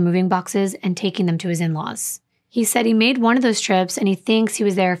full of their moving boxes and taking them to his in-laws. He said he made one of those trips and he thinks he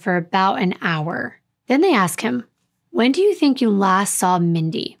was there for about an hour. Then they ask him, when do you think you last saw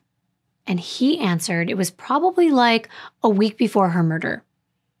Mindy? And he answered it was probably like a week before her murder.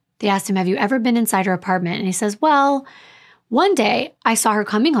 They asked him, have you ever been inside her apartment? And he says, well, one day I saw her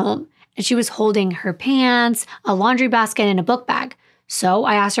coming home and she was holding her pants, a laundry basket, and a book bag. So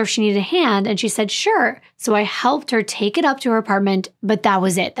I asked her if she needed a hand and she said, sure. So I helped her take it up to her apartment, but that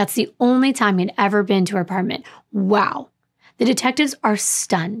was it. That's the only time he'd ever been to her apartment. Wow. The detectives are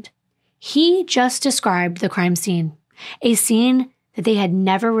stunned. He just described the crime scene, a scene that they had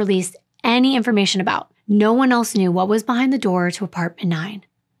never released any information about. No one else knew what was behind the door to apartment 9.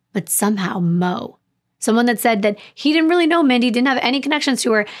 But somehow Mo, someone that said that he didn't really know Mindy, didn't have any connections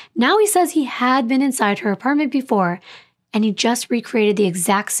to her, now he says he had been inside her apartment before, and he just recreated the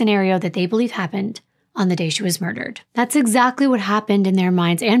exact scenario that they believe happened on the day she was murdered. That's exactly what happened in their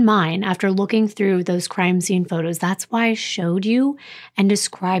minds and mine after looking through those crime scene photos. That's why I showed you and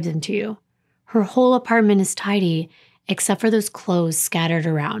described them to you. Her whole apartment is tidy, except for those clothes scattered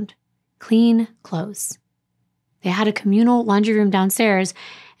around. Clean clothes. They had a communal laundry room downstairs,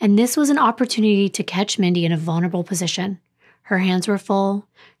 and this was an opportunity to catch Mindy in a vulnerable position. Her hands were full.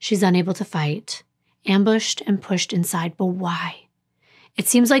 She's unable to fight. Ambushed and pushed inside, but why? It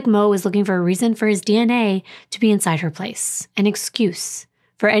seems like Mo is looking for a reason for his DNA to be inside her place, an excuse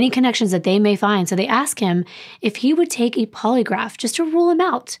for any connections that they may find. So they ask him if he would take a polygraph just to rule him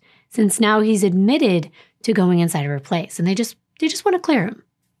out, since now he's admitted to going inside of her place, and they just want to clear him.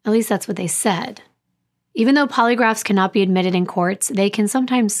 At least that's what they said. Even though polygraphs cannot be admitted in courts, they can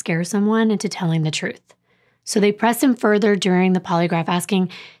sometimes scare someone into telling the truth. So they press him further during the polygraph, asking,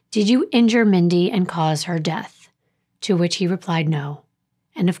 did you injure Mindy and cause her death? To which he replied no.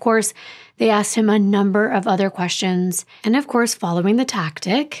 And of course, they asked him a number of other questions. And of course, following the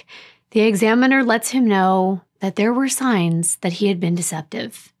tactic, the examiner lets him know that there were signs that he had been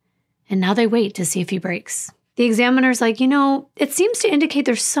deceptive. And now they wait to see if he breaks. The examiner's like, it seems to indicate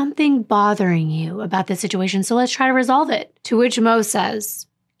there's something bothering you about this situation, so let's try to resolve it. To which Mo says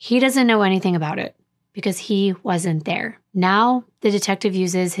he doesn't know anything about it because he wasn't there. Now, the detective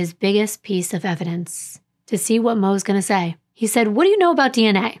uses his biggest piece of evidence to see what Mo's going to say. He said, what do you know about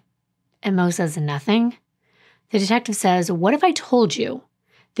DNA? And Mo says nothing. The detective says, what if I told you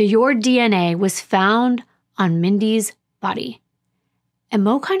that your DNA was found on Mindy's body? And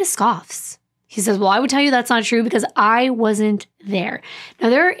Mo kind of scoffs. He says, well, I would tell you that's not true because I wasn't there. Now,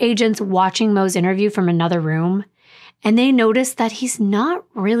 there are agents watching Mo's interview from another room, and they notice that he's not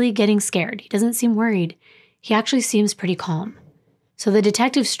really getting scared. He doesn't seem worried. He actually seems pretty calm. So the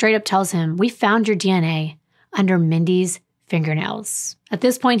detective straight up tells him, we found your DNA under Mindy's fingernails. At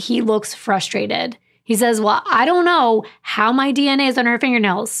this point, he looks frustrated. He says, well, I don't know how my DNA is under her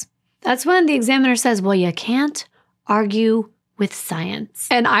fingernails. That's when the examiner says, well, you can't argue with science.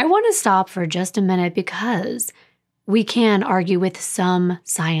 And I want to stop for just a minute because we can argue with some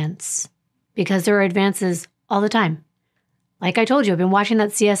science because there are advances all the time. Like I told you, I've been watching that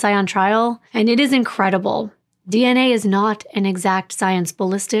CSI on trial, and it is incredible. DNA is not an exact science.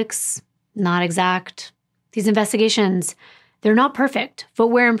 Ballistics, not exact. These investigations, they're not perfect.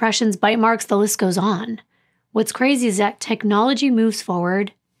 Footwear impressions, bite marks, the list goes on. What's crazy is that technology moves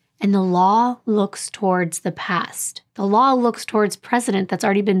forward and the law looks towards the past. The law looks towards precedent that's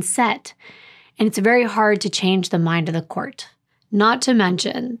already been set, and it's very hard to change the mind of the court. Not to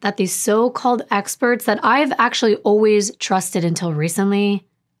mention that these so-called experts that I've actually always trusted until recently,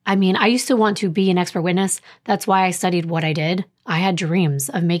 I mean, I used to want to be an expert witness. That's why I studied what I did. I had dreams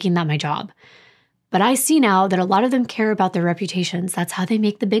of making that my job. But I see now that a lot of them care about their reputations. That's how they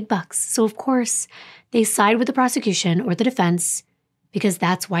make the big bucks. So of course, they side with the prosecution or the defense because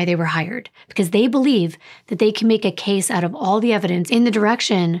that's why they were hired. Because they believe that they can make a case out of all the evidence in the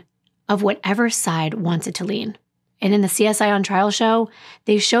direction of whatever side wants it to lean. And in the CSI on Trial show,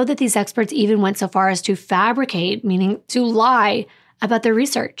 they showed that these experts even went so far as to fabricate, meaning to lie about their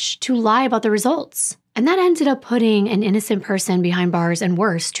research, to lie about the results. And that ended up putting an innocent person behind bars and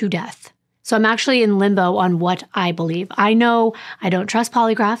worse, to death. So I'm actually in limbo on what I believe. I know I don't trust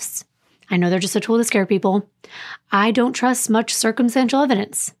polygraphs. I know they're just a tool to scare people. I don't trust much circumstantial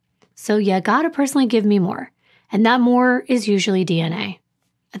evidence. So you gotta personally give me more. And that more is usually DNA.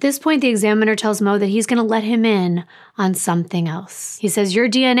 At this point, the examiner tells Mo that he's gonna let him in on something else. He says, your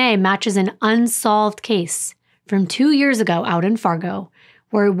DNA matches an unsolved case from 2 years ago out in Fargo,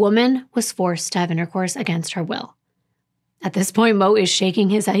 where a woman was forced to have intercourse against her will. At this point, Mo is shaking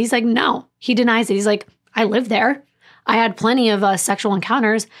his head. He's like, no. He denies it. He's like, I lived there. I had plenty of sexual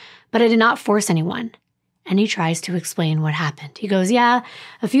encounters, but I did not force anyone. And he tries to explain what happened. He goes, yeah,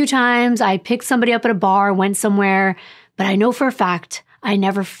 a few times I picked somebody up at a bar, went somewhere, but I know for a fact I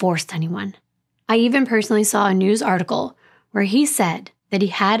never forced anyone. I even personally saw a news article where he said that he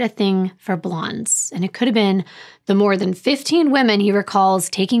had a thing for blondes, and it could have been the more than 15 women he recalls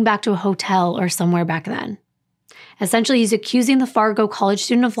taking back to a hotel or somewhere back then. Essentially, he's accusing the Fargo college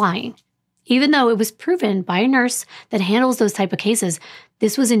student of lying. Even though it was proven by a nurse that handles those type of cases,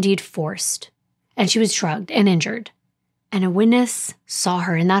 this was indeed forced. And she was drugged and injured. And a witness saw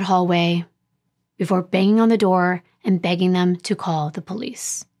her in that hallway before banging on the door and begging them to call the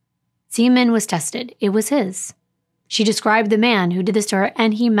police. Semen was tested. It was his. She described the man who did this to her,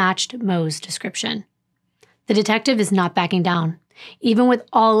 and he matched Mo's description. The detective is not backing down. Even with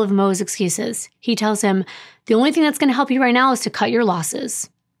all of Mo's excuses, he tells him, the only thing that's going to help you right now is to cut your losses.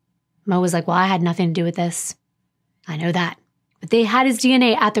 Mo was like, well, I had nothing to do with this. I know that. But they had his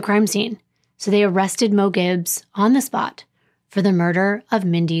DNA at the crime scene, so they arrested Mo Gibbs on the spot for the murder of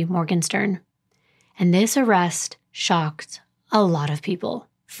Mindy Morgenstern. And this arrest shocked a lot of people.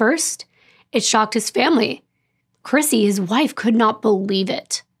 First, it shocked his family. Chrissy, his wife, could not believe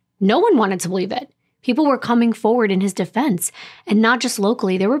it. No one wanted to believe it. People were coming forward in his defense, and not just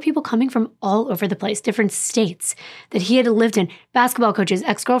locally. There were people coming from all over the place, different states that he had lived in, basketball coaches,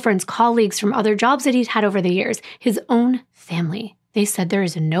 ex-girlfriends, colleagues from other jobs that he'd had over the years, his own family. They said there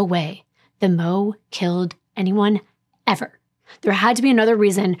is no way that Mo killed anyone ever. There had to be another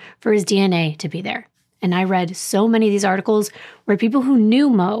reason for his DNA to be there. And I read so many of these articles where people who knew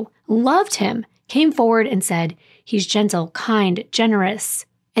Mo, loved him, came forward and said, he's gentle, kind, generous.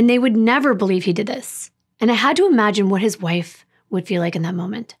 And they would never believe he did this. And I had to imagine what his wife would feel like in that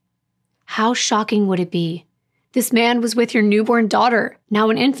moment. How shocking would it be? This man was with your newborn daughter, now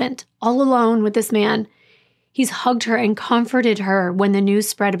an infant, all alone with this man. He's hugged her and comforted her when the news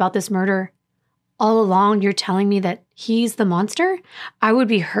spread about this murder. All along, you're telling me that he's the monster? I would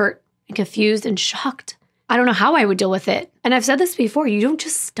be hurt and confused and shocked. I don't know how I would deal with it. And I've said this before, you don't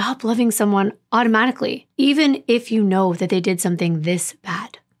just stop loving someone automatically, even if you know that they did something this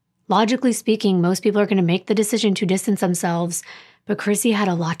bad. Logically speaking, most people are going to make the decision to distance themselves, but Chrissy had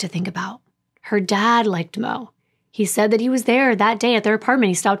a lot to think about. Her dad liked Mo. He said that he was there that day at their apartment.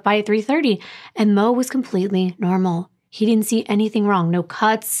 He stopped by at 3:30, and Mo was completely normal. He didn't see anything wrong, no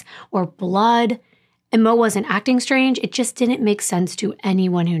cuts or blood, and Mo wasn't acting strange. It just didn't make sense to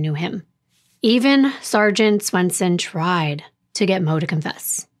anyone who knew him. Even Sergeant Swenson tried to get Mo to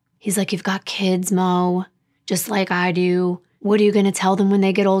confess. He's like, you've got kids, Mo, just like I do. What are you going to tell them when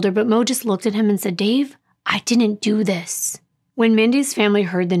they get older? But Mo just looked at him and said, Dave, I didn't do this. When Mindy's family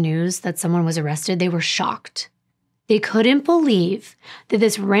heard the news that someone was arrested, they were shocked. They couldn't believe that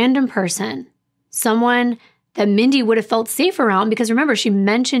this random person, someone that Mindy would have felt safe around, because remember, she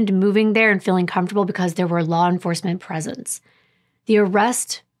mentioned moving there and feeling comfortable because there were law enforcement presence. The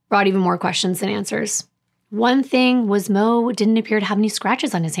arrest brought even more questions than answers. One thing was Mo didn't appear to have any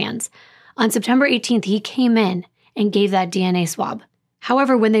scratches on his hands. On September 18th, he came in and gave that DNA swab.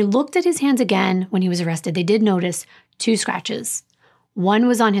 However, when they looked at his hands again when he was arrested, they did notice 2 scratches. One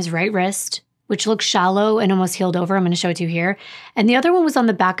was on his right wrist, which looked shallow and almost healed over. I'm going to show it to you here. And the other one was on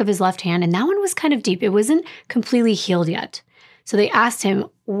the back of his left hand, and that one was kind of deep. It wasn't completely healed yet. So they asked him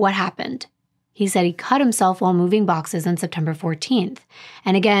what happened. He said he cut himself while moving boxes on September 14th.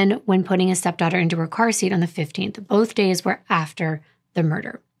 And again, when putting his stepdaughter into her car seat on the 15th. Both days were after the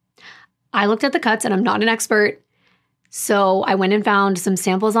murder. I looked at the cuts, and I'm not an expert. So I went and found some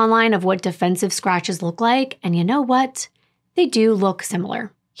samples online of what defensive scratches look like. And you know what? They do look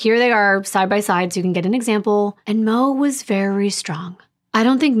similar. Here they are side by side so you can get an example. And Mo was very strong. I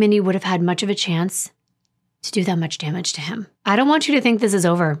don't think Mindy would have had much of a chance to do that much damage to him. I don't want you to think this is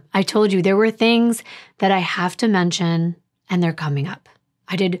over. I told you there were things that I have to mention and they're coming up.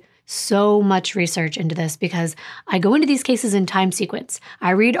 I did so much research into this because I go into these cases in time sequence. I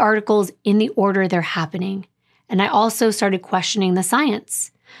read articles in the order they're happening. And I also started questioning the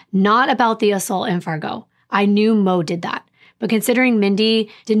science, not about the assault in Fargo. I knew Mo did that. But considering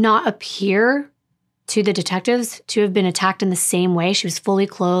Mindy did not appear to the detectives to have been attacked in the same way, she was fully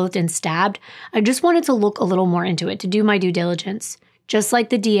clothed and stabbed, I just wanted to look a little more into it, to do my due diligence, just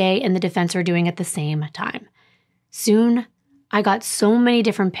like the DA and the defense were doing at the same time. Soon, I got so many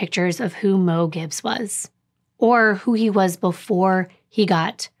different pictures of who Mo Gibbs was, or who he was before he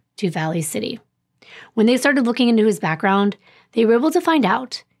got to Valley City. When they started looking into his background, they were able to find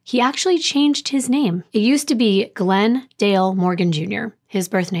out he actually changed his name. It used to be Glenn Dale Morgan Jr., his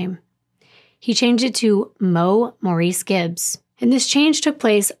birth name. He changed it to Mo Maurice Gibbs. And this change took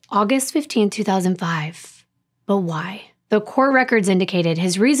place August 15, 2005. But why? The court records indicated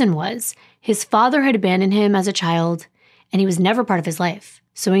his reason was his father had abandoned him as a child and he was never part of his life,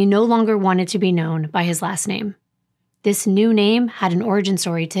 so he no longer wanted to be known by his last name. This new name had an origin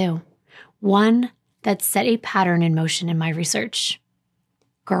story too, one that set a pattern in motion in my research.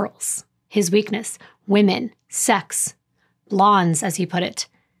 Girls, his weakness, women, sex, blondes, as he put it,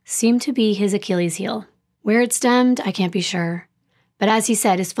 seemed to be his Achilles heel. Where it stemmed, I can't be sure. But as he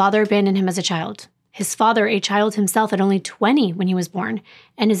said, his father abandoned him as a child. His father, a child himself at only 20 when he was born,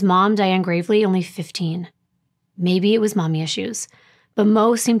 and his mom, Diane Gravely, only 15. Maybe it was mommy issues, but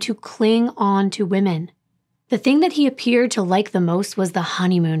Mo seemed to cling on to women. The thing that he appeared to like the most was the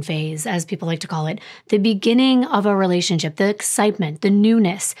honeymoon phase, as people like to call it, the beginning of a relationship, the excitement, the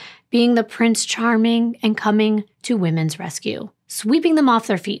newness, being the Prince Charming and coming to women's rescue, sweeping them off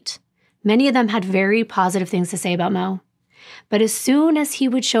their feet. Many of them had very positive things to say about Mo. But as soon as he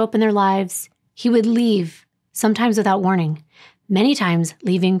would show up in their lives, he would leave, sometimes without warning, many times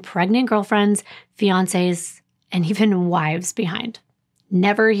leaving pregnant girlfriends, fiancés, and even wives behind.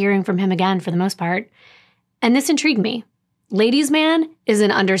 Never hearing from him again for the most part. And this intrigued me. Ladies' man is an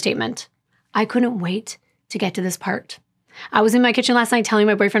understatement. I couldn't wait to get to this part. I was in my kitchen last night telling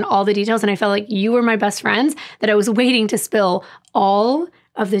my boyfriend all the details, and I felt like you were my best friends that I was waiting to spill all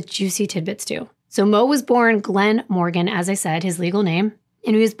of the juicy tidbits to. So Mo was born Glenn Morgan, as I said, his legal name,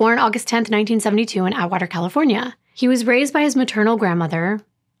 and he was born August 10th, 1972 in Atwater, California. He was raised by his maternal grandmother,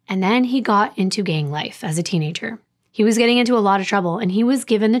 and then he got into gang life as a teenager. He was getting into a lot of trouble, and he was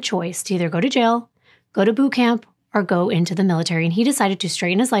given the choice to either go to jail, go to boot camp, or go into the military, and he decided to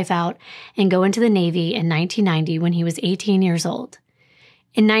straighten his life out and go into the Navy in 1990 when he was 18 years old.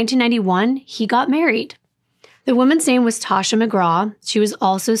 In 1991, he got married. The woman's name was Tasha McGraw. She was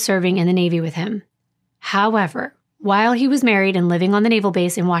also serving in the Navy with him. However, while he was married and living on the naval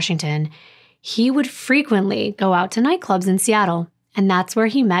base in Washington, he would frequently go out to nightclubs in Seattle, and that's where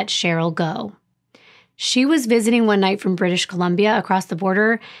he met Cheryl Go. She was visiting one night from British Columbia across the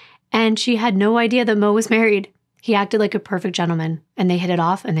border, and she had no idea that Mo was married. He acted like a perfect gentleman, and they hit it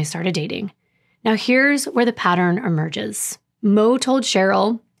off and they started dating. Now here's where the pattern emerges. Mo told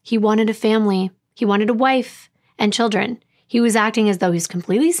Cheryl he wanted a family, he wanted a wife and children. He was acting as though he's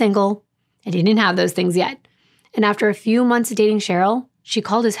completely single, and he didn't have those things yet. And after a few months of dating Cheryl, she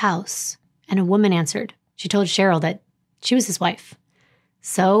called his house, and a woman answered. She told Cheryl that she was his wife.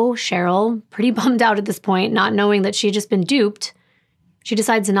 So Cheryl, pretty bummed out at this point, not knowing that she had just been duped, she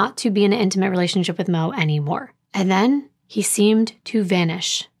decides not to be in an intimate relationship with Mo anymore. And then he seemed to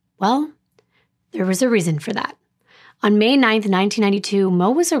vanish. Well, there was a reason for that. On May 9th, 1992,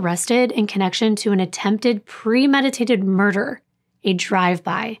 Mo was arrested in connection to an attempted premeditated murder, a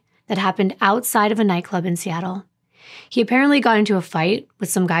drive-by that happened outside of a nightclub in Seattle. He apparently got into a fight with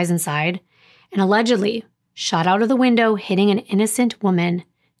some guys inside and allegedly shot out of the window, hitting an innocent woman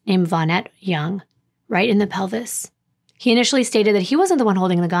named Vonette Young right in the pelvis. He initially stated that he wasn't the one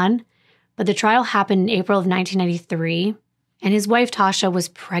holding the gun, but the trial happened in April of 1993, and his wife Tasha was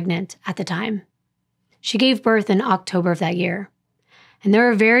pregnant at the time. She gave birth in October of that year. And there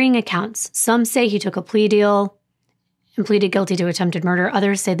are varying accounts. Some say he took a plea deal and pleaded guilty to attempted murder.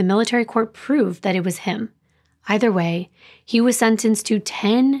 Others say the military court proved that it was him. Either way, he was sentenced to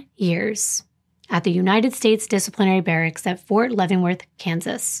 10 years at the United States Disciplinary Barracks at Fort Leavenworth,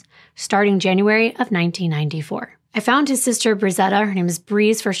 Kansas, starting January of 1994. I found his sister Brizetta, her name is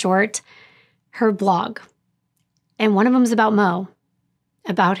Breeze for short, her blog. And one of them is about Mo,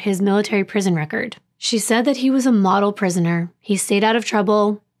 about his military prison record. She said that he was a model prisoner. He stayed out of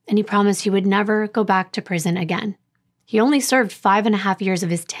trouble, and he promised he would never go back to prison again. He only served 5.5 years of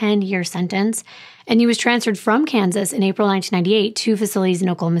his 10-year sentence, and he was transferred from Kansas in April 1998 to facilities in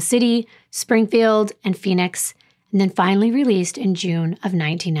Oklahoma City, Springfield, and Phoenix, and then finally released in June of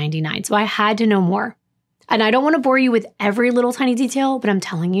 1999. So I had to know more. And I don't want to bore you with every little tiny detail, but I'm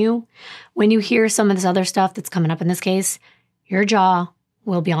telling you, when you hear some of this other stuff that's coming up in this case, your jaw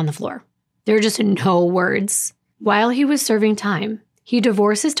will be on the floor. There are just no words. While he was serving time, he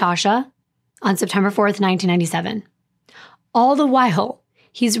divorces Tasha on September 4th, 1997. All the while,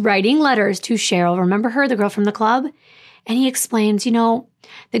 he's writing letters to Cheryl, remember her, the girl from the club? And he explains,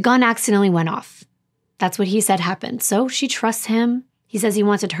 the gun accidentally went off. That's what he said happened. So she trusts him. He says he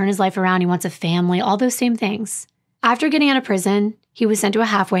wants to turn his life around. He wants a family, all those same things. After getting out of prison, he was sent to a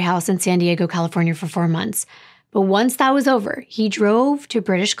halfway house in San Diego, California for 4 months. But once that was over, he drove to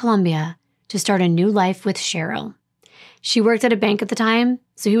British Columbia to start a new life with Cheryl. She worked at a bank at the time,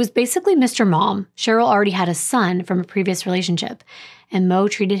 so he was basically Mr. Mom. Cheryl already had a son from a previous relationship, and Mo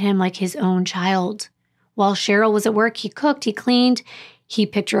treated him like his own child. While Cheryl was at work, he cooked, he cleaned, he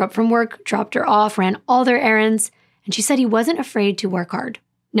picked her up from work, dropped her off, ran all their errands, and she said he wasn't afraid to work hard.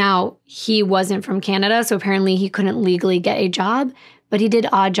 Now, he wasn't from Canada, so apparently he couldn't legally get a job, but he did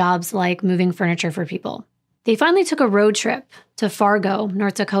odd jobs like moving furniture for people. They finally took a road trip to Fargo,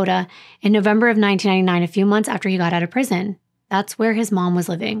 North Dakota, in November of 1999, a few months after he got out of prison. That's where his mom was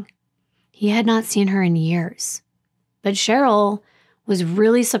living. He had not seen her in years. But Cheryl was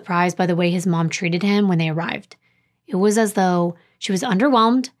really surprised by the way his mom treated him when they arrived. It was as though she was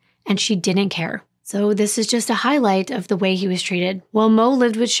underwhelmed and she didn't care. So this is just a highlight of the way he was treated. Well, Mo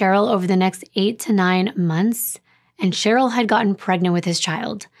lived with Cheryl over the next 8 to 9 months, and Cheryl had gotten pregnant with his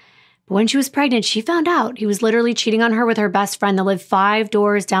child. But when she was pregnant, she found out he was literally cheating on her with her best friend that lived 5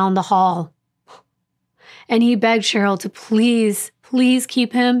 doors down the hall. And he begged Cheryl to please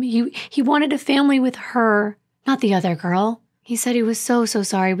keep him. He wanted a family with her, not the other girl. He said he was so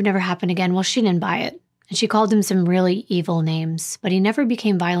sorry it would never happen again. Well, she didn't buy it. And she called him some really evil names, but he never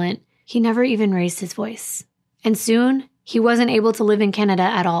became violent. He never even raised his voice. And soon, he wasn't able to live in Canada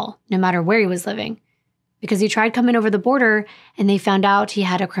at all, no matter where he was living, because he tried coming over the border and they found out he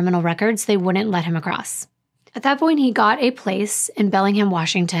had a criminal record, so they wouldn't let him across. At that point, he got a place in Bellingham,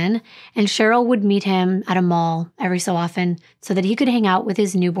 Washington, and Cheryl would meet him at a mall every so often so that he could hang out with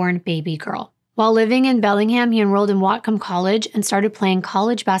his newborn baby girl. While living in Bellingham, he enrolled in Whatcom College and started playing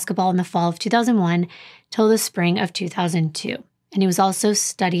college basketball in the fall of 2001 till the spring of 2002. And he was also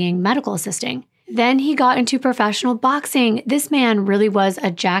studying medical assisting. Then he got into professional boxing. This man really was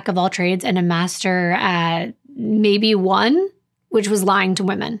a jack of all trades and a master at maybe one, which was lying to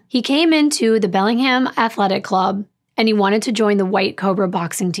women. He came into the Bellingham Athletic Club and he wanted to join the White Cobra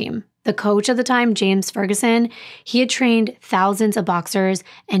boxing team. The coach at the time, James Ferguson, he had trained thousands of boxers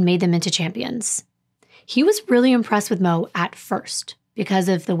and made them into champions. He was really impressed with Mo at first because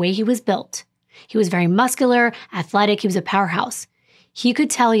of the way he was built. He was very muscular, athletic, he was a powerhouse. He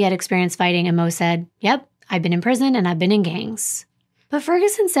could tell he had experience fighting, and Mo said, "Yep, I've been in prison and I've been in gangs." But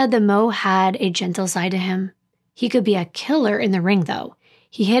Ferguson said that Mo had a gentle side to him. He could be a killer in the ring, though.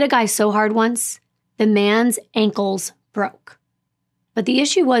 He hit a guy so hard once, the man's ankles broke. But the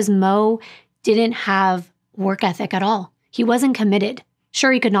issue was Mo didn't have work ethic at all. He wasn't committed.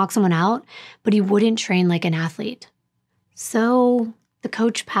 Sure, he could knock someone out, but he wouldn't train like an athlete. So the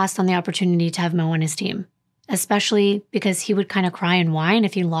coach passed on the opportunity to have Mo on his team, especially because he would kind of cry and whine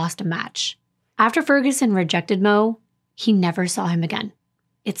if he lost a match. After Ferguson rejected Mo, he never saw him again.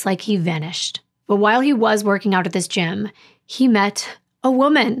 It's like he vanished. But while he was working out at this gym, he met a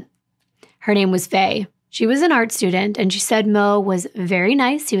woman. Her name was Faye. She was an art student, and she said Mo was very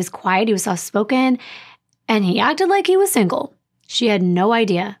nice. He was quiet, he was soft-spoken, and he acted like he was single. She had no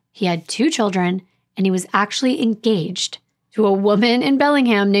idea he had 2 children, and he was actually engaged to a woman in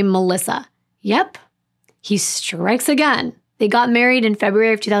Bellingham named Melissa. Yep, he strikes again. They got married in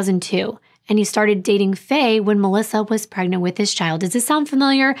February of 2002, and he started dating Faye when Melissa was pregnant with his child. Does this sound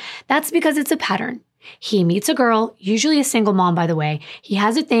familiar? That's because it's a pattern. He meets a girl, usually a single mom, by the way. He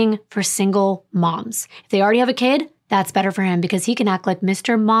has a thing for single moms. If they already have a kid, that's better for him because he can act like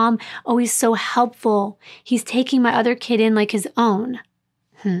Mr. Mom. Oh, he's so helpful. He's taking my other kid in like his own.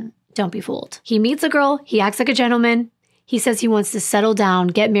 Don't be fooled. He meets a girl. He acts like a gentleman. He says he wants to settle down,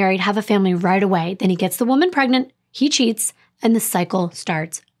 get married, have a family right away. Then he gets the woman pregnant, he cheats, and the cycle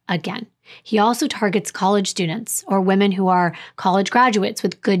starts again. He also targets college students or women who are college graduates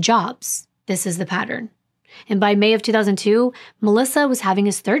with good jobs. This is the pattern. And by May of 2002, Melissa was having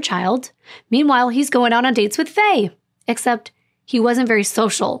his 3rd child. Meanwhile, he's going out on dates with Faye. Except he wasn't very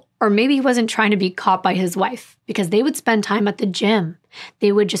social Or maybe he wasn't trying to be caught by his wife because they would spend time at the gym.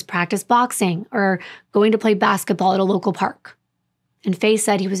 They would just practice boxing or going to play basketball at a local park. And Faye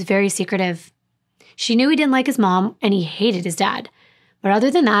said he was very secretive. She knew he didn't like his mom and he hated his dad. But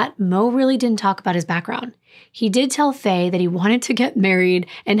other than that, Mo really didn't talk about his background. He did tell Faye that he wanted to get married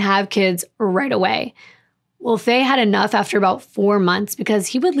and have kids right away. Well, Faye had enough after about 4 months because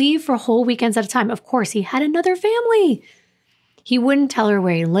he would leave for whole weekends at a time. Of course, he had another family. He wouldn't tell her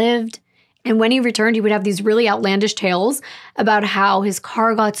where he lived. And when he returned, he would have these really outlandish tales about how his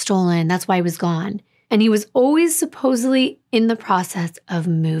car got stolen. That's why he was gone. And he was always supposedly in the process of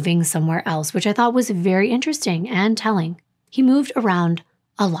moving somewhere else, which I thought was very interesting and telling. He moved around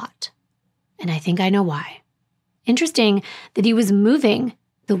a lot. And I think I know why. Interesting that he was moving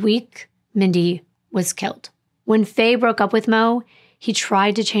the week Mindy was killed. When Faye broke up with Mo, he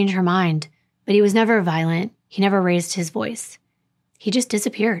tried to change her mind, but he was never violent. He never raised his voice. He just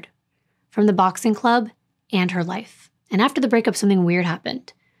disappeared from the boxing club and her life. And after the breakup, something weird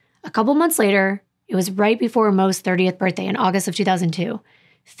happened. A couple months later, it was right before Mo's 30th birthday in August of 2002,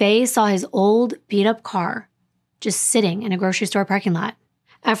 Faye saw his old beat-up car just sitting in a grocery store parking lot.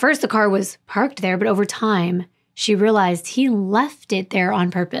 At first, the car was parked there, but over time, she realized he left it there on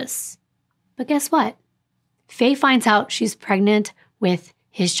purpose. But guess what? Faye finds out she's pregnant with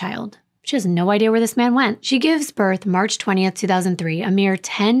his child. She has no idea where this man went. She gives birth March 20th, 2003, a mere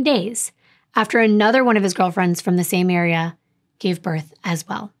 10 days after another one of his girlfriends from the same area gave birth as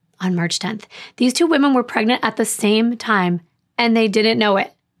well on March 10th. These two women were pregnant at the same time, and they didn't know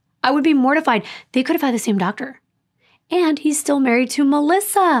it. I would be mortified. They could have had the same doctor. And he's still married to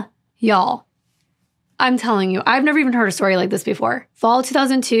Melissa. Y'all, I'm telling you, I've never even heard a story like this before. Fall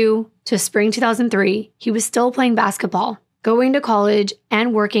 2002 to spring 2003, he was still playing basketball, going to college,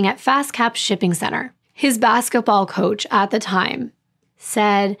 and working at Fast Cap Shipping Center. His basketball coach at the time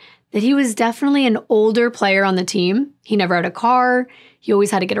said that he was definitely an older player on the team. He never had a car. He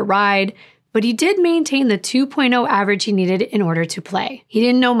always had to get a ride. But he did maintain the 2.0 average he needed in order to play. He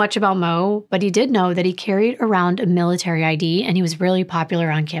didn't know much about Mo, but he did know that he carried around a military ID and he was really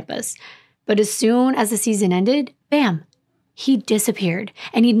popular on campus. But as soon as the season ended, bam, he disappeared.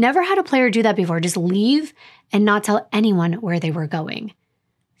 And he'd never had a player do that before, just leave and not tell anyone where they were going.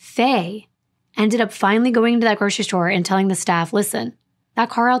 Faye ended up finally going to that grocery store and telling the staff, listen, that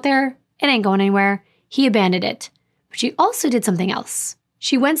car out there, it ain't going anywhere. He abandoned it. But she also did something else.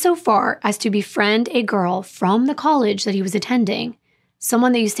 She went so far as to befriend a girl from the college that he was attending,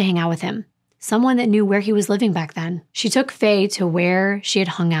 someone that used to hang out with him, someone that knew where he was living back then. She took Faye to where she had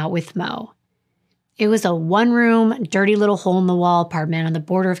hung out with Mo. It was a one-room, dirty little hole-in-the-wall apartment on the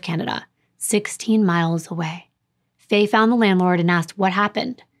border of Canada, 16 miles away. Faye found the landlord and asked what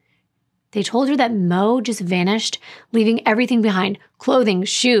happened. They told her that Mo just vanished, leaving everything behind, clothing,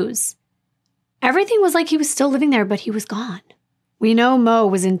 shoes. Everything was like he was still living there, but he was gone. We know Mo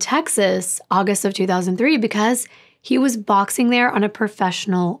was in Texas August of 2003 because he was boxing there on a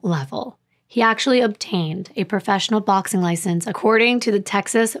professional level. He actually obtained a professional boxing license. According to the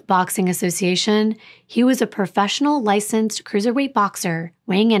Texas Boxing Association, he was a professional licensed cruiserweight boxer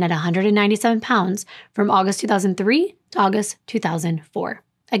weighing in at 197 pounds from August 2003 to August 2004.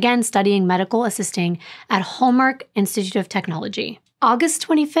 Again, studying medical assisting at Hallmark Institute of Technology. August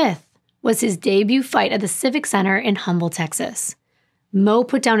 25th was his debut fight at the Civic Center in Humble, Texas. Mo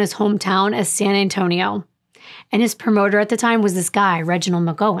put down his hometown as San Antonio. And his promoter at the time was this guy, Reginald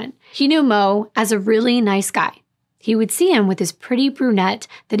McGowan. He knew Mo as a really nice guy. He would see him with his pretty brunette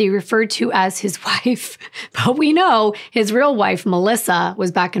that he referred to as his wife. But we know his real wife, Melissa,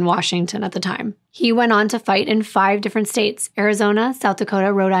 was back in Washington at the time. He went on to fight in 5 different states, Arizona, South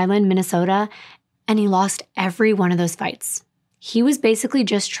Dakota, Rhode Island, Minnesota, and he lost every one of those fights. He was basically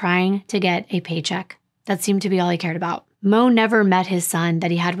just trying to get a paycheck. That seemed to be all he cared about. Mo never met his son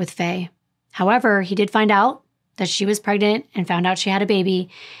that he had with Faye. However, he did find out that she was pregnant and found out she had a baby.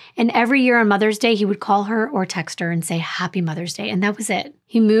 And every year on Mother's Day, he would call her or text her and say, Happy Mother's Day. And that was it.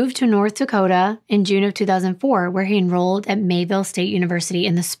 He moved to North Dakota in June of 2004, where he enrolled at Mayville State University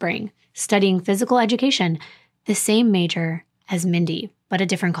in the spring, studying physical education, the same major as Mindy, but a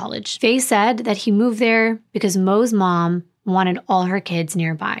different college. Faye said that he moved there because Mo's mom wanted all her kids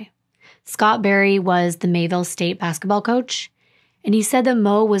nearby. Scott Berry was the Mayville State basketball coach, and he said that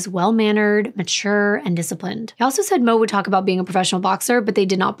Mo was well-mannered, mature, and disciplined. He also said Mo would talk about being a professional boxer, but they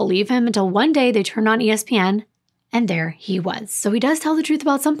did not believe him until one day they turned on ESPN, and there he was. So he does tell the truth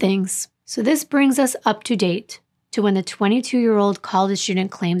about some things. So this brings us up to date to when the 22-year-old college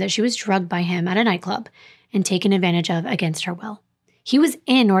student claimed that she was drugged by him at a nightclub and taken advantage of against her will. He was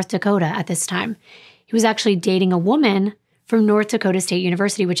in North Dakota at this time. He was actually dating a woman from North Dakota State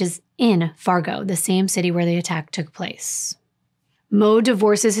University, which is in Fargo, the same city where the attack took place. Mo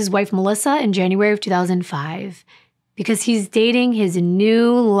divorces his wife Melissa in January of 2005 because he's dating his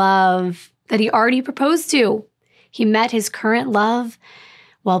new love that he already proposed to. He met his current love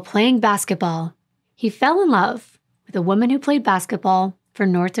while playing basketball. He fell in love with a woman who played basketball for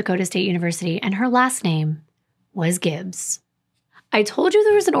North Dakota State University, and her last name was Gibbs. I told you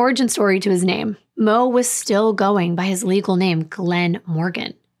there was an origin story to his name. Mo was still going by his legal name, Glenn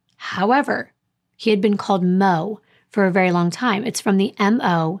Morgan. However, he had been called Mo for a very long time. It's from the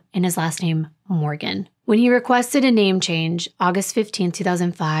M-O in his last name, Morgan. When he requested a name change, August 15,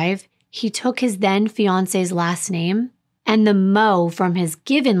 2005, he took his then fiance's last name and the Mo from his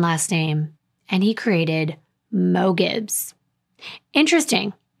given last name, and he created Mo Gibbs.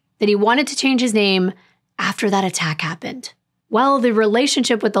 Interesting that he wanted to change his name after that attack happened. Well, the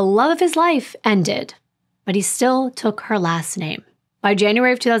relationship with the love of his life ended, but he still took her last name. By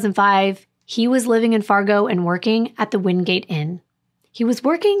January of 2005, he was living in Fargo and working at the Wingate Inn. He was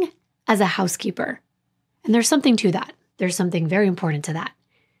working as a housekeeper. And there's something to that. There's something very important to that.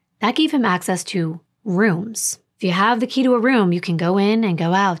 That gave him access to rooms. If you have the key to a room, you can go in and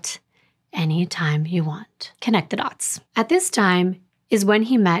go out anytime you want. Connect the dots. At this time is when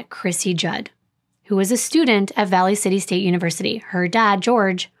he met Chrissy Judd, who was a student at Valley City State University. Her dad,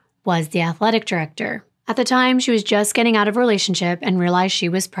 George, was the athletic director. At the time, she was just getting out of a relationship and realized she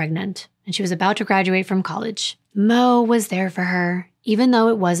was pregnant, and she was about to graduate from college. Mo was there for her, even though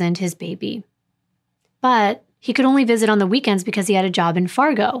it wasn't his baby. But he could only visit on the weekends because he had a job in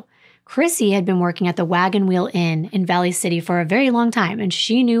Fargo. Chrissy had been working at the Wagon Wheel Inn in Valley City for a very long time, and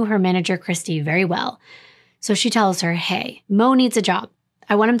she knew her manager, Christy, very well. So she tells her, hey, Mo needs a job.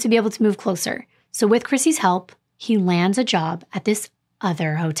 I want him to be able to move closer. So with Chrissy's help, he lands a job at this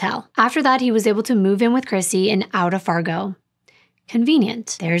other hotel. After that, he was able to move in with Chrissy and out of Fargo.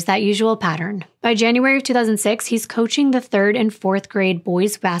 Convenient. There's that usual pattern. By January of 2006, he's coaching the 3rd and 4th grade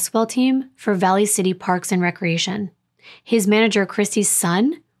boys basketball team for Valley City Parks and Recreation. His manager, Christy's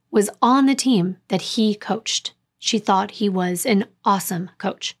son, was on the team that he coached. She thought he was an awesome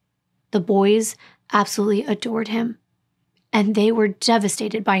coach. The boys absolutely adored him, and they were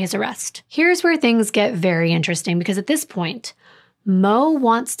devastated by his arrest. Here's where things get very interesting, because at this point, Mo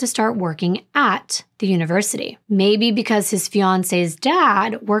wants to start working at the university. Maybe because his fiance's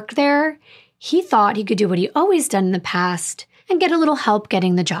dad worked there, he thought he could do what he always done in the past and get a little help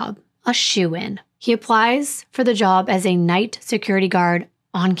getting the job, a shoo-in. He applies for the job as a night security guard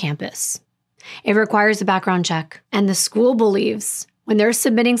on campus. It requires a background check, and the school believes when they're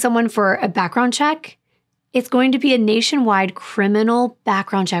submitting someone for a background check, it's going to be a nationwide criminal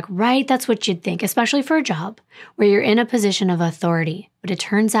background check, right? That's what you'd think, especially for a job where you're in a position of authority. But it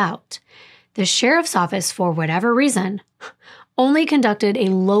turns out the sheriff's office, for whatever reason, only conducted a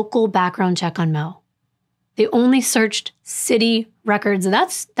local background check on Mo. They only searched city records.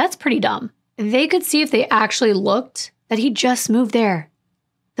 That's pretty dumb. They could see if they actually looked that he just moved there.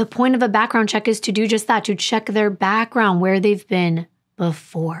 The point of a background check is to do just that, to check their background, where they've been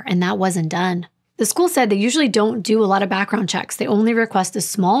before, and that wasn't done. The school said they usually don't do a lot of background checks. They only request a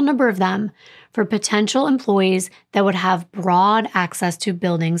small number of them for potential employees that would have broad access to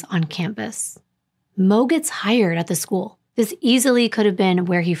buildings on campus. Mo gets hired at the school. This easily could have been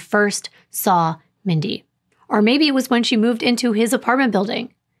where he first saw Mindy. Or maybe it was when she moved into his apartment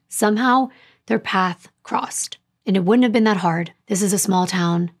building. Somehow, their path crossed. And it wouldn't have been that hard. This is a small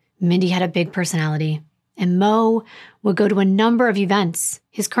town. Mindy had a big personality. And Mo would go to a number of events.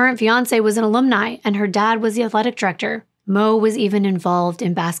 His current fiance was an alumni, and her dad was the athletic director. Mo was even involved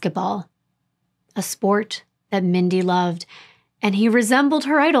in basketball, a sport that Mindy loved, and he resembled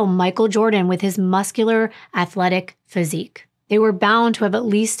her idol, Michael Jordan, with his muscular, athletic physique. They were bound to have at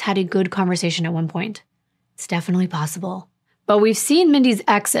least had a good conversation at one point. It's definitely possible. But we've seen Mindy's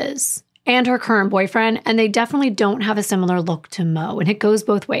exes and her current boyfriend, and they definitely don't have a similar look to Mo, and it goes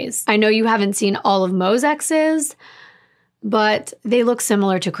both ways. I know you haven't seen all of Mo's exes, but they look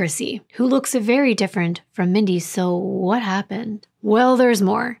similar to Chrissy, who looks very different from Mindy. So what happened? Well, there's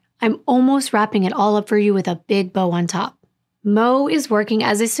more. I'm almost wrapping it all up for you with a big bow on top. Mo is working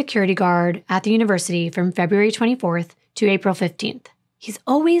as a security guard at the university from February 24th to April 15th. He's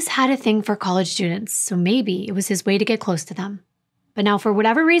always had a thing for college students, so maybe it was his way to get close to them. But now, for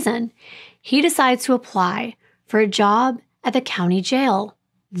whatever reason, he decides to apply for a job at the county jail.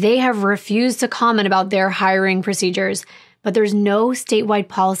 They have refused to comment about their hiring procedures, but there's no statewide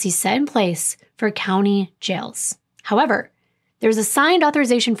policy set in place for county jails. However, there's a signed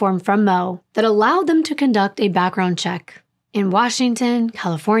authorization form from Mo that allowed them to conduct a background check in Washington,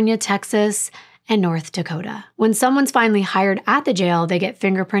 California, Texas, and North Dakota. When someone's finally hired at the jail, they get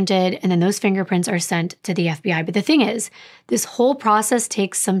fingerprinted, and then those fingerprints are sent to the FBI. But the thing is, this whole process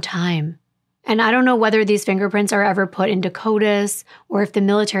takes some time. And I don't know whether these fingerprints are ever put into CODIS or if the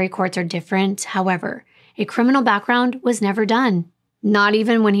military courts are different. However, a criminal background was never done. Not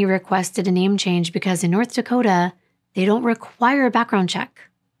even when he requested a name change, because in North Dakota, they don't require a background check.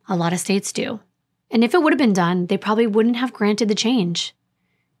 A lot of states do. And if it would have been done, they probably wouldn't have granted the change.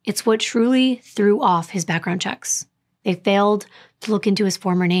 It's what truly threw off his background checks. They failed to look into his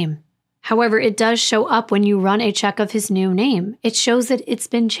former name. However, it does show up when you run a check of his new name. It shows that it's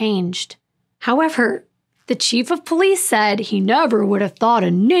been changed. However, the chief of police said he never would have thought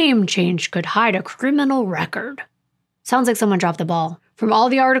a name change could hide a criminal record. Sounds like someone dropped the ball. From all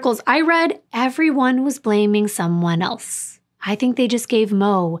the articles I read, everyone was blaming someone else. I think they just gave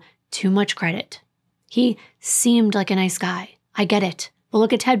Mo too much credit. He seemed like a nice guy. I get it. But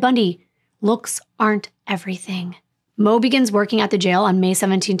look at Ted Bundy. Looks aren't everything. Mo begins working at the jail on May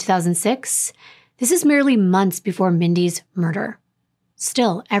 17, 2006. This is merely months before Mindy's murder.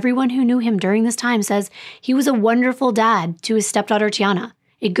 Still, everyone who knew him during this time says he was a wonderful dad to his stepdaughter Tiana,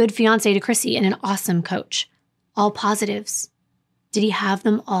 a good fiance to Chrissy, and an awesome coach. All positives. Did he have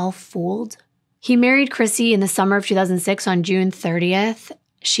them all fooled? He married Chrissy in the summer of 2006 on June 30th.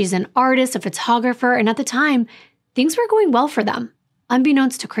 She's an artist, a photographer, and at the time, things were going well for them.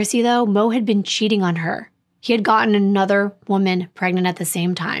 Unbeknownst to Chrissy, though, Mo had been cheating on her. He had gotten another woman pregnant at the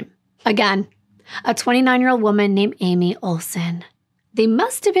same time. Again, a 29-year-old woman named Amy Olsen. They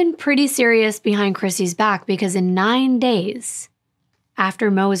must have been pretty serious behind Chrissy's back, because in 9 days after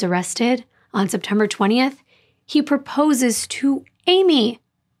Mo was arrested on September 20th, he proposes to Amy,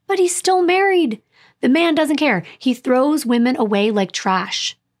 but he's still married. The man doesn't care. He throws women away like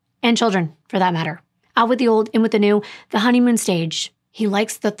trash, and children, for that matter. Out with the old, in with the new, the honeymoon stage. He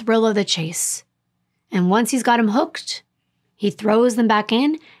likes the thrill of the chase. And once he's got them hooked, he throws them back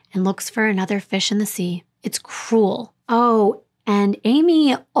in and looks for another fish in the sea. It's cruel. Oh, and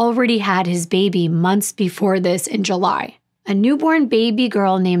Amy already had his baby months before this in July. A newborn baby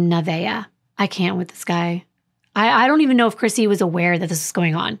girl named Nevaeh. I can't with this guy. I don't even know if Chrissy was aware that this was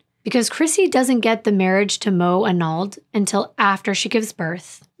going on, because Chrissy doesn't get the marriage to Mo annulled until after she gives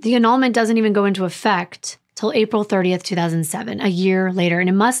birth. The annulment doesn't even go into effect till April 30th, 2007, a year later. And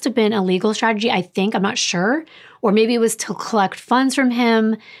it must have been a legal strategy, I think. I'm not sure. Or maybe it was to collect funds from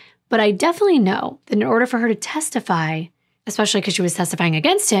him. But I definitely know that in order for her to testify, especially because she was testifying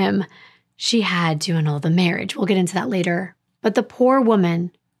against him, she had to annul the marriage. We'll get into that later. But the poor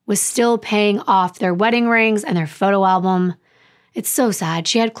woman was still paying off their wedding rings and their photo album. It's so sad.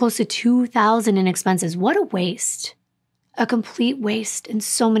 She had close to $2,000 in expenses. What a waste. A complete waste in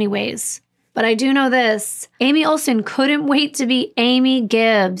so many ways. But I do know this. Amy Olsen couldn't wait to be Amy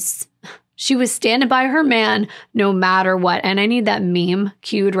Gibbs. She was standing by her man no matter what. And I need that meme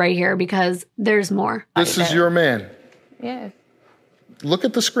cued right here, because there's more. This is your man. Yes. Look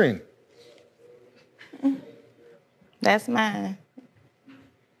at the screen. That's mine.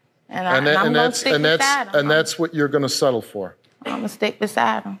 And that's what you're going to settle for. I'm going to stick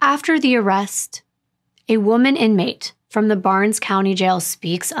beside him. After the arrest, a woman inmate from the Barnes County Jail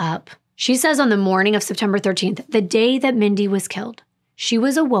speaks up. She says on the morning of September 13th, the day that Mindy was killed, she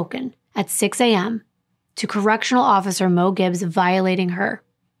was awoken at 6 a.m. to Correctional Officer Mo Gibbs violating her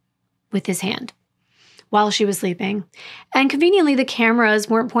with his hand while she was sleeping. And conveniently, the cameras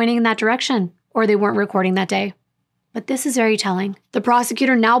weren't pointing in that direction, or they weren't recording that day. But this is very telling. The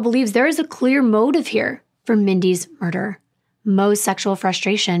prosecutor now believes there is a clear motive here for Mindy's murder. Mo's sexual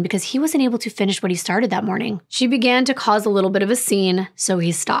frustration, because he wasn't able to finish what he started that morning. She began to cause a little bit of a scene, so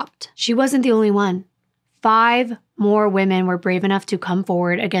he stopped. She wasn't the only one. 5 more women were brave enough to come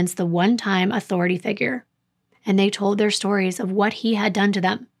forward against the one-time authority figure. And they told their stories of what he had done to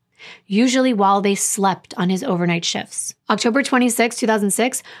them, usually while they slept on his overnight shifts. October 26,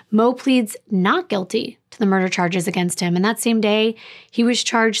 2006, Mo pleads not guilty to the murder charges against him. And that same day, he was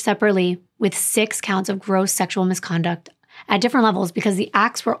charged separately with 6 counts of gross sexual misconduct at different levels, because the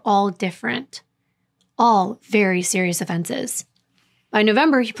acts were all different. All very serious offenses. By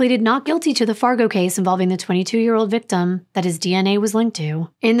November, he pleaded not guilty to the Fargo case involving the 22-year-old victim that his DNA was linked to.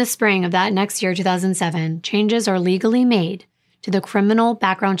 In the spring of that next year, 2007, changes are legally made to the criminal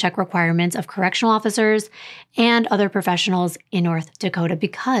background check requirements of correctional officers and other professionals in North Dakota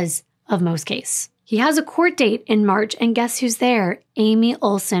because of Mo's case. He has a court date in March, and guess who's there? Amy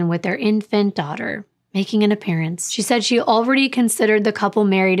Olsen with their infant daughter, making an appearance. She said she already considered the couple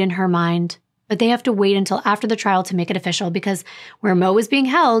married in her mind, but they have to wait until after the trial to make it official, because where Mo is being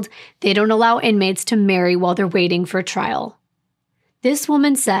held, they don't allow inmates to marry while they're waiting for trial. This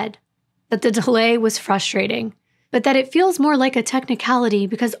woman said that the delay was frustrating, but that it feels more like a technicality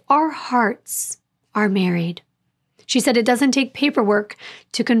because our hearts are married. She said it doesn't take paperwork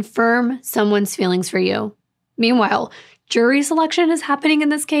to confirm someone's feelings for you. Meanwhile, jury selection is happening in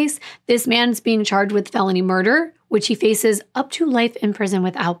this case. This man's being charged with felony murder, which he faces up to life in prison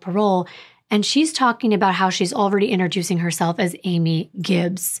without parole. And she's talking about how she's already introducing herself as Amy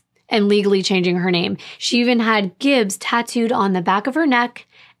Gibbs and legally changing her name. She even had Gibbs tattooed on the back of her neck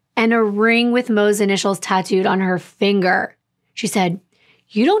and a ring with Mo's initials tattooed on her finger. She said,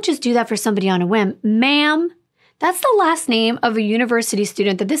 "You don't just do that for somebody on a whim. Ma'am, that's the last name of a university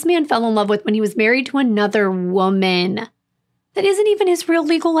student that this man fell in love with when he was married to another woman. That isn't even his real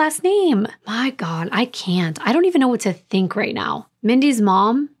legal last name." My God, I can't. I don't even know what to think right now. Mindy's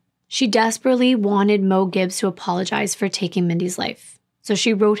mom, she desperately wanted Mo Gibbs to apologize for taking Mindy's life. So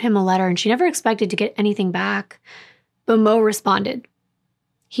she wrote him a letter and she never expected to get anything back. But Mo responded.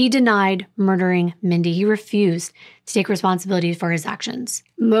 He denied murdering Mindy. He refused to take responsibility for his actions.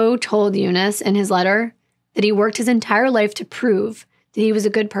 Mo told Eunice in his letter that he worked his entire life to prove that he was a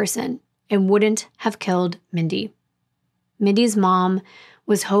good person and wouldn't have killed Mindy. Mindy's mom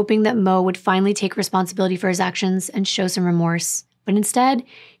was hoping that Mo would finally take responsibility for his actions and show some remorse, but instead,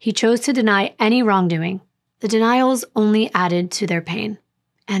 he chose to deny any wrongdoing. The denials only added to their pain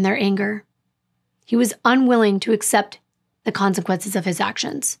and their anger. He was unwilling to accept the consequences of his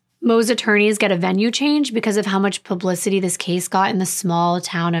actions. Mo's attorneys get a venue change because of how much publicity this case got in the small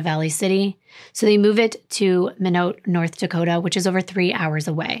town of Valley City. So they move it to Minot, North Dakota, which is over 3 hours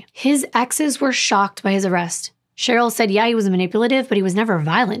away. His exes were shocked by his arrest. Cheryl said, yeah, he was manipulative, but he was never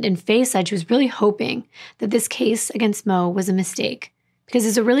violent. And Faye said she was really hoping that this case against Mo was a mistake because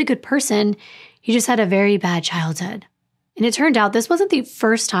he's a really good person. He just had a very bad childhood. And it turned out this wasn't the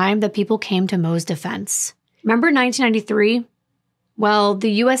first time that people came to Mo's defense. Remember 1993? Well,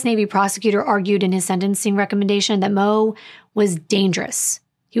 the U.S. Navy prosecutor argued in his sentencing recommendation that Mo was dangerous.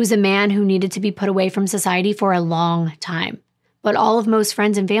 He was a man who needed to be put away from society for a long time. But all of Mo's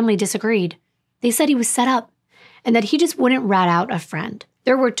friends and family disagreed. They said he was set up and that he just wouldn't rat out a friend.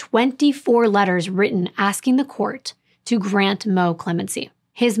 There were 24 letters written asking the court to grant Mo clemency.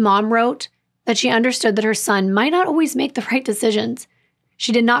 His mom wrote that she understood that her son might not always make the right decisions.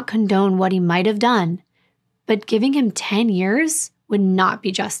 She did not condone what he might have done, but giving him 10 years would not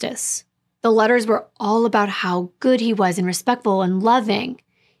be justice. The letters were all about how good he was and respectful and loving.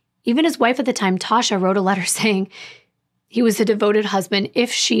 Even his wife at the time, Tasha, wrote a letter saying he was a devoted husband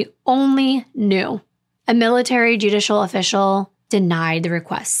if she only knew. A military judicial official denied the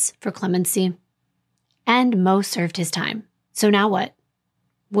requests for clemency, and Mo served his time. So now what?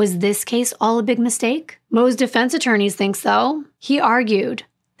 Was this case all a big mistake? Mo's defense attorneys think so. He argued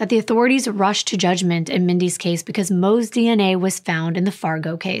that the authorities rushed to judgment in Mindy's case because Mo's DNA was found in the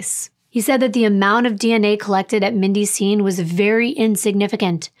Fargo case. He said that the amount of DNA collected at Mindy's scene was very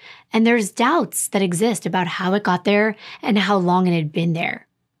insignificant, and there's doubts that exist about how it got there and how long it had been there.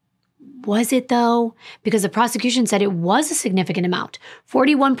 Was it though? Because the prosecution said it was a significant amount,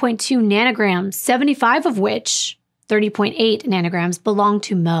 41.2 nanograms, 75 of which, 30.8 nanograms, belonged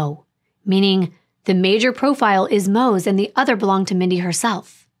to Mo, meaning the major profile is Mo's and the other belonged to Mindy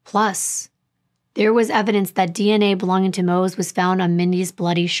herself. Plus, there was evidence that DNA belonging to Mo's was found on Mindy's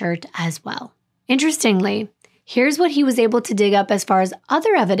bloody shirt as well. Interestingly, here's what he was able to dig up as far as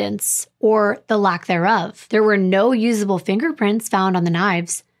other evidence, or the lack thereof. There were no usable fingerprints found on the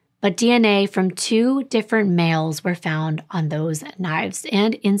knives, but DNA from 2 different males were found on those knives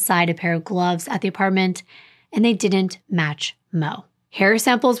and inside a pair of gloves at the apartment, and they didn't match Mo. Hair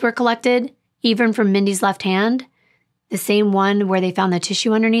samples were collected, even from Mindy's left hand, the same one where they found the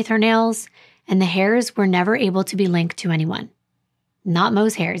tissue underneath her nails, and the hairs were never able to be linked to anyone. Not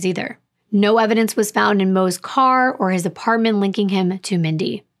Mo's hairs either. No evidence was found in Mo's car or his apartment linking him to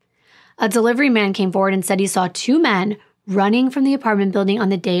Mindy. A delivery man came forward and said he saw 2 men running from the apartment building on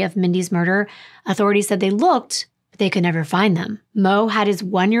the day of Mindy's murder. Authorities said they looked, but they could never find them. Mo had his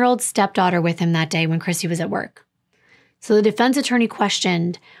 1-year-old stepdaughter with him that day when Chrissy was at work. So the defense attorney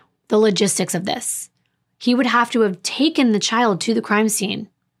questioned the logistics of this. He would have to have taken the child to the crime scene.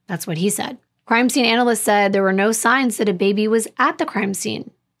 That's what he said. Crime scene analysts said there were no signs that a baby was at the crime scene.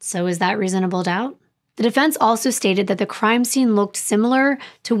 So is that reasonable doubt? The defense also stated that the crime scene looked similar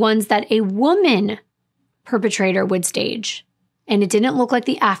to ones that a woman perpetrator would stage, and it didn't look like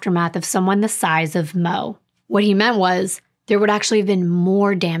the aftermath of someone the size of Mo. What he meant was there would actually have been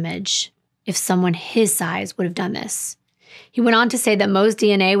more damage if someone his size would have done this. He went on to say that Mo's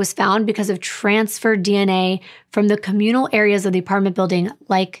DNA was found because of transferred DNA from the communal areas of the apartment building,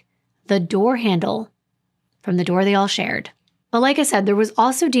 like the door handle from the door they all shared. But like I said, there was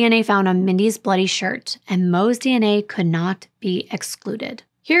also DNA found on Mindy's bloody shirt, and Mo's DNA could not be excluded.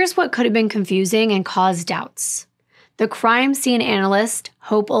 Here's what could have been confusing and caused doubts. The crime scene analyst,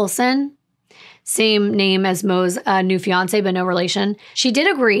 Hope Olson, same name as Mo's new fiance, but no relation, she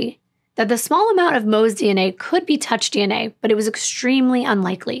did agree that the small amount of Mo's DNA could be touch DNA, but it was extremely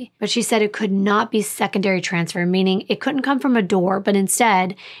unlikely. But she said it could not be secondary transfer, meaning it couldn't come from a door, but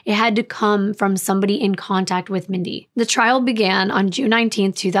instead it had to come from somebody in contact with Mindy. The trial began on June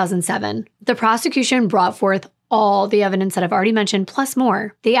 19, 2007. The prosecution brought forth all the evidence that I've already mentioned, plus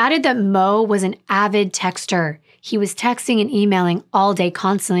more. They added that Mo was an avid texter. He was texting and emailing all day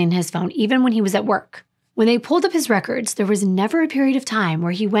constantly on his phone, even when he was at work. When they pulled up his records, there was never a period of time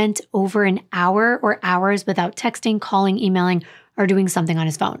where he went over an hour or hours without texting, calling, emailing, or doing something on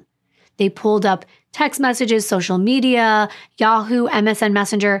his phone. They pulled up text messages, social media, Yahoo, MSN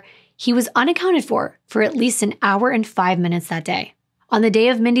Messenger. He was unaccounted for at least an hour and 5 minutes that day. On the day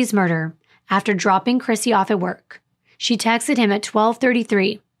of Mindy's murder, after dropping Chrissy off at work, she texted him at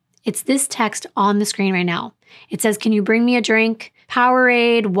 12:33. It's this text on the screen right now. It says, "Can you bring me a drink?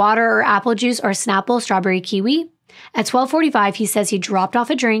 Powerade, water or apple juice, or Snapple, strawberry, kiwi?" At 12:45, he says he dropped off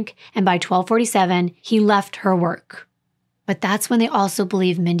a drink, and by 12:47, he left her work. But that's when they also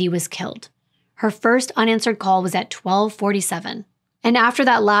believe Mindy was killed. Her first unanswered call was at 12:47. And after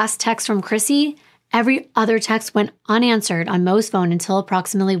that last text from Chrissy, every other text went unanswered on Mo's phone until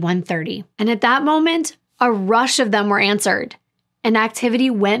approximately 1:30. And at that moment, a rush of them were answered, and activity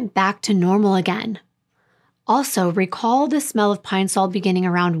went back to normal again. Also, recall the smell of pine sol beginning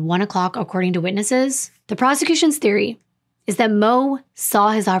around 1 o'clock, according to witnesses? The prosecution's theory is that Mo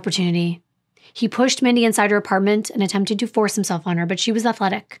saw his opportunity. He pushed Mindy inside her apartment and attempted to force himself on her, but she was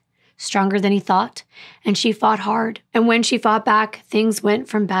athletic, stronger than he thought, and she fought hard. And when she fought back, things went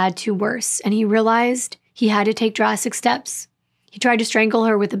from bad to worse, and he realized he had to take drastic steps. He tried to strangle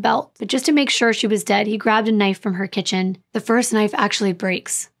her with a belt, but just to make sure she was dead, he grabbed a knife from her kitchen. The first knife actually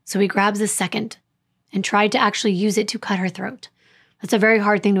breaks, so he grabs the second and tried to actually use it to cut her throat. That's a very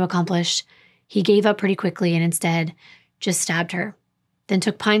hard thing to accomplish. He gave up pretty quickly and instead just stabbed her, then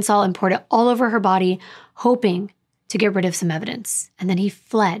took pine sol and poured it all over her body, hoping to get rid of some evidence. And then he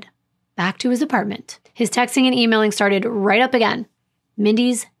fled back to his apartment. His texting and emailing started right up again.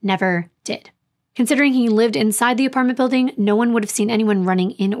 Mindy's never did. Considering he lived inside the apartment building, no one would have seen anyone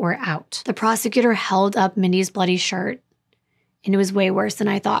running in or out. The prosecutor held up Mindy's bloody shirt, and it was way worse than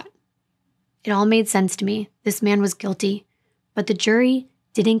I thought. It all made sense to me. This man was guilty, but the jury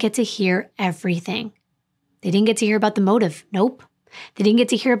didn't get to hear everything. They didn't get to hear about the motive. Nope. They didn't get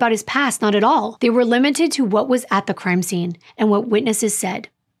to hear about his past. Not at all. They were limited to what was at the crime scene and what witnesses said.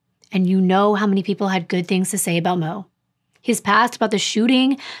 And you know how many people had good things to say about Mo. His past, about the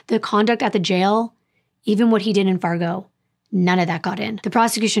shooting, the conduct at the jail, even what he did in Fargo. None of that got in. The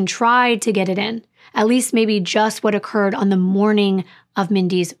prosecution tried to get it in, at least maybe just what occurred on the morning of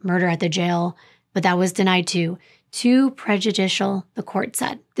Mindy's murder at the jail, but that was denied too. Too prejudicial, the court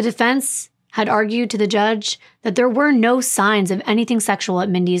said. The defense had argued to the judge that there were no signs of anything sexual at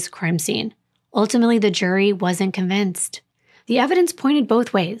Mindy's crime scene. Ultimately, the jury wasn't convinced. The evidence pointed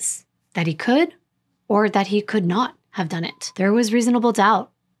both ways, that he could or that he could not have done it. There was reasonable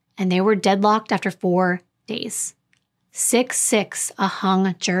doubt, and they were deadlocked after 4 days. 6-6, a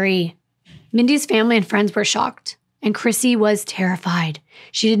hung jury. Mindy's family and friends were shocked, and Chrissy was terrified.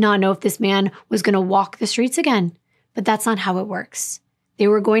 She did not know if this man was going to walk the streets again, but that's not how it works. They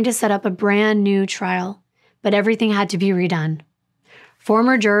were going to set up a brand new trial, but everything had to be redone.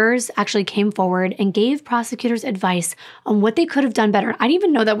 Former jurors actually came forward and gave prosecutors advice on what they could have done better. I didn't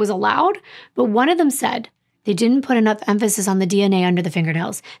even know that was allowed, but one of them said they didn't put enough emphasis on the DNA under the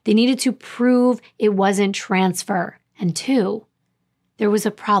fingernails. They needed to prove it wasn't transfer. And 2, there was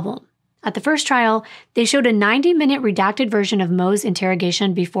a problem. At the first trial, they showed a 90-minute redacted version of Mo's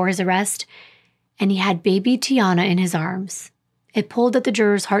interrogation before his arrest, and he had baby Tiana in his arms. It pulled at the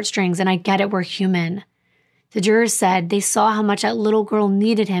jurors' heartstrings, and I get it, we're human. The jurors said they saw how much that little girl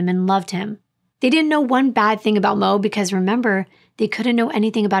needed him and loved him. They didn't know one bad thing about Mo because, remember, they couldn't know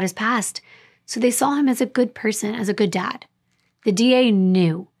anything about his past, so they saw him as a good person, as a good dad. The DA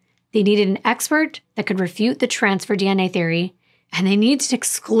knew they needed an expert that could refute the transfer DNA theory, and they needed to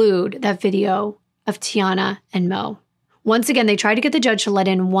exclude that video of Tiana and Mo. Once again, they tried to get the judge to let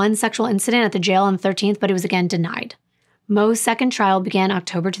in one sexual incident at the jail on the 13th, but it was again denied. Mo's second trial began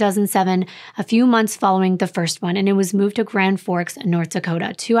October 2007, a few months following the first one, and it was moved to Grand Forks, North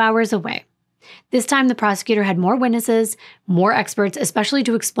Dakota, 2 hours away. This time, the prosecutor had more witnesses, more experts, especially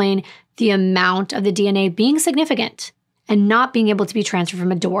to explain the amount of the DNA being significant and not being able to be transferred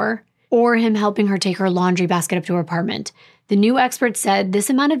from a door, or him helping her take her laundry basket up to her apartment. The new expert said this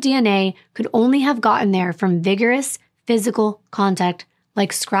amount of DNA could only have gotten there from vigorous physical contact,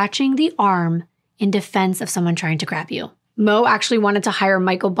 like scratching the arm in defense of someone trying to grab you. Mo actually wanted to hire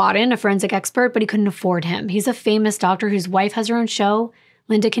Michael Bodden, a forensic expert, but he couldn't afford him. He's a famous doctor whose wife has her own show,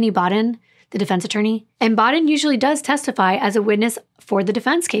 Linda Kinney Bodden, the defense attorney. And Bodden usually does testify as a witness for the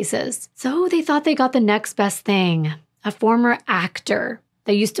defense cases. So they thought they got the next best thing, a former actor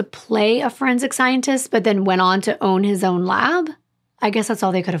that used to play a forensic scientist, but then went on to own his own lab. I guess that's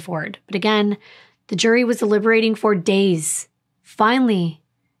all they could afford. But again, the jury was deliberating for days. Finally,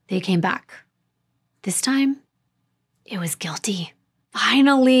 they came back. This time, it was guilty.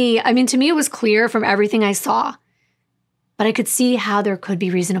 Finally. I mean, to me, it was clear from everything I saw. But I could see how there could be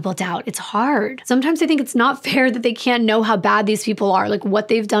reasonable doubt. It's hard. Sometimes I think it's not fair that they can't know how bad these people are, like what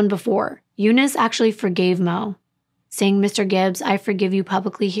they've done before. Eunice actually forgave Mo, saying, "Mr. Gibbs, I forgive you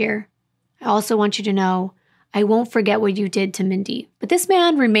publicly here. I also want you to know I won't forget what you did to Mindy." But this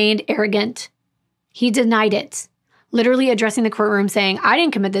man remained arrogant. He denied it, literally addressing the courtroom saying, "I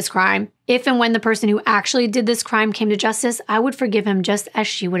didn't commit this crime. If and when the person who actually did this crime came to justice, I would forgive him just as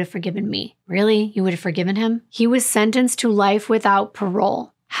she would have forgiven me." Really? You would have forgiven him? He was sentenced to life without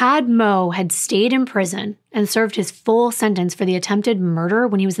parole. Had Mo had stayed in prison and served his full sentence for the attempted murder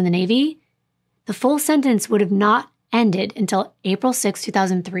when he was in the Navy, the full sentence would have not ended until April 6,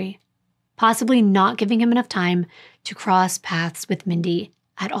 2003, possibly not giving him enough time to cross paths with Mindy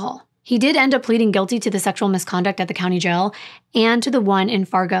at all. He did end up pleading guilty to the sexual misconduct at the county jail and to the one in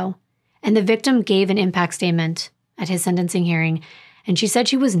Fargo. And the victim gave an impact statement at his sentencing hearing, and she said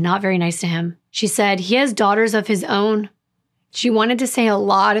she was not very nice to him. She said he has daughters of his own. She wanted to say a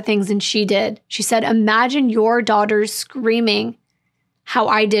lot of things, and she did. She said, "Imagine your daughters screaming how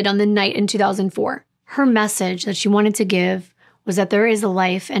I did on the night in 2004. Her message that she wanted to give was that there is a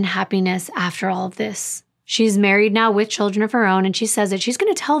life and happiness after all of this. She's married now with children of her own, and she says that she's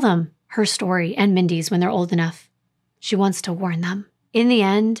going to tell them her story and Mindy's when they're old enough. She wants to warn them." In the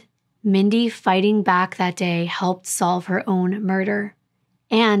end, Mindy fighting back that day helped solve her own murder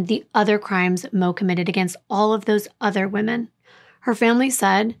and the other crimes Mo committed against all of those other women. Her family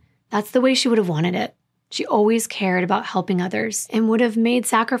said that's the way she would have wanted it. She always cared about helping others and would have made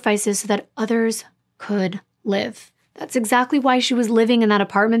sacrifices so that others could live. That's exactly why she was living in that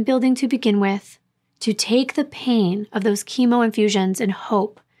apartment building to begin with, to take the pain of those chemo infusions and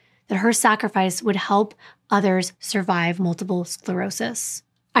hope that her sacrifice would help others survive multiple sclerosis.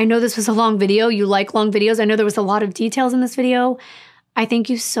 I know this was a long video. You like long videos. I know there was a lot of details in this video. I thank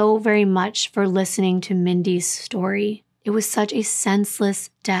you so very much for listening to Mindy's story. It was such a senseless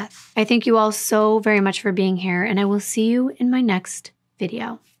death. I thank you all so very much for being here, and I will see you in my next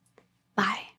video. Bye.